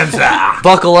 extravaganza.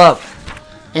 Buckle up.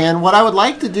 And what I would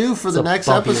like to do for the a next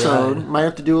bumpy episode, ride. might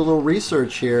have to do a little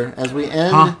research here as we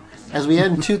end. As we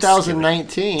end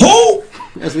 2019.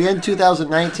 As we end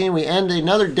 2019, we end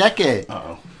another decade.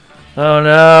 Oh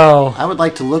no. I would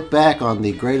like to look back on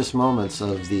the greatest moments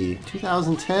of the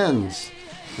 2010s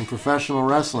in professional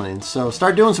wrestling. So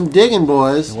start doing some digging,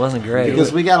 boys. It wasn't great.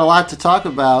 Because we got a lot to talk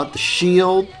about. The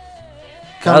Shield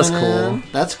coming was cool. in.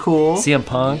 That's cool. CM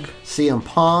Punk. CM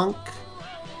Punk.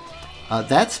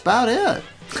 That's about it.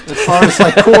 As far as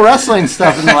like cool wrestling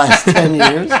stuff in the last 10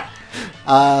 years.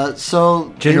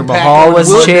 So Jinder Impact Mahal was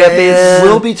One champion.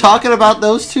 we'll be talking about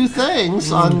those two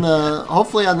things on the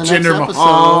hopefully on the next Jinder episode.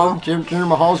 Mahal. Jinder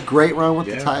Mahal's great run with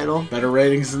the Yeah. title. Better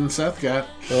ratings than Seth got.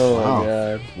 Oh Wow. my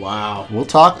god. Wow. We'll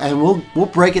talk and we'll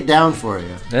break it down for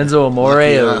you. Enzo Amore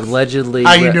Lucky us. allegedly.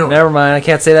 How you doing? Never mind. I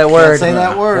can't say that word. say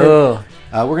that word. Oh.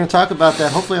 We're going to talk about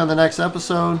that hopefully on the next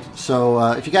episode. So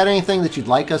if you got anything that you'd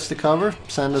like us to cover,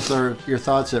 send us your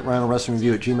thoughts at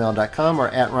rhinowrestlingreview@gmail.com or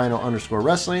at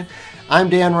rhino_wrestling. I'm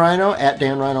Dan Rhino, at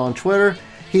Dan Rhino on Twitter.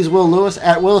 He's Will Lewis,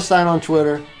 at Willestein on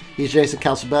Twitter. He's Jason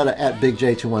Calzabetta, at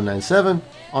BigJ2197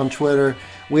 on Twitter.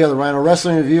 We are the Rhino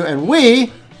Wrestling Review, and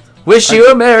we... Wish you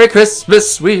a Merry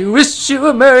Christmas. We wish you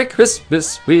a Merry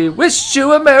Christmas. We wish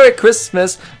you a Merry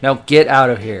Christmas. Now get out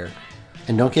of here.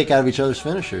 And don't kick out of each other's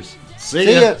finishers. See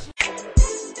See ya. ya.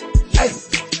 Hey,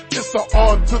 it's the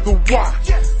R to the Y,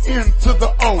 N to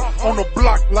the O. On the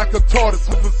block like a tortoise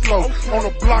moving slow. On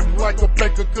the block like a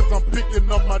baker, cause I'm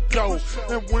picking up my dough.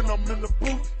 And when I'm in the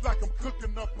booth, like I'm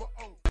cooking up a O.